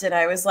skipped. And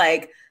I was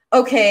like,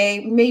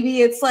 okay,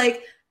 maybe it's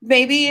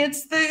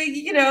the,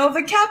 you know,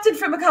 the captain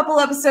from a couple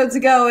episodes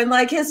ago, and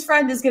like his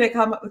friend is going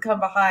to come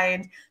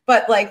behind.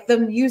 But like the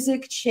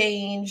music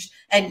changed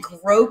and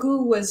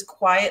Grogu was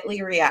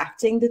quietly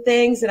reacting to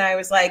things. And I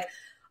was like,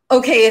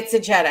 okay, it's a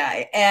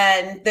Jedi.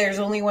 And there's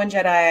only one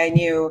Jedi I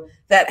knew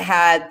that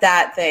had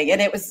that thing.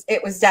 And it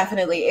was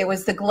definitely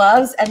the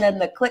gloves and then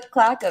the click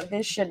clack of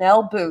his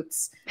Chanel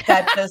boots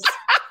that just,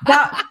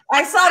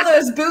 I saw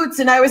those boots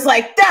and I was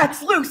like,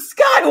 that's Luke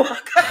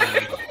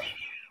Skywalker.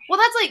 Well,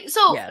 that's like,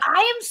 so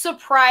I am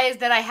surprised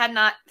that I had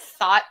not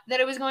thought that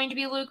it was going to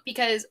be Luke,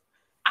 because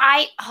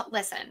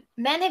listen,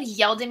 men have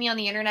yelled at me on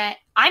the internet.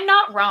 I'm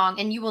not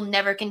wrong, and you will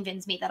never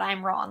convince me that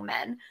I'm wrong,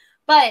 men.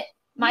 But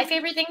my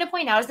favorite thing to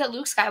point out is that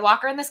Luke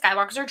Skywalker and the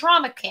Skywalkers are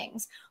drama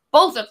kings.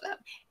 Both of them.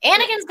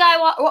 Anakin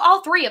Skywalker, well,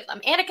 all three of them.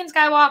 Anakin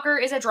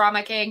Skywalker is a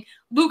drama king.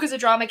 Luke is a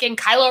drama king.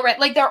 Kylo Ren,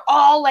 like, they're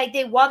all like,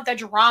 they want the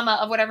drama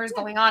of whatever's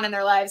going on in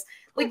their lives.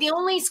 Like, the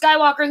only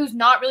Skywalker who's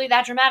not really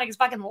that dramatic is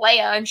fucking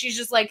Leia, and she's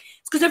just like,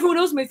 it's because everyone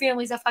else in my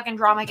family's a fucking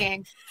drama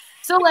king.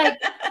 So, like,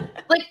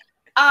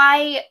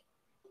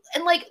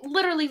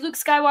 literally Luke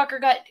Skywalker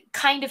got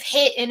kind of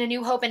hit in A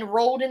New Hope and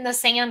rolled in the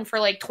sand for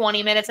like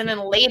 20 minutes and then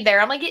laid there.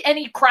 I'm like, and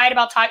he cried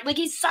about talking. Like,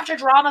 he's such a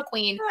drama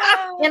queen.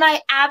 And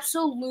I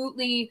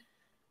absolutely,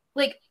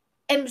 like,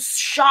 am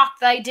shocked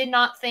that I did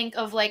not think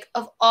of, like,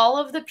 of all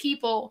of the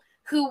people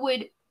who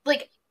would,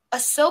 like,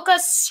 Ahsoka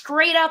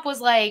straight up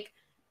was like,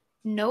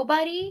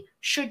 nobody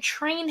should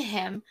train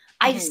him.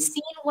 I've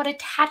seen what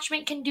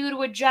attachment can do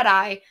to a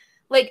Jedi.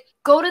 Like,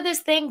 go to this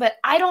thing, but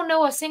I don't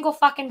know a single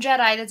fucking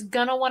Jedi that's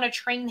gonna want to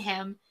train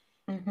him.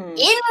 In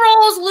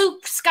rolls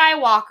Luke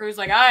Skywalker's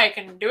like, I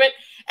can do it.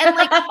 And,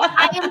 like,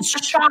 I am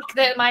shocked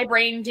that my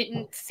brain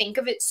didn't think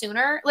of it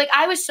sooner. Like,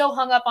 I was so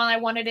hung up on I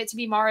wanted it to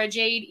be Mara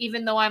Jade,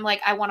 even though I'm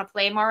like, I want to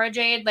play Mara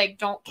Jade. Like,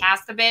 don't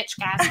cast the bitch,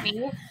 cast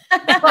me.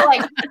 But,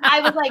 like,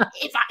 I was like,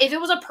 if it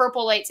was a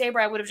purple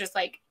lightsaber, I would have just,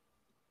 like,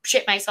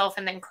 shit myself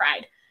and then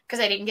cried because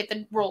I didn't get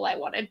the role I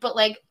wanted. But,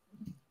 like,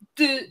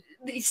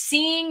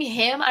 seeing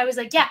him, I was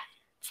like, yeah,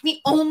 it's the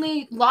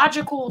only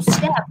logical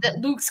step that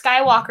Luke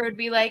Skywalker would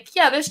be like,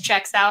 yeah, this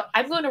checks out.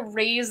 I'm going to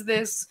raise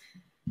this.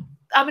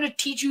 I'm going to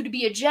teach you to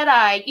be a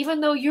Jedi,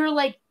 even though you're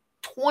like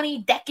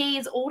 20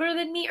 decades older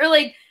than me, or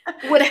like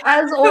whatever.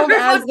 As old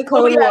as the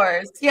Clone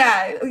Wars.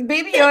 Yeah.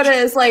 Baby Yoda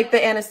is like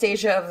the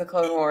Anastasia of the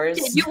Clone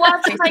Wars. You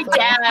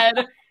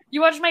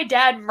watch my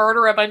dad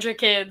murder a bunch of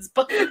kids,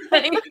 but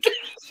I'm going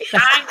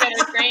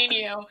to train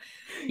you.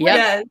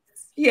 Yes.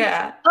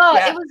 Yeah. Oh,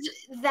 yeah. It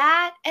was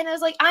that, and I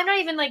was like, I'm not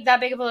even like that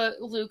big of a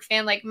Luke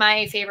fan. Like,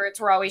 my favorites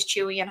were always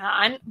Chewie and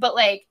Han, but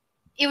like,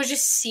 it was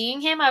just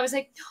seeing him. I was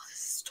like, oh, this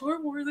is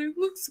Star Wars, like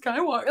Luke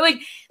Skywalker. Like,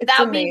 it's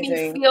that amazing.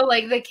 Made me feel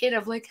like the kid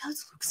of like,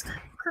 how's Luke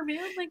Skywalker,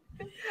 man? Like,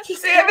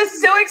 I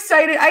was so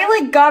excited. I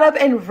like got up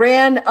and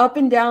ran up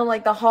and down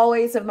like the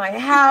hallways of my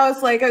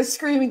house. Like, I was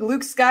screaming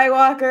Luke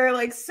Skywalker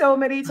like so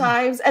many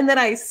times, and then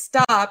I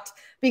stopped.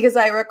 Because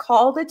I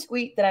recall the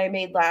tweet that I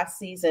made last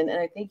season, and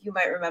I think you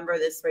might remember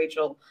this,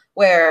 Rachel,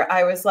 where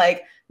I was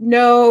like,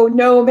 no,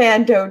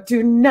 Mando,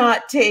 do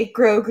not take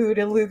Grogu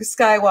to Luke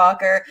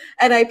Skywalker.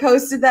 And I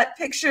posted that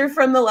picture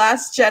from The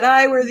Last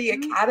Jedi where the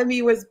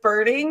Academy was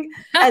burning.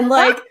 And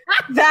like,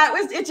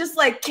 it just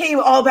like came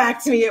all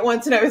back to me at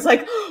once. And I was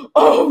like,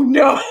 oh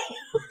no.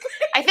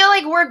 I feel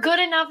like we're good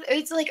enough.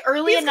 It's like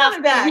early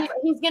enough that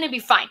he's going to be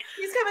fine.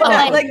 He's coming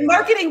back. Like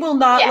marketing will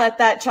not let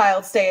that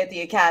child stay at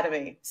the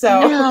Academy.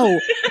 So no.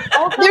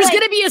 There's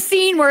going to be a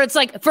scene where it's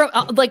like from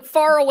like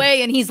far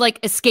away and he's like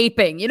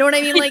escaping. You know what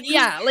I mean? Like,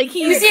 yeah, like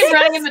he's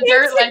running in the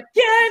dirt like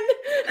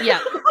again. Yeah.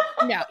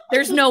 No,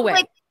 there's no way.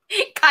 Like,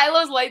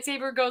 Kylo's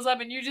lightsaber goes up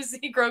and you just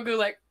see Grogu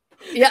like,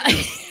 yeah,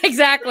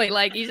 exactly.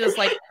 Like he's just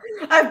like,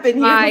 I've been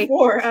here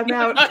before. I'm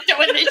out. I'm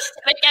doing this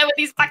shit again with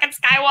these fucking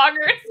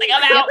Skywalkers. Like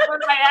I'm out.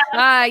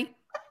 Bye.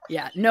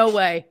 Yeah, no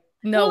way.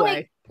 No way.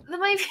 Like, that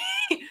might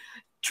be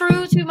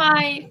true to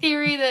my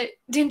theory that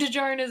Din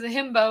Djarin is a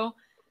himbo.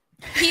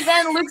 He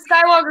then, Luke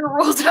Skywalker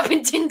rolls up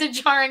in Din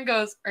Djarin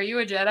goes, "Are you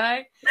a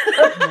Jedi?"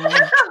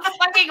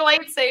 Fucking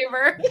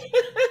lightsaber.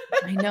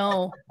 I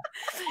know.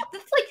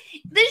 That's like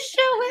this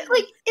show.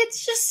 Like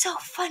it's just so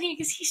funny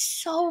because he's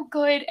so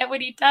good at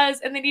what he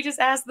does, and then he just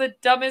asks the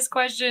dumbest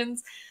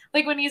questions.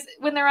 Like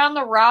when they're on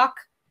the rock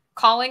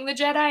calling the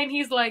Jedi, and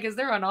he's like, "Is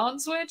there an on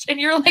switch?" And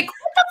you're like, "What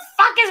the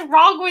fuck is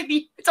wrong with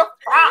you? It's a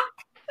rock."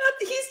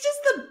 He's just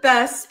the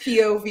best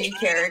POV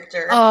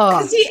character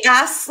because he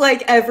asks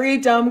like every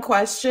dumb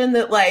question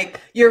that like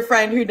your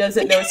friend who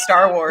doesn't know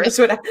Star Wars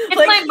would. It's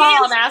like my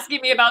mom asking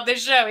me about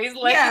this show. He's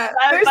like, yeah,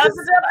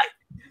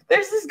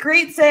 there's this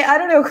great say. I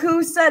don't know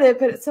who said it,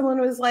 but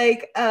someone was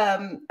like,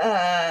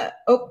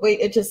 oh wait,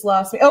 it just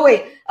lost me. Oh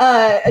wait,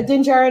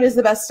 Din Djarin is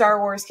the best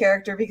Star Wars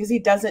character because he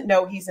doesn't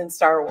know he's in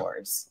Star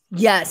Wars.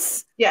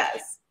 Yes.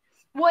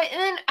 What? And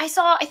then I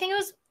think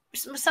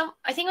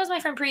it was my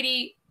friend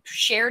Preeti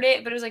shared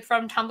it, but it was like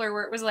from Tumblr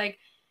where it was like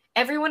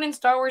everyone in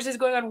Star Wars is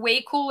going on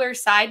way cooler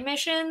side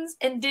missions,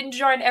 and Din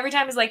Djarin every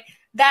time is like,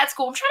 "That's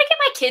cool. I'm trying to get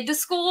my kid to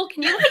school.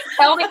 Can you like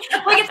tell me?"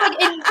 Like it's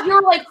like, and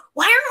you're like,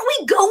 "Why aren't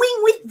we going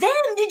with them?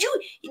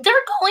 They're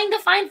going to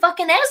find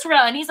fucking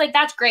Ezra," and he's like,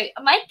 "That's great.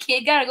 My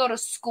kid gotta go to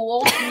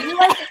school. Can you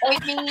like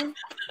point me?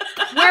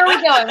 Where are we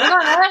going? We're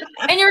going that?"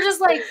 And you're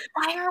just like,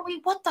 "Why aren't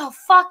we? What the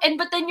fuck?"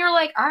 But then you're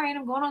like, "All right,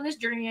 I'm going on this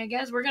journey. I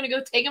guess we're gonna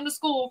go take him to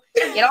school.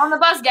 Get on the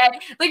bus, guy."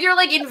 Like you're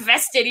like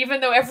invested,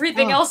 even though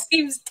everything else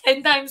seems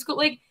 10 times cool.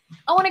 Like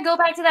I want to go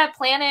back to that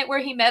planet where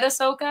he met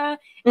Ahsoka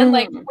and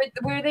like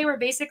where they were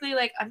basically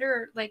like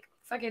under like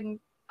fucking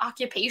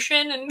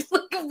occupation, and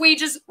like, we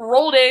just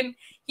rolled in.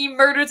 He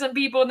murdered some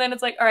people, and then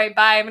it's like, all right,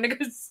 bye. I'm gonna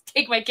go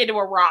take my kid to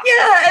a rock.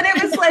 Yeah, and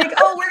it was like,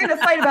 oh, we're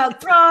gonna fight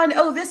about Thrawn.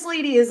 Oh, this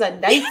lady is a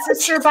night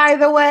sister, by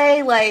the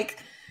way. Like,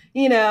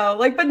 you know,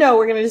 like, but no,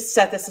 we're gonna just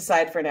set this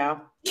aside for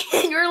now.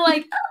 You're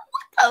like,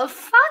 oh, what the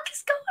fuck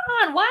is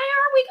going on? Why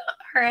are we going?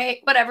 All right,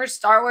 whatever.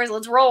 Star Wars,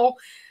 let's roll.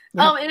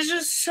 Yeah. It's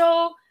just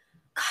so.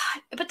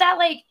 God, but that,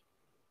 like,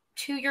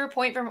 to your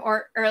point from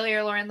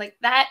earlier, Lauren, like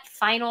that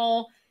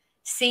final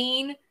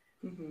scene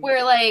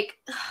where, like,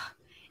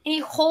 and he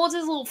holds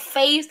his little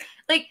face,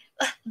 like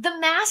the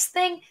mask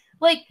thing,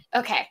 like,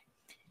 okay,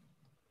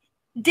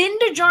 Din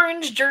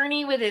Djarin's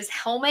journey with his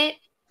helmet.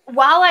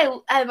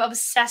 While I'm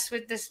obsessed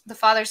with the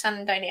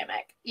father-son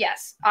dynamic,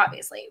 yes,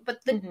 obviously,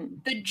 but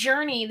the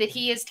journey that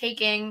he is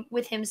taking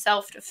with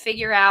himself to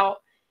figure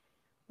out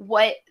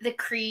what the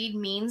creed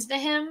means to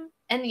him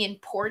and the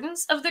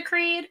importance of the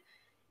creed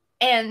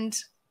and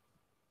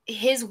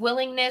his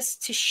willingness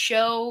to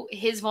show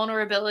his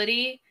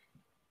vulnerability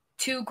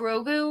to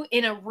Grogu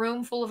in a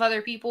room full of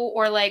other people,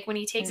 or like when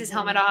he takes his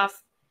helmet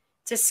off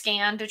to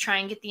scan to try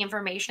and get the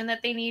information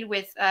that they need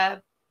with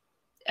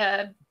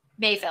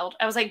Mayfield.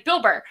 I was like,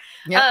 Bill Burr.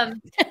 Yep.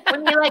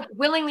 When he like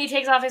willingly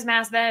takes off his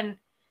mask, then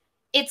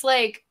it's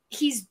like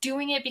he's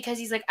doing it because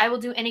he's like, I will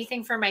do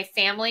anything for my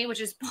family,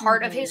 which is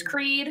part of his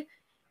creed.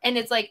 And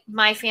it's like,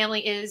 my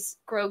family is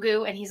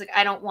Grogu. And he's like,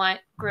 I don't want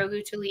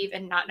Grogu to leave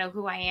and not know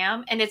who I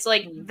am. And it's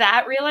like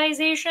that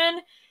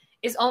realization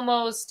is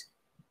almost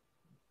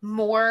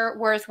more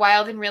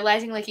worthwhile than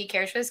realizing like he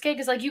cares for this kid.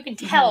 Because like you can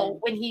tell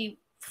when he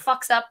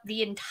fucks up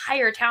the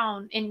entire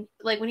town, and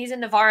like when he's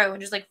in Navarro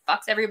and just like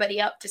fucks everybody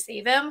up to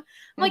save him. I'm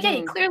like, yeah,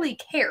 he clearly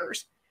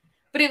cares.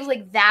 But it was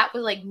like, that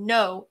was like,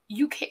 no,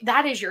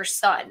 that is your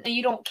son.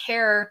 You don't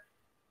care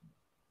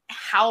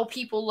how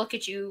people look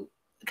at you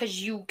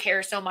because you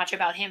care so much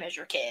about him as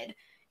your kid.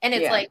 And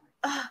it's like,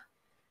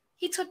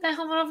 he took that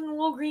helmet off in the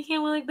little green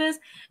camera like this,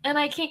 and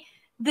I can't.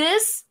 The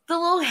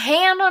little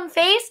hand on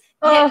face,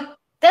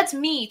 that's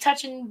me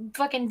touching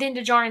fucking Din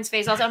Djarin's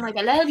face. Also, I'm like,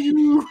 I love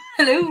you.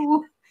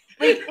 Hello.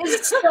 Like,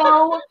 it's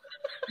so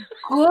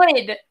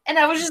good. And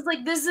I was just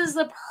like, this is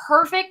the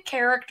perfect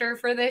character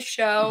for this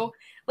show.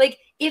 Like,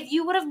 if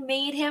you would have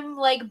made him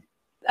like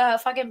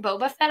fucking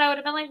Boba Fett, I would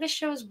have been like, this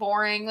show's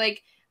boring.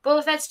 Like,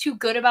 Boba Fett's too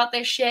good about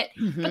this shit.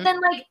 But then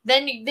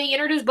they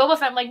introduced Boba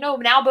Fett. I'm like, no,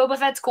 now Boba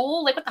Fett's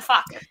cool? Like, what the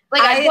fuck?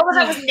 Like, Boba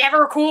Fett was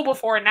never cool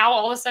before, and now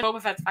all of a sudden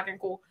Boba Fett's fucking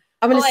cool.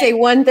 I'm going to say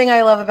one thing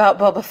I love about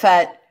Boba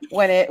Fett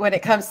when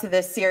it comes to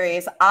this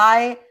series.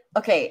 I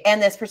okay, and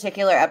this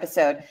particular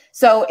episode.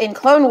 So in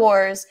Clone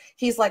Wars,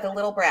 he's like a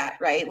little brat,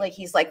 right? Like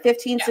he's like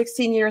 15,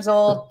 16 years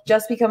old,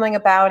 just becoming a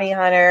bounty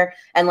hunter.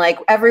 And like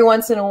every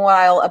once in a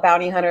while, a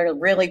bounty hunter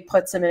really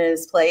puts him in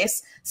his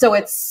place. So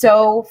it's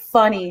so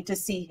funny to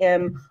see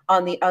him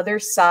on the other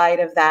side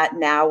of that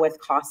now with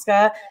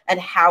Casca and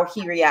how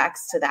he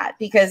reacts to that.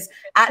 Because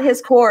at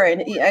his core,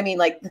 and I mean,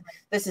 like,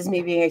 this is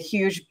me being a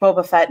huge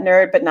Boba Fett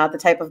nerd, but not the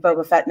type of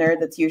Boba Fett nerd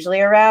that's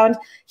usually around.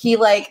 He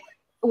like,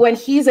 when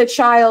he's a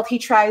child, he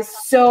tries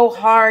so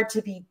hard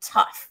to be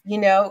tough, you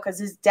know, because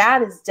his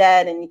dad is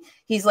dead and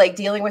he's like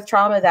dealing with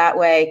trauma that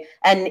way.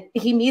 And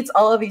he meets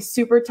all of these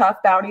super tough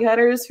bounty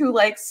hunters who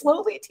like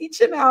slowly teach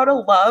him how to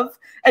love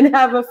and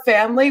have a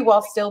family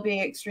while still being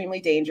extremely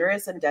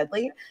dangerous and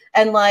deadly.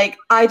 And like,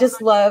 I just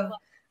love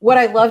what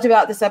I loved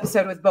about this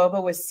episode with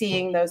Boba was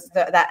seeing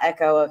that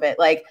echo of it,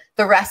 like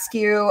the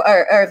rescue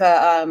or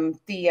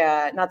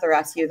the not the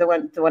rescue, the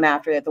one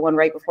after it, the one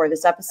right before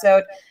this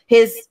episode,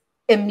 his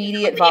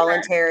immediate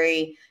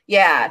voluntary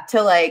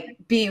to like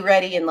be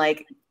ready and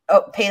like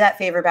pay that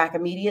favor back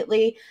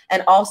immediately,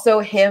 and also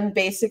him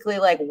basically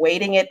like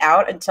waiting it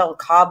out until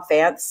Cobb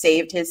Vanth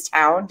saved his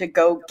town to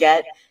go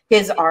get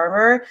his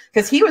armor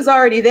because he was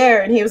already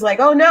there and he was like,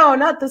 oh no,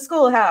 not the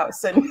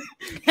schoolhouse. And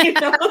you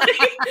know,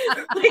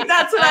 like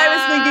that's what I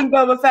was thinking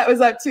Boba Fett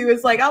was up to,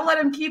 is like, I'll let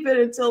him keep it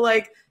until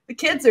like the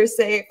kids are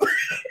safe.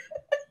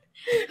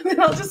 And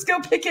then I'll just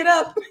go pick it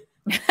up.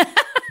 It's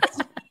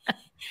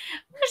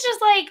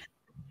just like,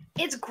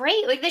 it's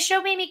great. Like, this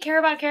show made me care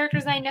about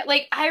characters I know.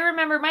 Like, I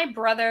remember my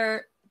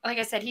brother, like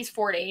I said, he's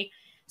 40.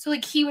 So,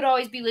 like, he would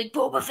always be like,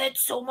 Boba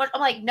Fett's so much. I'm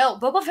like, no,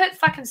 Boba Fett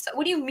fucking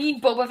what do you mean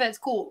Boba Fett's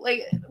cool?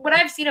 Like, what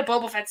I've seen of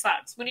Boba Fett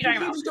sucks. What are you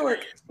talking about? Dork.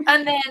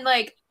 And then,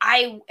 like,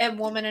 I am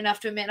woman enough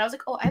to admit, I was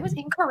like, oh, I was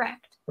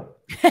incorrect.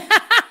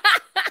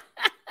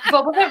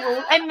 Boba Fett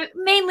ruled. And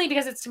mainly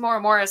because it's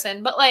Tamora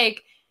Morrison. But,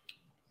 like,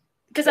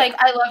 because, like,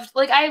 I loved,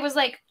 like, I was,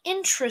 like,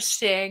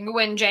 interesting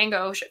when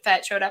Jango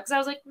Fett showed up. Because I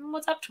was like,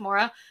 what's up,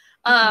 Tamora?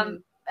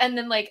 And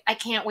then, like, I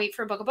can't wait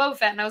for Book of Boba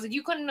Fett. And I was like,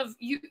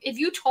 if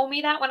you told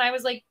me that when I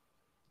was, like,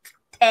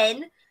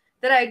 10,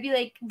 that I'd be,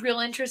 like, real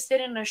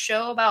interested in a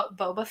show about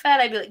Boba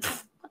Fett, I'd be like,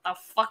 what the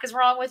fuck is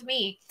wrong with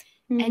me?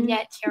 Mm-hmm. And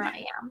yet, here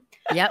I am.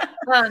 Yep.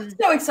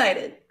 So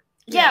excited.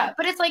 Yeah,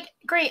 but it's, like,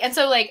 great. And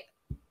so, like,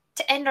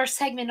 to end our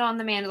segment on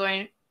The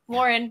Mandalorian,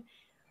 Lauren,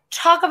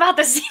 talk about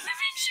the scene that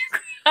makes you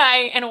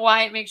cry and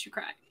why it makes you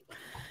cry.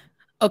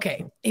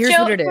 Okay, here's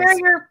what it is. Share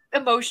your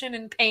emotion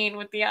and pain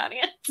with the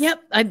audience.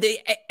 Yep.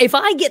 If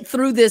I get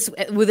through this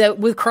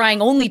with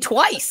crying only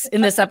twice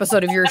in this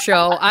episode of your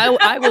show,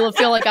 I will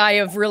feel like I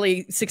have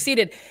really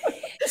succeeded.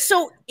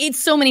 So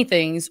it's so many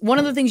things. One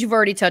of the things you've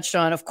already touched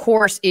on, of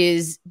course,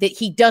 is that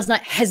he does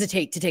not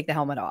hesitate to take the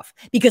helmet off.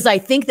 Because I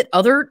think that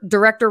other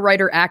director,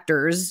 writer,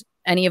 actors,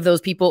 any of those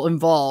people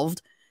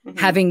involved,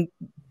 having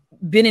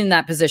been in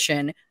that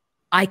position,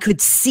 I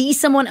could see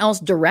someone else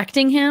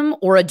directing him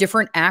or a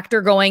different actor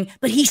going,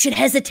 but he should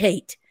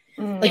hesitate.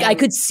 Like, I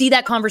could see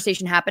that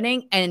conversation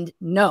happening, and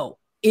no,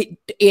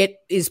 it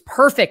is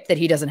perfect that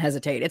he doesn't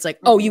hesitate. It's like,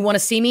 oh, you want to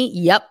see me?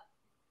 Yep.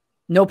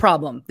 No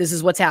problem. This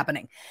is what's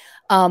happening.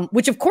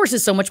 Which of course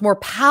is so much more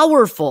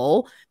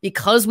powerful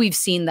because we've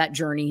seen that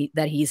journey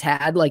that he's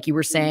had, like you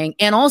were saying,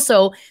 and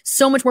also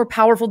so much more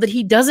powerful that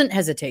he doesn't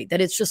hesitate,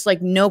 that it's just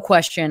like, no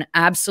question.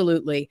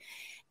 Absolutely.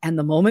 And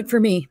the moment for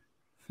me,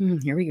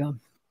 here we go.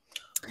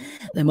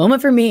 The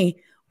moment for me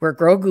where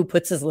Grogu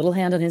puts his little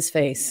hand on his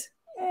face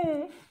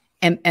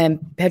and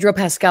Pedro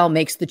Pascal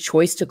makes the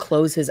choice to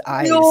close his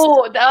eyes.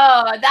 No,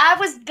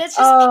 that's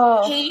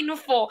just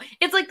painful.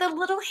 It's like the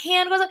little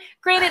hand goes up.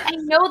 Granted, I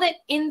know that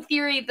in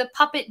theory the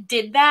puppet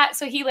did that,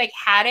 so he like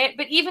had it.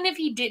 But even if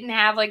he didn't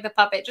have like the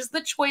puppet, just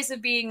the choice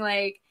of being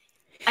like,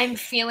 I'm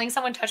feeling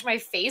someone touch my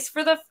face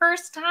for the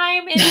first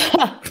time in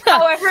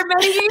however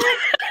many years.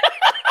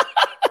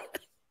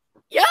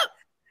 Yep.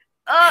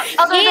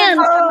 Other than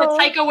the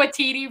Taika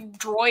Waititi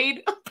droid,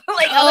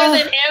 like other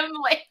than him,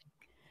 like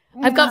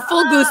I've got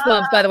full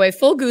goosebumps, by the way,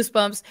 full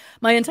goosebumps,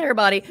 my entire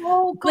body.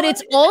 Oh, but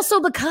it's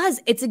also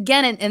because it's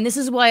again, and this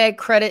is why I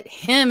credit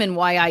him and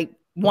why I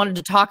wanted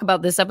to talk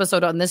about this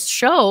episode on this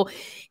show,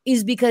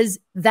 is because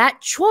that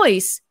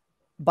choice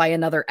by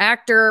another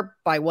actor,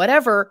 by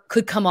whatever,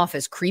 could come off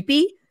as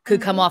creepy,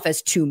 could come off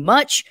as too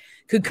much,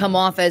 could come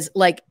off as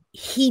like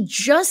he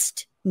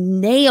just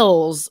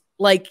nails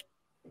like.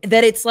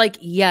 That it's like,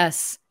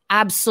 yes,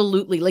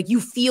 absolutely. Like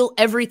you feel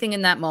everything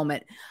in that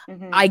moment.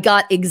 I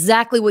got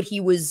exactly what he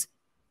was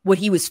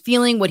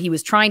feeling, what he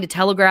was trying to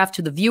telegraph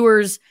to the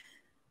viewers,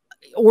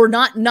 or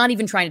not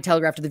even trying to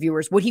telegraph to the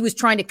viewers, what he was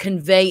trying to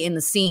convey in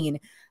the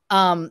scene.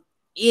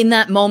 In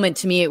that moment,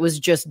 to me, it was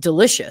just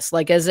delicious.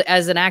 Like as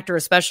an actor,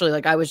 especially,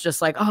 like I was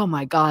just like, oh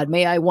my God,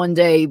 may I one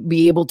day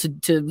be able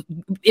to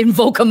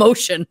invoke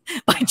emotion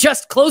by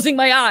just closing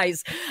my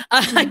eyes.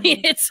 I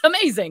mean, it's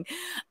amazing.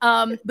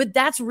 But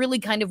that's really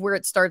kind of where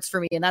it starts for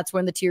me. And that's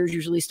when the tears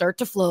usually start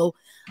to flow.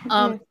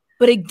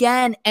 But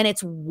again, and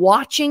it's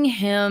watching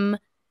him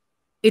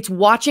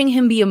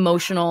be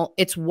emotional.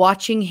 It's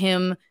watching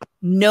him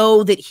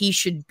know that he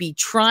should be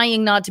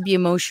trying not to be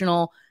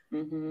emotional,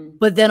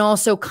 but then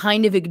also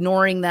kind of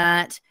ignoring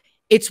that.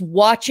 It's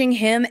watching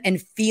him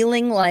and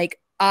feeling like,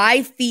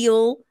 I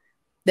feel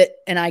that,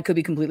 and I could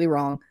be completely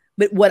wrong,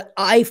 but what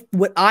I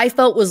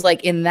felt was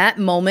like in that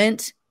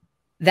moment,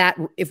 that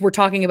if we're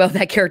talking about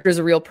that character as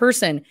a real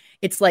person,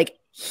 it's like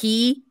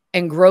he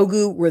and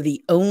Grogu were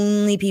the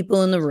only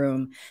people in the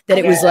room, that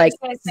it was like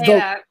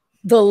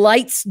the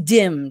lights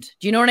dimmed.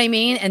 Do you know what I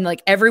mean? And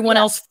like everyone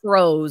else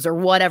froze or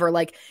whatever,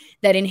 like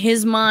that in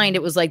his mind,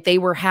 it was like they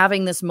were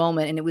having this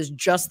moment and it was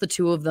just the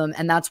two of them.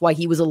 And that's why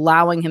he was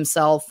allowing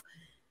himself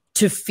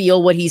to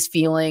feel what he's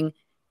feeling.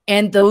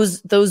 And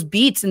those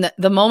beats and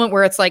the moment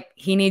where it's like,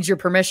 he needs your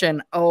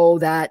permission. Oh,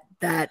 that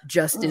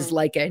just is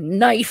like a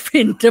knife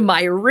into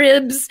my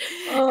ribs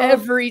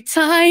every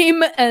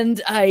time.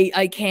 And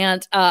I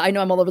can't, I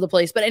know I'm all over the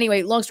place, but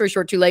anyway, long story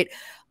short, too late.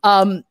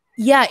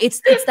 Yeah,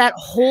 it's that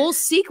whole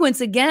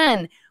sequence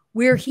again,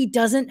 where he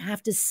doesn't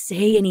have to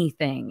say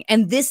anything.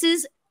 And this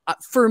is,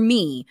 for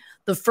me,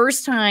 the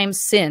first time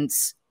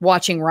since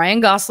watching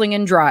Ryan Gosling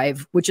in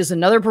Drive, which is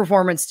another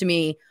performance to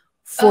me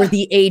for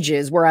the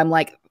ages, where I'm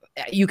like,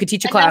 you could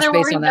teach a class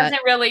based on that. He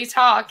doesn't really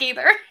talk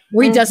either.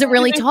 Where he doesn't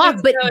really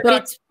talk, but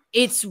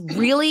it's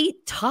really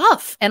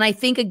tough. And I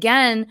think,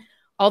 again,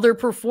 other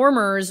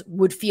performers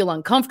would feel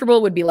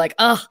uncomfortable, would be like,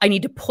 oh, I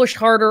need to push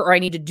harder or I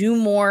need to do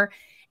more.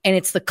 And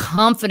it's the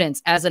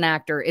confidence as an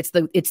actor. It's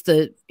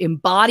the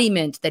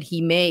embodiment that he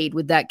made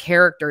with that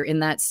character in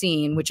that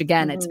scene, which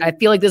again, I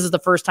feel like this is the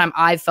first time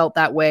I've felt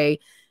that way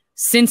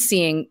since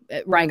seeing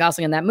Ryan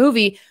Gosling in that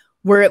movie,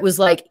 where it was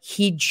like,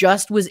 he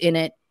just was in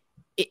it.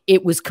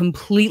 It was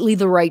completely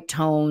the right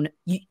tone.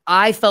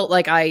 I felt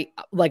like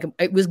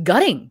it was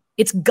gutting.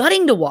 It's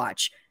gutting to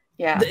watch.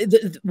 Yeah.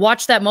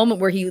 Watch that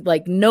moment where he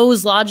like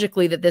knows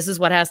logically that this is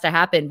what has to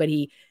happen, but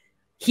he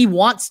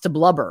wants to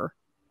blubber.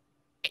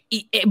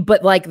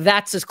 But like,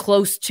 that's as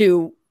close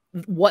to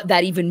what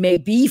that even may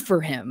be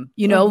for him,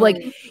 you know, like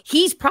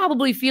he's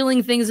probably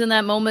feeling things in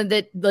that moment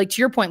that, like,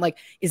 to your point, like,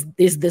 is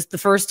this the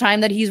first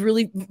time that he's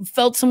really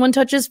felt someone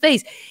touch his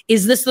face?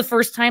 Is this the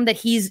first time that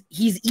he's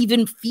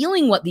even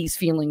feeling what these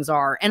feelings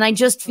are? And I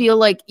just feel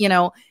like, you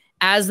know,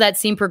 as that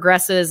scene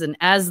progresses and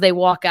as they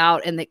walk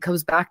out and it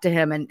comes back to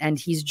him and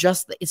he's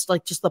just, it's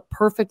like just the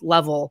perfect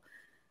level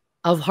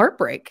of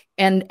heartbreak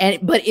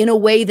but in a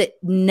way that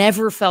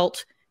never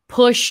felt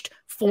pushed,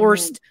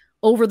 forced,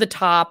 over the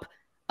top,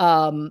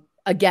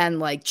 again,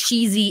 like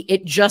cheesy.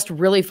 It just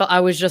really felt, I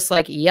was just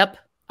like, yep,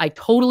 I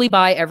totally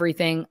buy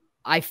everything.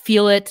 I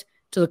feel it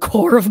to the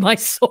core of my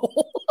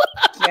soul.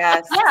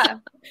 Yes. Yeah.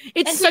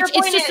 It's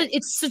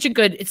such a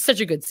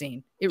good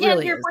scene. It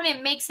really to your is. point,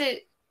 it makes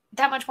it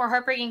that much more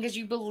heartbreaking because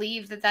you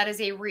believe that is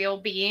a real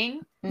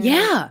being.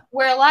 Yeah.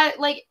 Where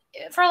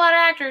for a lot of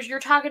actors, you're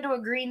talking to a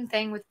green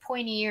thing with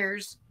pointy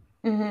ears.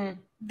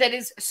 That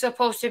is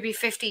supposed to be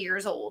 50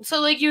 years old.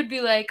 So like, you'd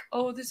be like,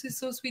 oh, this is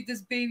so sweet.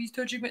 This baby's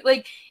touching me.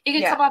 Like, it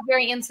can come off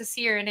very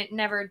insincere and it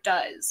never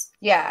does.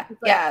 Yeah.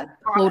 Like,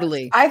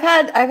 totally. I've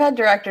had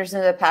directors in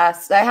the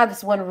past. I had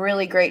this one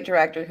really great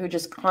director who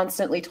just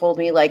constantly told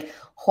me, like,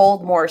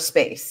 hold more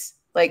space.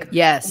 Like,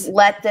 yes,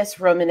 let this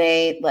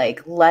ruminate,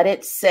 like, let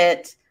it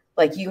sit.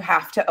 Like, you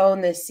have to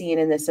own this scene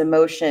and this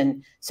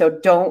emotion. So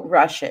don't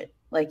rush it.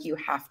 Like, you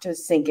have to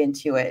sink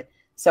into it.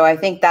 So I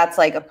think that's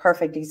like a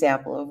perfect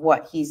example of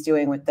what he's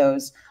doing with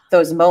those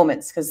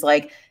moments. Cause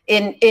like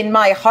in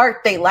my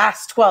heart, they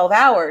last 12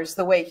 hours,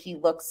 the way he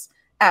looks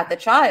at the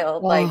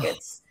child. Like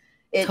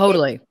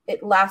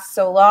it lasts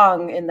so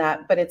long in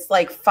that, but it's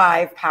like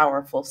 5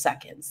 powerful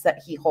seconds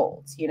that he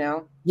holds, you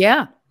know?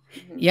 Yeah.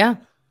 Yeah.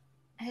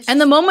 And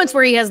the moments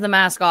where he has the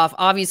mask off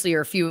obviously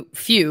are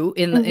few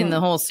in the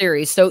whole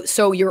series.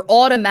 So you're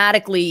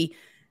automatically,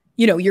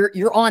 you know,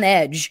 you're on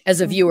edge as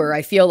a viewer,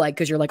 I feel like,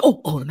 because you're like,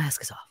 oh, the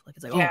mask is off. Like,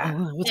 it's like, what's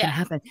going to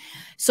happen?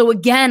 So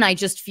again, I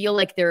just feel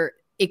like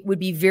it would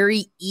be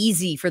very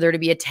easy for there to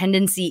be a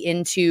tendency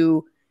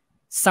into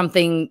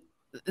something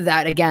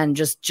that, again,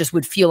 just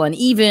would feel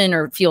uneven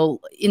or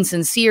feel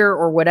insincere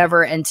or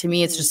whatever. And to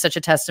me, it's just such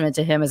a testament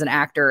to him as an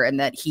actor, and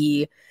that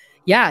he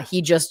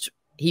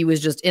was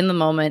just in the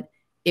moment.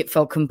 It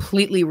felt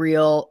completely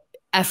real,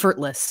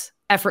 effortless.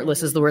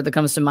 Effortless is the word that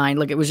comes to mind.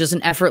 Like, it was just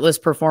an effortless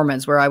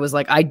performance where I was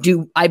like, I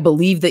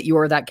believe that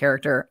you're that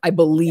character. I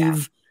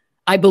believe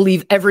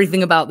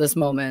everything about this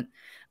moment.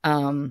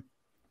 And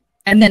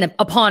then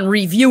upon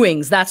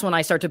reviewings, that's when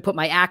I start to put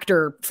my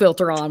actor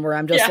filter on, where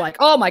I'm just like,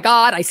 oh my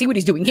God, I see what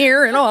he's doing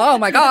here. And oh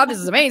my God, this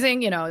is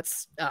amazing. You know,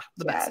 it's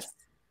the best.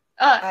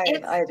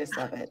 I just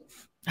love it.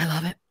 I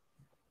love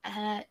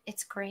it.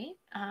 It's great.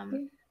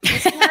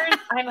 Listeners,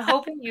 I'm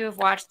hoping you have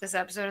watched this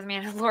episode of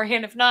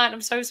Mandalorian. If not, I'm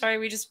so sorry.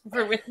 We just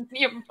ruined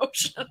the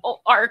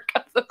emotional arc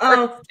of the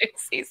first 2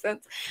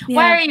 seasons. Yeah.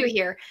 Why are you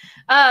here?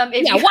 Why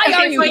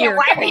are you here?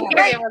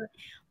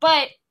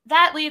 But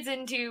that leads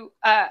into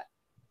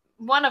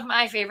one of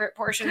my favorite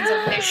portions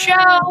of this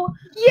show.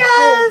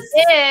 Yes!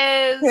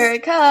 Is here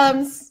it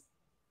comes.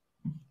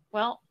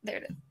 Well, there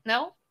it is.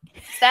 No?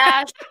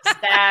 Stash,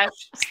 stash,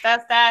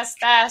 stash, stash,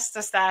 stash,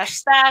 stash,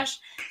 stash,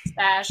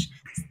 stash,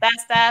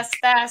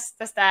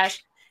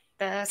 stash.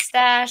 The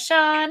stash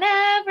on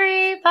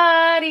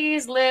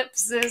everybody's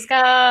lips is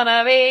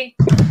gonna be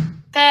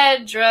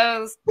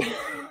Pedro's.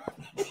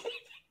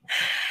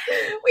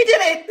 We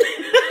did it.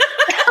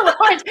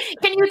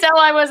 Can you tell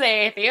I was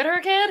a theater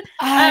kid?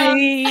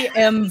 I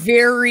am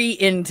very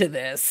into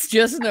this.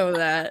 Just know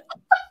that.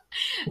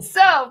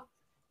 So,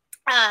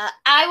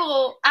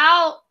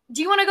 I'll.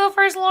 Do you want to go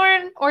first,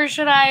 Lauren, or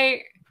should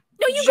I?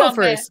 No, you go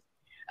first.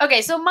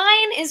 Okay, so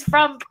mine is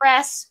from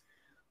press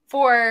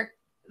for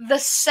the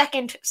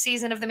second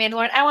season of The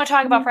Mandalorian. I want to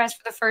talk about press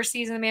for the first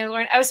season of The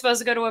Mandalorian. I was supposed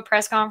to go to a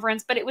press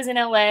conference, but it was in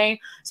LA,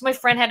 so my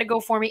friend had to go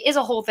for me. It's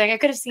a whole thing. I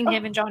could have seen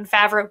him and Jon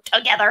Favreau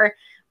together,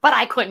 but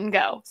I couldn't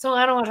go, so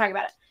I don't want to talk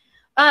about it.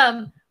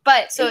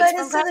 But so invite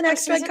us to the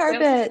next red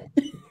carpet.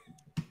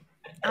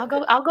 I'll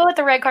go with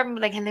the red carpet and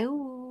be like,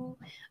 hello.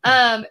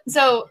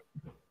 So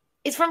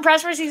it's from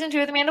press for season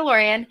 2 of The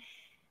Mandalorian.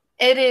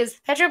 It is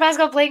Pedro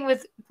Pascal playing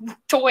with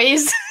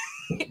toys,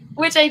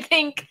 which I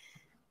think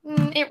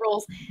it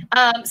rolls.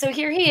 So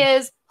here he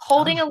is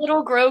holding a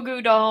little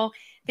Grogu doll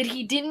that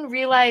he didn't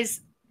realize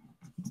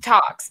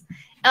talks.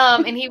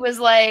 And he was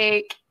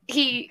like,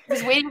 he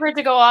was waiting for it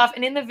to go off.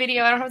 And in the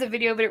video, I don't have the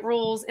video, but it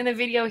rules. In the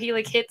video, he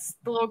like hits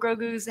the little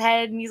Grogu's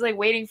head and he's like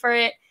waiting for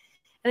it.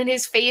 And then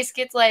his face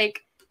gets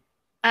like,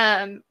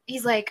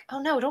 he's like, oh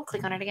no, don't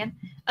click on it again.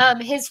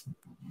 His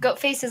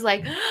face is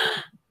like,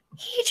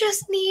 he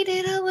just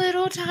needed a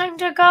little time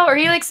to go. Or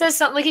he like says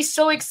something like he's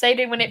so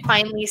excited when it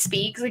finally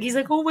speaks. Like he's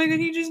like, oh my God,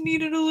 he just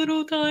needed a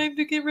little time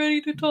to get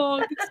ready to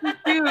talk. It's so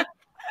cute. And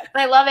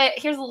I love it.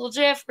 Here's a little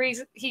gif where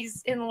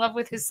he's in love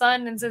with his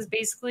son and says,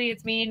 basically,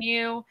 it's me and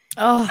you.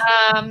 Oh.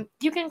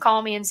 You can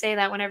call me and say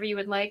that whenever you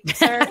would like,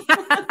 sir.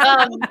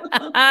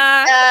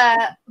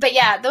 But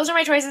yeah, those are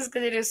my choices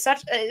because it is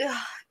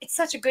it's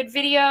such a good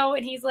video.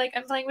 And he's like,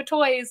 I'm playing with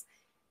toys.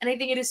 And I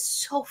think it is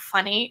so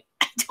funny.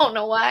 I don't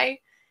know why.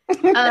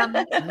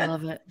 I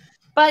love it.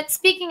 But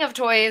speaking of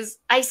toys,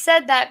 I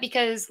said that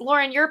because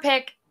Lauren, your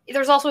pick,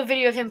 there's also a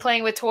video of him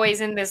playing with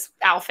toys in this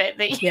outfit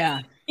that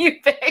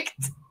you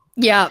picked.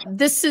 Yeah,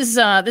 this is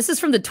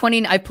from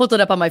the I pulled it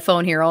up on my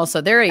phone here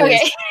also. There he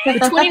is. The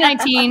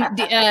 2019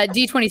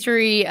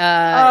 D23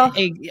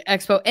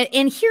 Expo.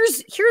 And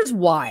here's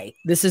why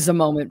this is a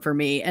moment for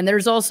me. And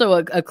there's also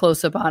a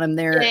close up on him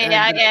there.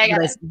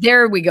 Yeah.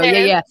 There we go.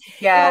 Yeah.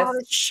 Yes. Oh,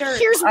 shirt.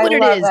 Here's what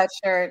it is. That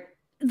shirt.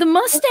 The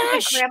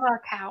mustache. Like grandma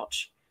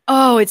couch.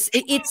 Oh, it's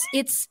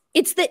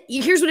the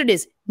here's what it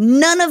is.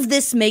 None of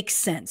this makes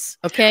sense.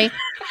 Okay.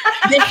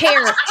 The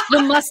hair,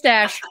 the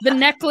mustache, the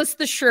necklace,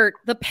 the shirt,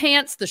 the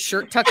pants, the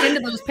shirt tucked into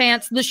those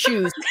pants, the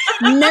shoes.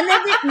 None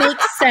of it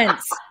makes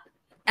sense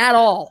at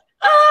all.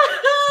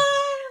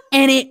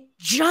 And it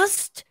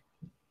just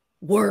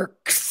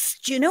works.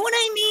 Do you know what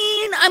I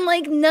mean? I'm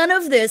like, none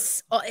of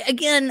this,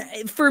 again,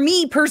 for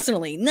me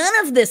personally, none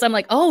of this. I'm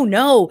like, oh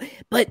no,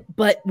 but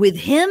with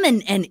him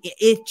and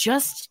it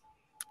just,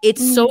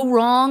 it's so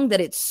wrong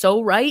that it's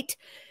so right.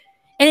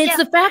 And it's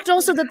the fact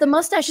also that the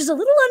mustache is a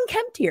little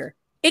unkempt here.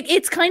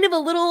 It's kind of a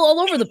little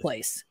all over the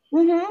place,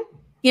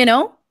 you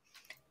know?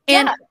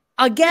 And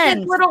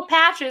again, little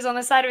patches on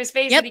the side of his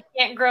face that he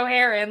can't grow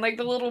hair in, like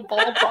the little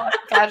bald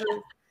patches.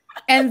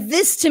 And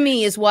this to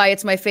me is why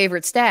it's my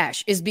favorite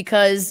stash, is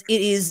because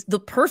it is the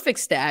perfect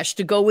stash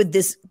to go with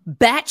this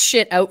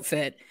batshit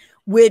outfit,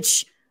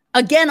 which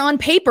again, on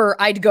paper,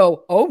 I'd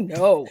go, oh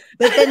no.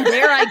 But then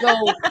there I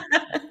go,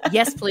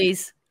 yes,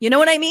 please. You know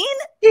what I mean?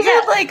 You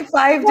had like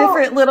 5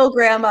 different little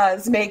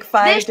grandmas make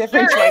 5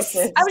 different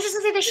choices. I was just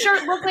gonna say the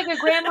shirt looked like a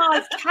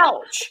grandma's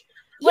couch.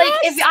 Like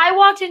if I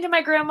walked into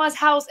my grandma's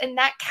house and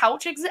that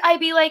couch I'd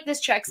be like, this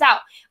checks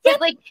out.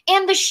 But like,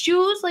 and the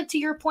shoes, like to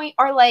your point,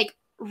 are like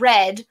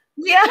red.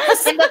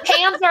 Yes. And the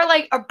pants are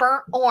like a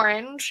burnt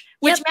orange,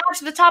 which match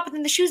the top, and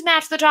then the shoes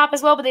match the top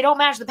as well, but they don't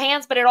match the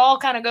pants, but it all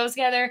kind of goes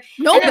together.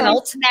 No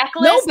belt.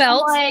 Necklace. No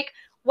belt. Like,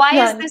 why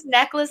is this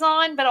necklace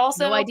on? But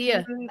also, no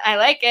idea. I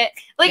like it.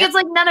 Like, it's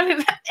like none of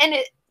it. And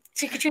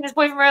to Katrina's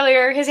point from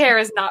earlier, his hair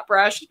is not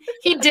brushed.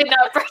 He did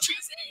not brush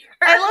his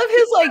hair. I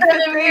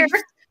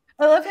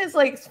love his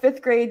like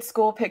 5th grade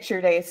school picture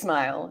day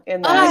smile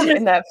in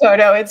that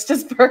photo. It's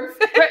just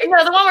perfect. You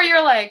know, the one where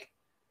you're like,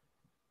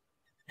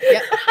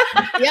 yep.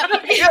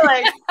 You're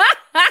like,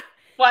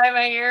 why am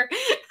I here?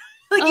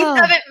 Like you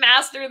haven't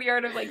mastered the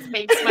art of like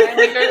fake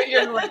smiling.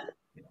 You're like.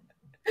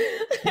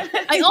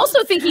 I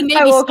also think he may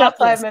be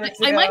sockless.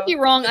 I might be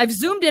wrong. I've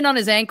zoomed in on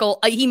his ankle.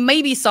 He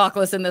may be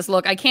sockless in this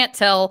look. I can't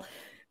tell,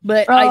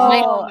 but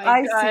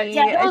I see.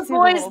 Yeah, those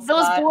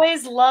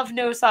boys love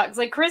no socks.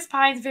 Like Chris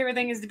Pine's favorite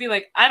thing is to be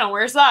like, I don't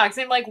wear socks.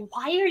 And I'm like,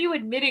 why are you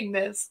admitting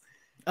this?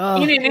 In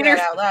an interview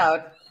out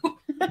loud.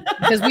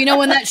 Because we know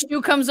when that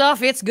shoe comes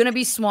off, it's gonna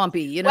be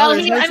swampy. You know,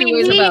 there's no two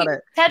ways about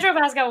it. Pedro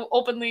Pascal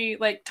openly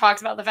like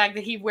talks about the fact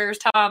that he wears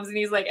Toms, and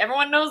he's like,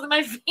 everyone knows that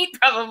my feet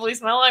probably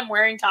smell. I'm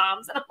wearing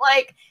Toms, and I'm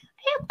like,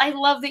 I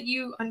love that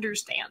you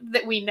understand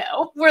that we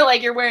know. We're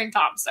like, you're wearing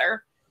Toms,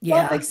 sir.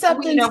 Yeah,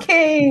 acceptance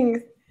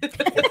king.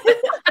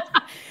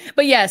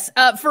 But yes,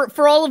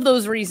 for all of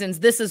those reasons,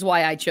 this is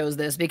why I chose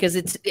this, because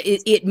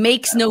it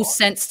makes no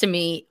sense to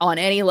me on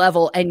any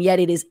level, and yet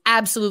it is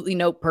absolutely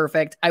note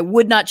perfect. I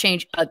would not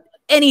change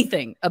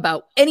anything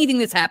about anything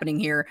that's happening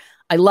here.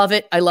 I love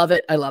it. I love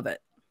it. I love it.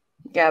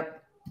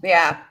 Yep.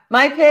 Yeah.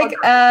 My pick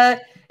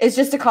is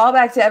just a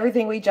callback to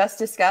everything we just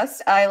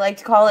discussed. I like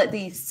to call it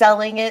the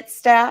selling it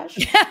stash.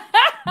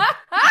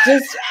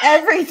 Just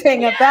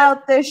everything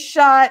about this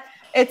shot.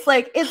 It's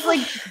like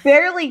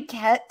barely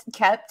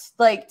kept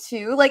like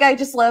too. Like I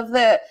just love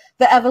the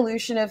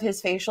evolution of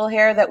his facial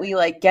hair that we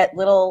like get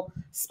little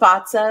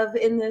spots of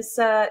in this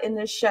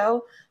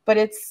show. But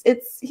it's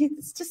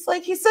just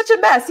like he's such a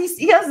mess.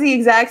 He has the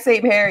exact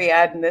same hair he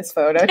had in this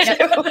photo too.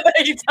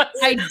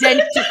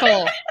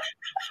 Identical.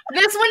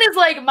 This one is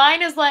like,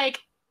 mine is like,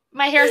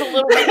 my hair's a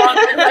little bit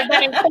longer because I've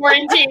been in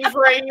quarantine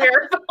for a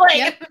year. But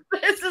like,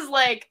 this is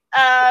like,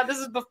 this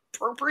is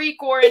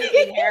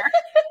pre-quarantine hair.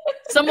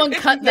 Someone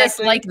cut this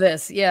like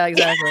this. Yeah,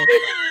 exactly.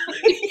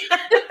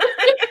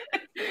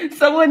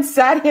 Someone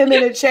sat him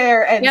in a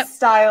chair and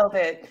styled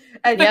it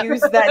and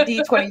used that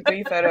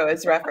D23 photo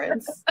as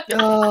reference.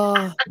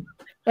 Oh,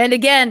 and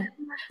again,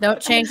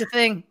 don't change a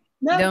thing.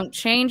 No. Don't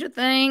change a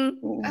thing.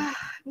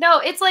 No,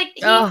 it's like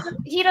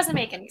he doesn't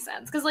make any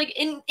sense because like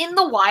in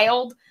the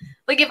wild,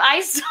 like if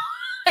I saw,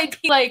 I'd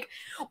be like,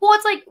 well,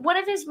 it's like one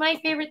of my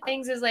favorite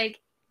things is like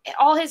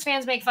all his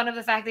fans make fun of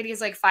the fact that he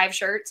has like 5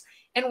 shirts,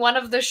 and one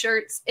of the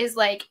shirts is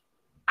like,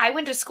 I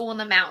went to school in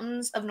the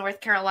mountains of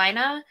North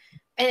Carolina,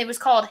 and it was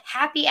called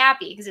Happy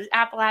Appy because it was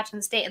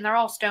Appalachian State, and they're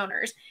all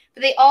stoners,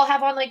 but they all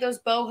have on like those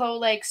boho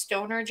like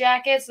stoner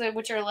jackets,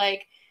 which are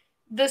like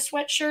the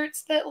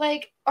sweatshirts that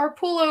like are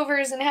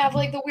pullovers and have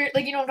like the weird,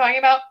 like, you know what I'm talking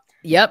about?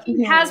 Yep.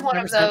 He has one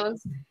 100%. Of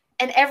those.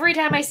 And every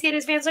time I see it,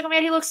 his fans like, oh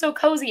man, he looks so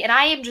cozy. And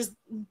I am just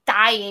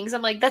dying. So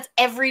I'm like, that's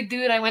every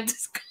dude I went to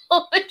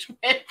college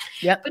with.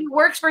 Yep. But it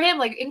works for him.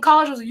 Like in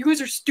college, I was like, you guys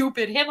are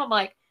stupid. Him, I'm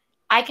like,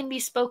 I can be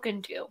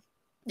spoken to.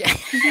 Yeah.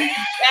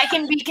 I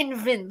can be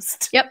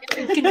convinced. Yep.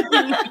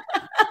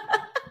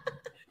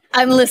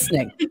 I'm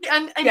listening.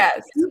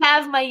 Yes. You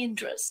have my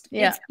interest.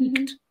 Yeah.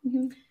 It's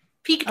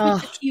peaked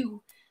with the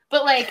Q.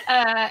 But like,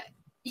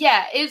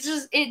 yeah,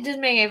 it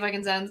doesn't make any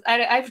fucking sense.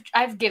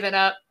 I've given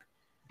up.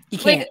 You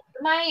can't.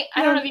 Like,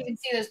 I don't know if you can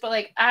see this, but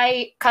like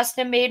I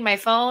custom made my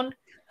phone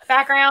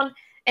background,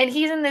 and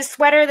he's in this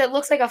sweater that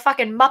looks like a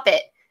fucking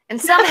Muppet,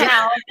 and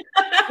somehow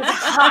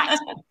it's hot.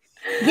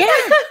 Yeah.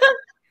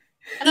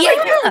 And I'm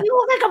like, you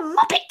look like a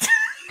Muppet.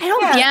 I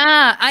don't.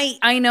 Yeah,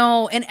 I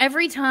know. And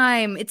every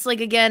time it's like,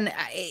 again,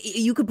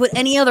 you could put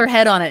any other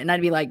head on it, and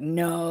I'd be like,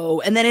 no.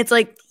 And then it's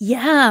like,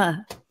 yeah.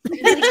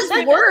 It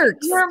just works.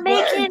 You're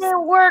making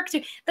it work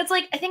too. That's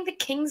like, I think the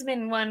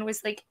Kingsman one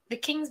was like the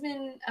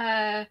Kingsman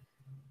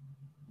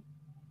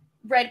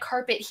red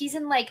carpet. He's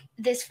in like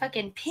this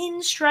fucking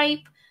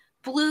pinstripe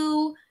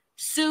blue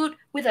suit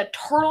with a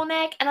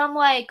turtleneck, and I'm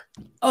like,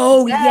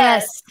 oh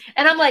yes.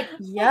 And I'm like,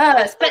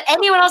 yes. But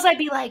anyone else, I'd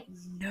be like,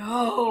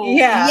 no.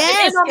 Yeah.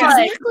 Yes,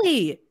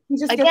 exactly. Like, he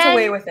just gets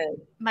away with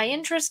it. My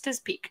interest is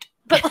piqued.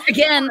 But like,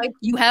 again,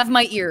 you have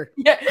my ear.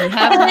 Yeah. You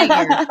have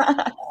my ear.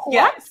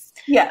 Yes.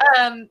 Yeah.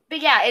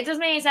 But yeah, it doesn't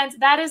make any sense.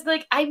 That is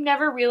like, I've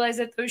never realized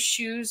that those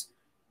shoes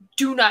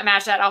do not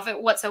match that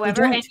outfit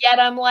whatsoever. And yet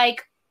I'm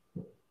like,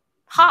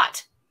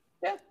 hot.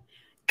 Yeah.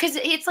 Because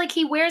it's like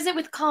he wears it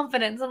with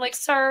confidence. I'm like,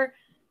 sir,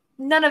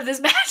 none of this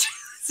matches,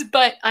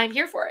 but I'm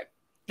here for it.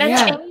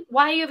 That chain,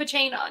 why do you have a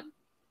chain on?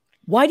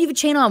 Why do you have a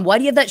chain on? Why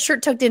do you have that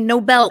shirt tucked in,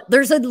 no belt?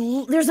 There's a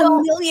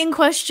million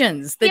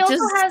questions. That he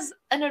also has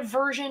an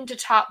aversion to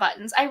top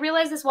buttons. I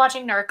realized this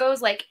watching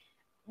Narcos, like,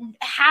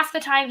 half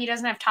the time he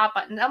doesn't have top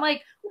buttons. I'm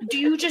like, do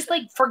you just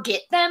like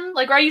forget them?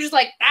 Like, or are you just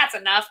like, that's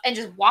enough, and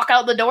just walk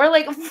out the door?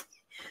 Like,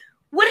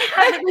 what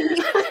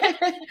happened?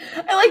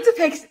 I like to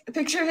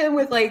picture him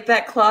with like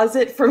that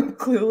closet from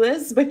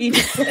Clueless, but he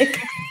just like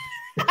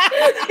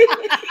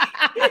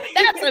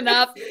that's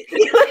enough.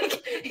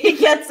 He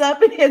gets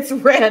up and it's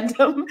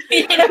random.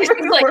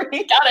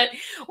 Like, got it.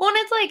 Well, and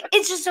it's like,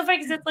 it's just so funny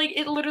because it's like,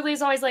 it literally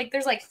is always like,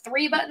 there's like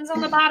 3 buttons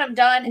on the bottom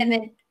done, and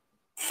then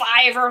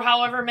 5 or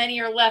however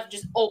many are left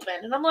just open.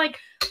 And I'm like,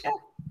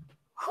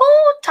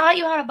 who taught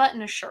you how to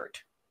button a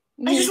shirt?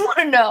 I just want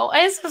to know.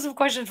 I just have some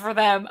questions for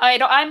them.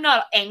 I'm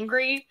not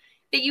angry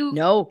that you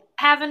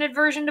have an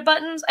aversion to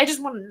buttons. I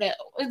just want to know.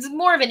 It's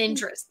more of an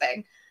interest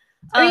thing.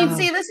 I mean,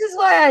 see, this is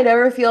why I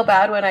never feel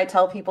bad when I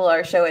tell people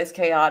our show is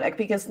chaotic,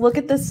 because look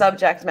at the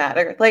subject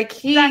matter. Like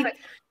he does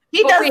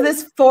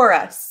this for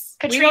us.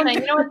 Katrina,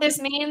 you know what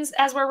this means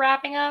as we're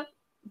wrapping up?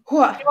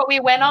 What? You know what we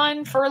went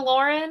on for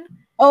Lauren?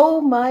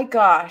 Oh my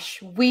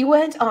gosh, we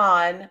went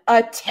on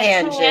a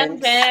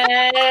tangent.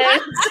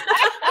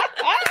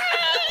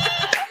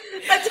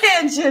 A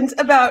tangent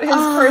about his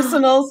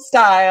personal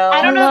style.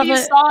 I don't know if you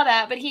saw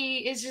that, but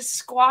he is just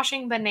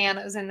squashing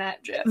bananas in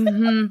that gif.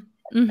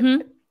 Mm-hmm.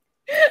 Mm-hmm.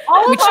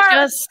 Which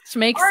just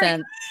makes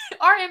sense.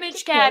 Our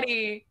image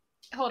caddy.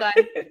 Hold on.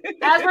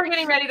 As we're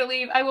getting ready to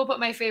leave, I will put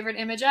my favorite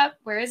image up.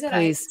 Where is it?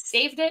 Please. I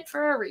saved it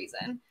for a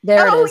reason.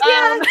 There it is.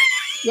 Yeah.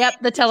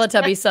 Yep, the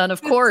Teletubby son,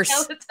 of course.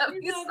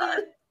 Teletubby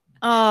son.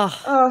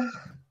 Oh,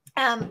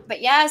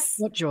 But yes.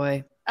 what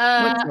joy.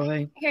 What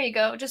joy. Here you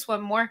go. Just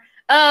one more.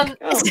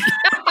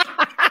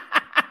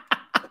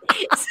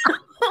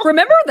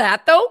 Remember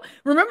that though?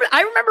 I remember like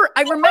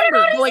I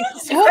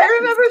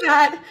remember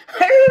that.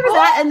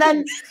 And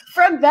then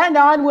from then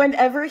on,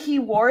 whenever he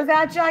wore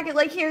that jacket,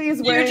 like here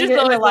he's wearing it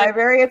in the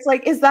library. It's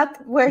like, is that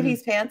where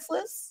he's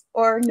pantsless?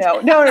 Or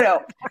no.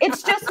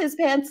 It's just his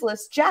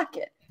pantsless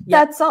jacket.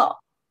 Yep. That's all.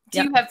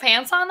 Do you have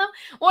pants on though?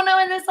 Well, no,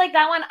 and it's like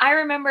that one. I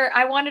remember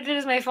I wanted it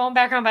as my phone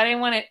background, but I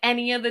didn't want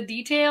any of the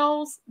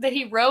details that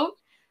he wrote.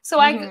 So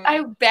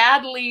I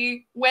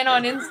badly went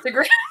on Instagram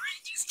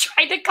and just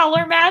tried to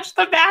color match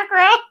the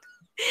background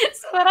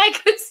so that I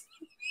could see.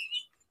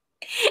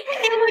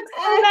 It looked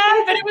so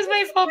bad, but it was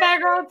my phone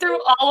background through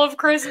all of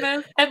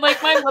Christmas. And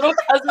like my little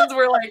cousins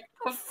were like,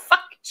 "The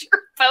fuck is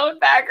your phone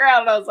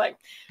background?" And I was like,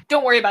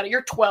 "Don't worry about it.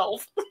 You're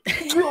 12.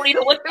 You don't need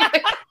to look at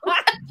it."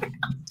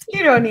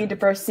 You don't need to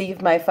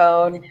perceive my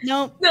phone.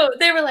 No,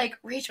 they were like,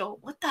 "Rachel,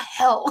 what the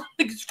hell?"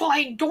 It's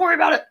fine. Don't worry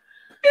about it.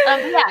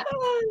 Yeah,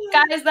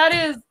 guys, that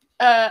is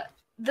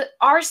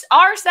our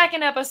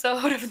second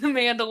episode of The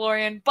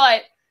Mandalorian,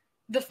 but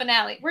the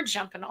finale. We're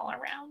jumping all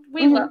around.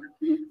 We love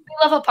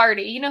a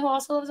party. You know who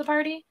also loves a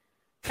party?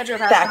 Pedro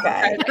Pascal.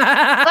 That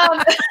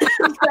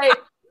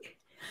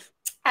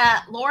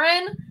guy.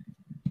 Lauren,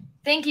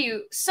 thank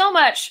you so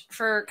much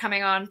for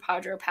coming on,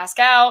 Pedro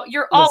Pascal.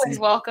 You're always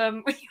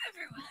welcome.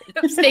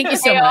 Thank you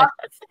so much.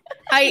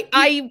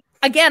 I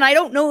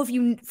don't know if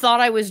you thought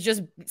I was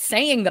just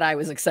saying that I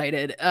was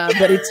excited,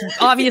 but it's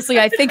obviously,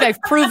 I think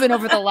I've proven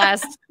over the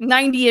last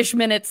 90-ish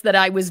minutes that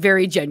I was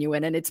very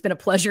genuine, and it's been a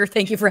pleasure.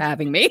 Thank you for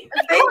having me.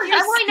 Thank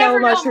you so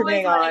much for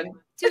being on.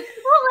 Do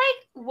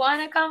people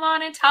want to come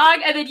on and talk?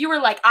 And then you were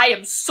like, "I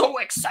am so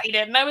excited,"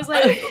 and I was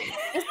like,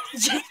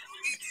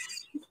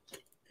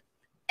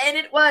 and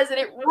it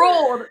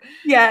rolled.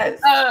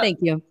 Yes. Thank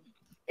you.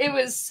 It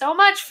was so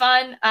much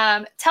fun.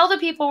 Tell the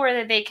people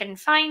where they can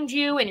find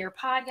you and your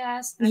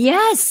podcast.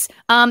 Yes.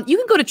 You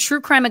can go to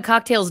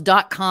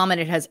truecrimeandcocktails.com and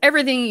it has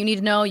everything you need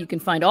to know. You can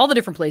find all the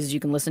different places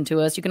you can listen to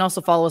us. You can also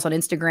follow us on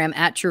Instagram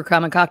at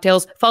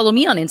truecrimeandcocktails. Follow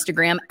me on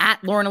Instagram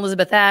at Lauren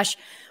Elizabeth Ash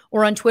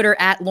or on Twitter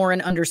at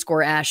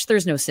Lauren_Ash.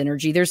 There's no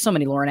synergy. There's so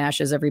many Lauren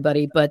Ashes,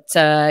 everybody. But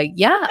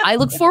yeah, I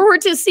look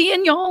forward to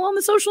seeing y'all on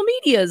the social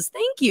medias.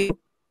 Thank you.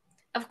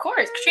 Of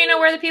course. Katrina,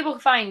 where the people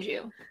can find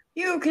you?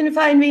 You can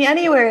find me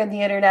anywhere in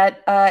the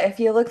internet if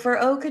you look for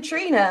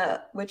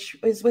Katrina, which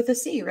is with a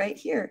C right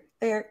here.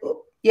 There.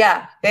 Ooh.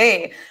 Yeah.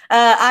 Hey.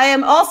 I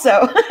am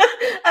also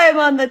I am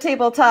on the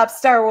Tabletop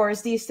Star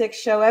Wars D6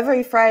 show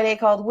every Friday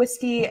called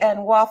Whiskey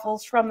and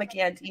Waffles from the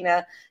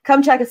Cantina.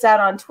 Come check us out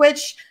on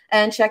Twitch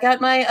and check out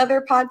my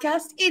other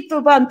podcast, Y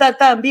Tu Banta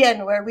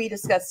Tambien, where we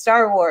discuss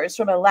Star Wars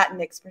from a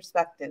Latinx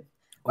perspective.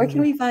 Where can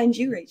we find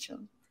you, Rachel?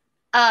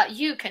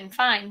 You can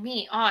find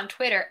me on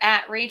Twitter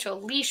at Rachel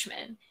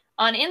Leishman.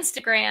 On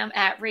Instagram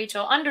at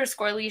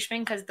Rachel_Leishman,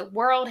 because the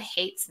world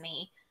hates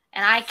me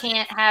and I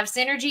can't have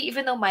synergy,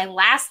 even though my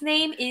last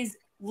name is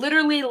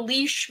literally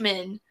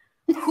Leishman.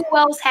 Who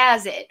else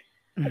has it?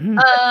 Mm-hmm.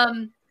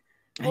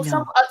 Well,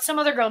 some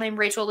other girl named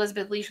Rachel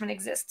Elizabeth Leishman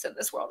exists in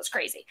this world. It's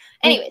crazy.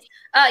 Anyways,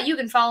 you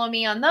can follow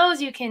me on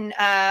those. You can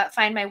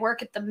find my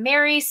work at the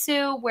Mary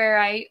Sue, where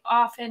I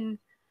often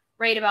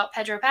write about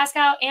Pedro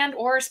Pascal and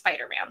or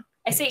Spider-Man.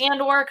 I say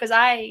and or because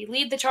I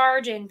lead the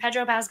charge and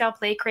Pedro Pascal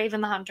play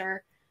Kraven the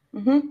Hunter.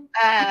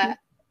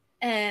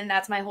 And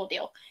that's my whole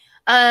deal.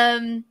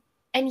 And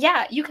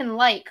yeah, you can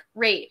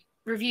rate,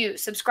 review,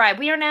 subscribe.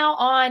 We are now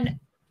on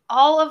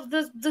all of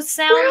the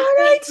sound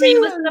we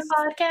listen to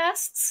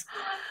podcasts.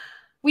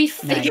 We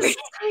figured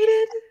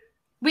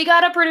we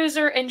got a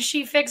producer and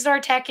she fixed our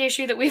tech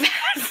issue that we've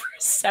had for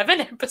 7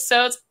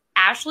 episodes.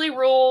 Ashley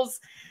rules.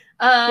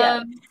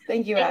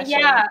 Thank you, Ashley.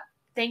 Yeah,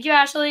 thank you,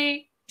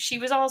 Ashley. She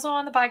was also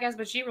on the podcast,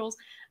 but she rules.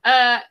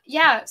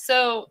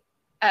 So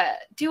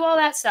do all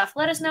that stuff.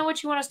 Let us know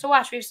what you want us to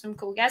watch. We have some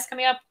cool guests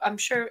coming up. I'm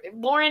sure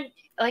Lauren,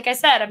 like I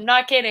said, I'm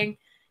not kidding. If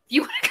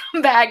you want to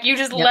come back, you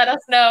just let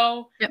us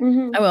know. Yep.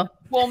 I will.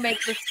 We'll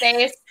make the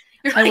space.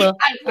 I will.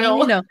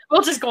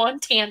 We'll just go on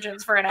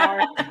tangents for an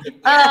hour.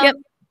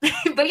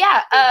 But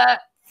yeah,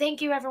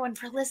 thank you everyone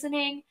for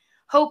listening.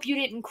 Hope you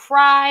didn't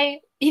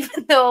cry,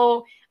 even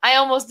though I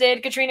almost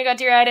did. Katrina got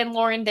teary-eyed and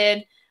Lauren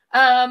did.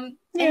 And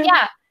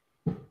yeah,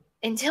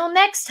 until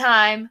next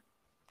time,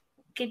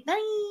 good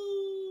night.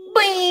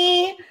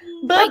 Bye.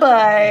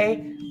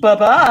 Bye-bye.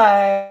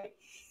 Bye-bye.